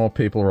Nintendo, more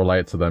people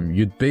relate to them.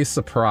 You'd be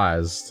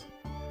surprised.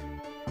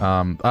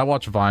 I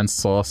watch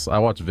Vinesource, I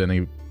watch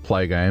Vinny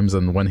play games,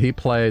 and when he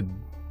played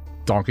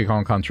Donkey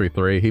Kong Country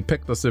 3, he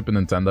picked the Super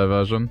Nintendo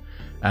version,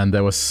 and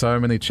there were so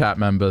many chat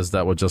members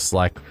that were just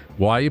like,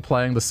 why are you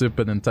playing the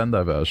Super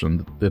Nintendo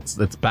version?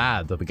 It's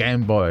bad. The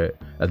Game Boy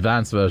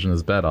Advance version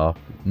is better.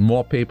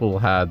 More people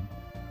had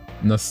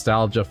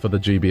nostalgia for the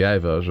GBA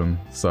version,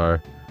 so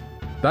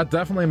that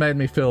definitely made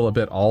me feel a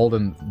bit old,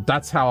 and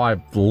that's how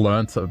I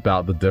learnt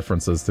about the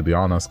differences, to be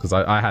honest, because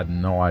I had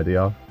no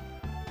idea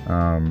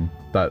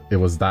that it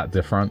was that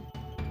different.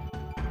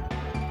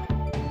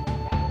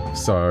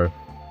 So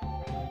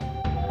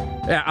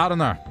yeah, I don't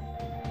know.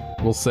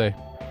 We'll see.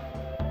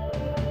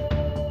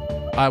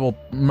 I will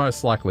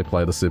most likely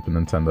play the Super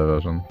Nintendo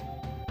version.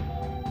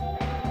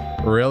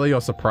 Really? You're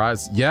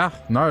surprised? Yeah,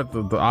 no,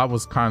 I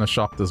was kind of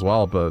shocked as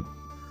well, but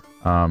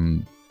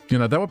you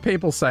know, there were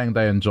people saying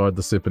they enjoyed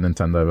the Super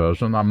Nintendo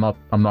version. I'm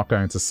not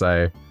going to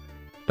say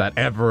that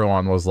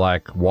everyone was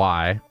like,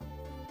 why?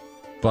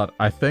 But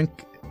I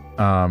think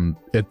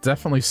it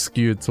definitely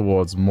skewed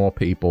towards more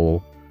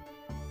people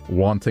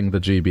wanting the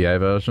GBA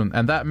version,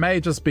 and that may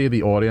just be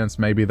the audience.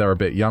 Maybe they're a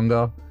bit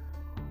younger.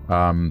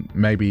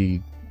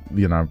 Maybe,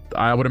 you know,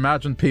 I would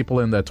imagine people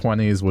in their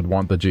 20s would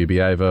want the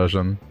GBA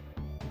version,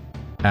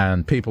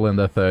 and people in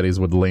their 30s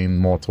would lean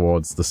more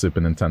towards the Super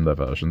Nintendo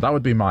version. That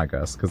would be my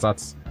guess, because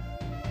that's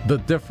the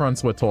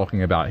difference we're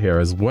talking about here,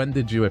 is when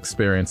did you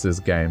experience these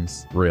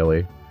games,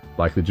 really?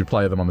 Like, did you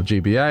play them on the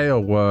GBA,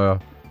 or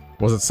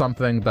was it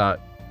something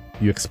that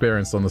you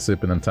experienced on the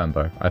Super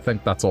Nintendo? I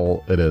think that's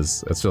all it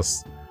is. It's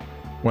just,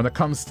 when it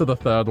comes to the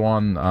third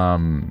one,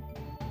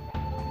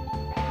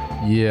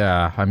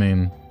 yeah, I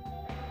mean,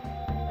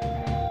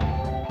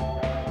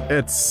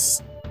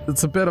 it's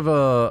a bit of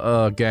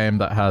a game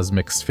that has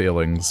mixed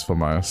feelings for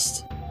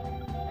most.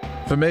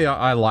 For me,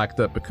 I liked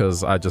it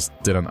because I just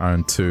didn't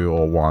own 2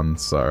 or 1,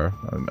 so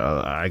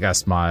I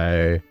guess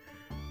my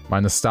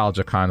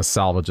nostalgia kind of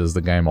salvages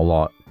the game a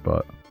lot,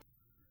 but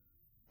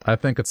I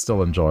think it's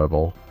still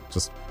enjoyable.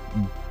 Just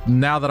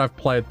now that I've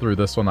played through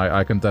this one,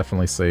 I can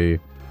definitely see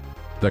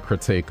the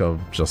critique of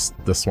just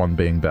this one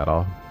being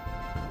better.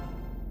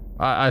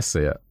 I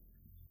see it.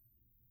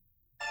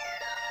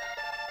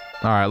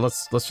 Alright,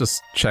 let's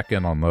just check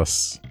in on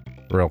this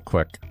real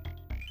quick.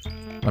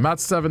 I'm at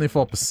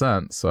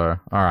 74%, so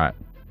alright.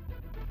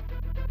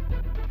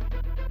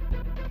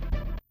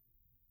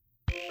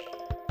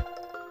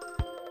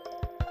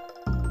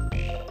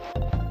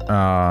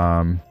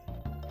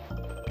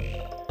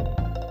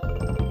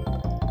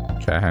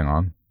 Okay, hang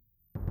on.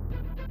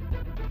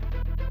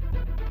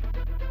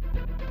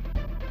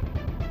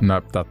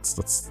 Nope, that's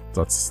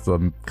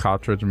the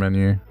cartridge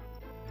menu.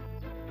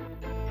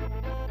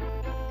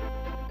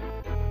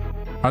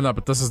 Oh no,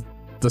 but this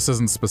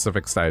isn't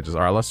specific stages.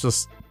 Alright, let's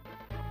just...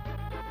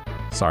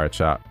 Sorry,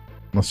 chat.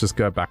 Let's just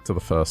go back to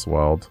the first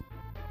world.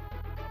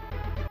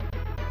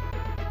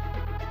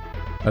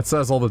 It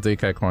says all the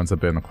DK coins have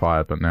been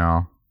acquired, but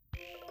now...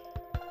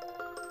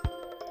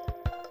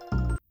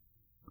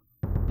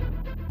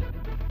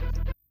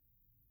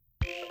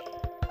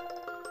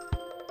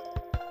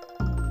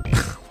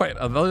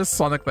 Wait, are those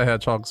Sonic the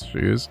Hedgehog's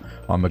shoes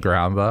on the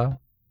ground there?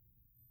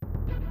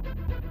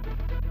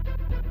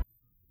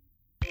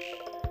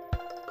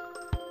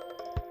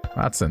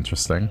 That's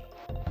interesting.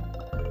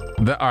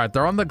 Alright,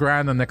 they're on the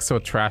ground and next to a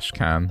trash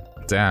can.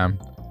 Damn.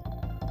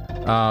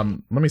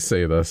 Let me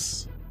see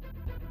this.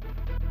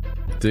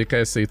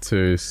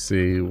 DKC2,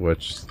 see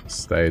which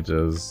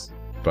stages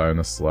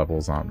bonus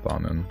levels aren't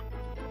done in.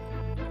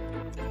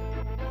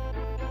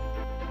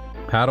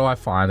 How do I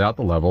find out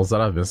the levels that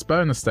I've missed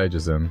bonus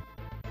stages in?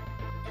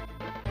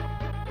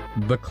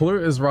 The clue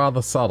is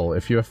rather subtle.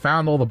 If you have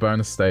found all the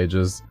bonus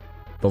stages,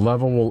 the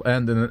level will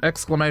end in an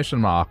exclamation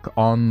mark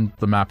on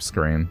the map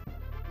screen.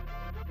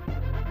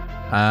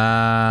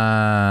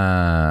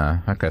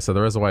 Okay, so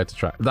there is a way to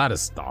track. That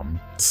is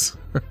dumb.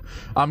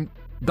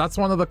 That's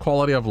one of the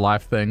quality of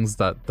life things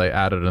that they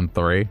added in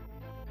 3.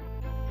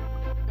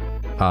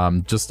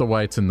 Just a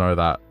way to know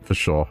that for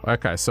sure.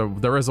 Okay, so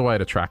there is a way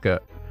to track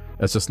it.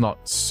 It's just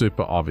not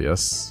super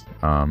obvious.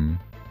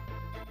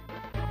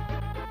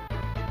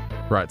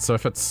 Right, so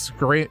if it's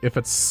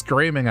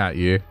screaming at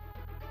you,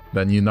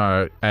 then you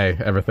know, hey,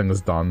 everything is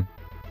done.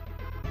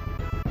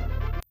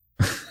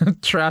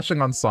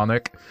 Trashing on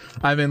Sonic.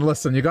 I mean,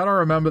 listen, you gotta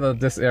remember that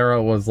this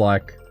era was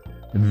like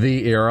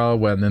the era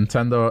when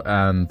Nintendo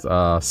and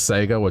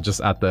Sega were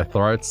just at their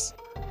throats.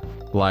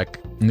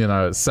 Like, you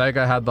know,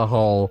 Sega had the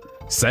whole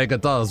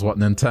Sega does what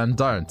Nintendo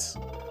don't.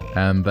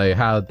 And they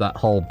had that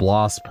whole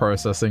blast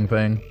processing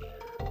thing.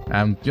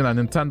 And, you know,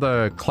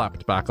 Nintendo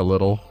clapped back a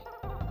little.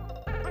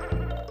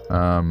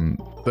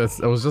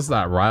 It was just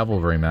that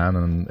rivalry, man,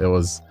 and it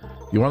was...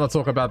 You want to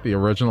talk about the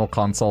original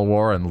console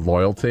war and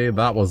loyalty?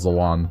 That was the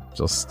one.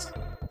 Just...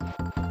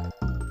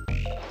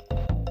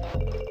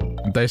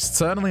 They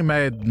certainly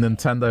made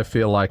Nintendo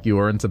feel like you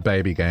were into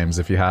baby games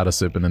if you had a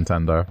Super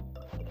Nintendo.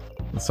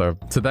 So,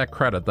 to their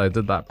credit, they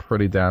did that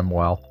pretty damn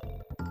well.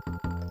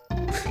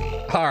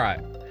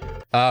 Alright.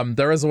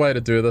 There is a way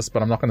to do this,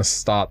 but I'm not going to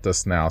start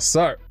this now.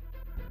 So,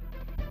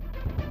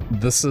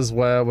 this is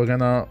where we're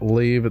gonna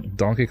leave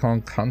Donkey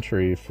Kong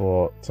Country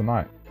for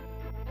tonight.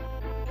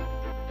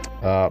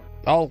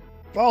 I'll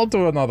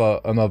do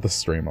another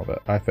stream of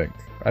it, I think.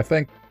 I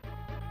think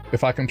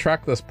if I can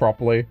track this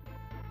properly,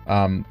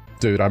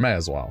 dude, I may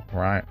as well,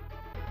 right?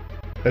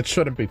 It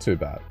shouldn't be too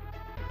bad,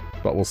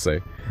 but we'll see.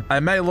 I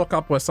may look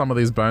up where some of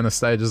these bonus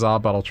stages are,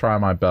 but I'll try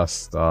my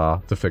best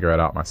to figure it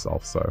out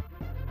myself, so...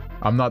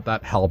 I'm not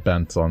that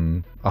hell-bent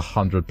on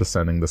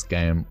 100%ing this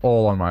game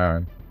all on my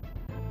own.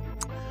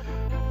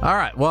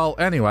 Alright, well,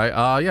 anyway,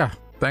 yeah.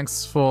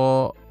 Thanks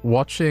for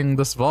watching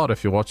this VOD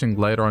if you're watching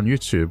later on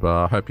YouTube.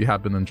 I hope you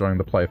have been enjoying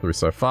the playthrough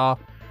so far.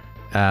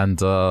 And,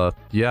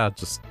 yeah,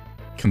 just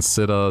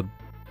consider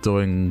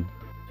doing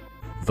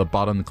the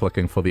button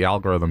clicking for the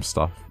algorithm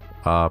stuff.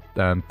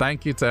 And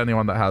thank you to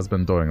anyone that has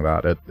been doing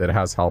that. It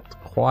has helped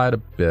quite a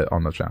bit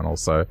on the channel,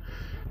 so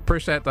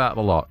appreciate that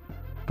a lot.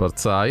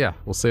 But, yeah,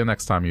 we'll see you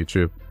next time,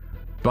 YouTube.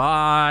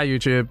 Bye,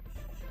 YouTube!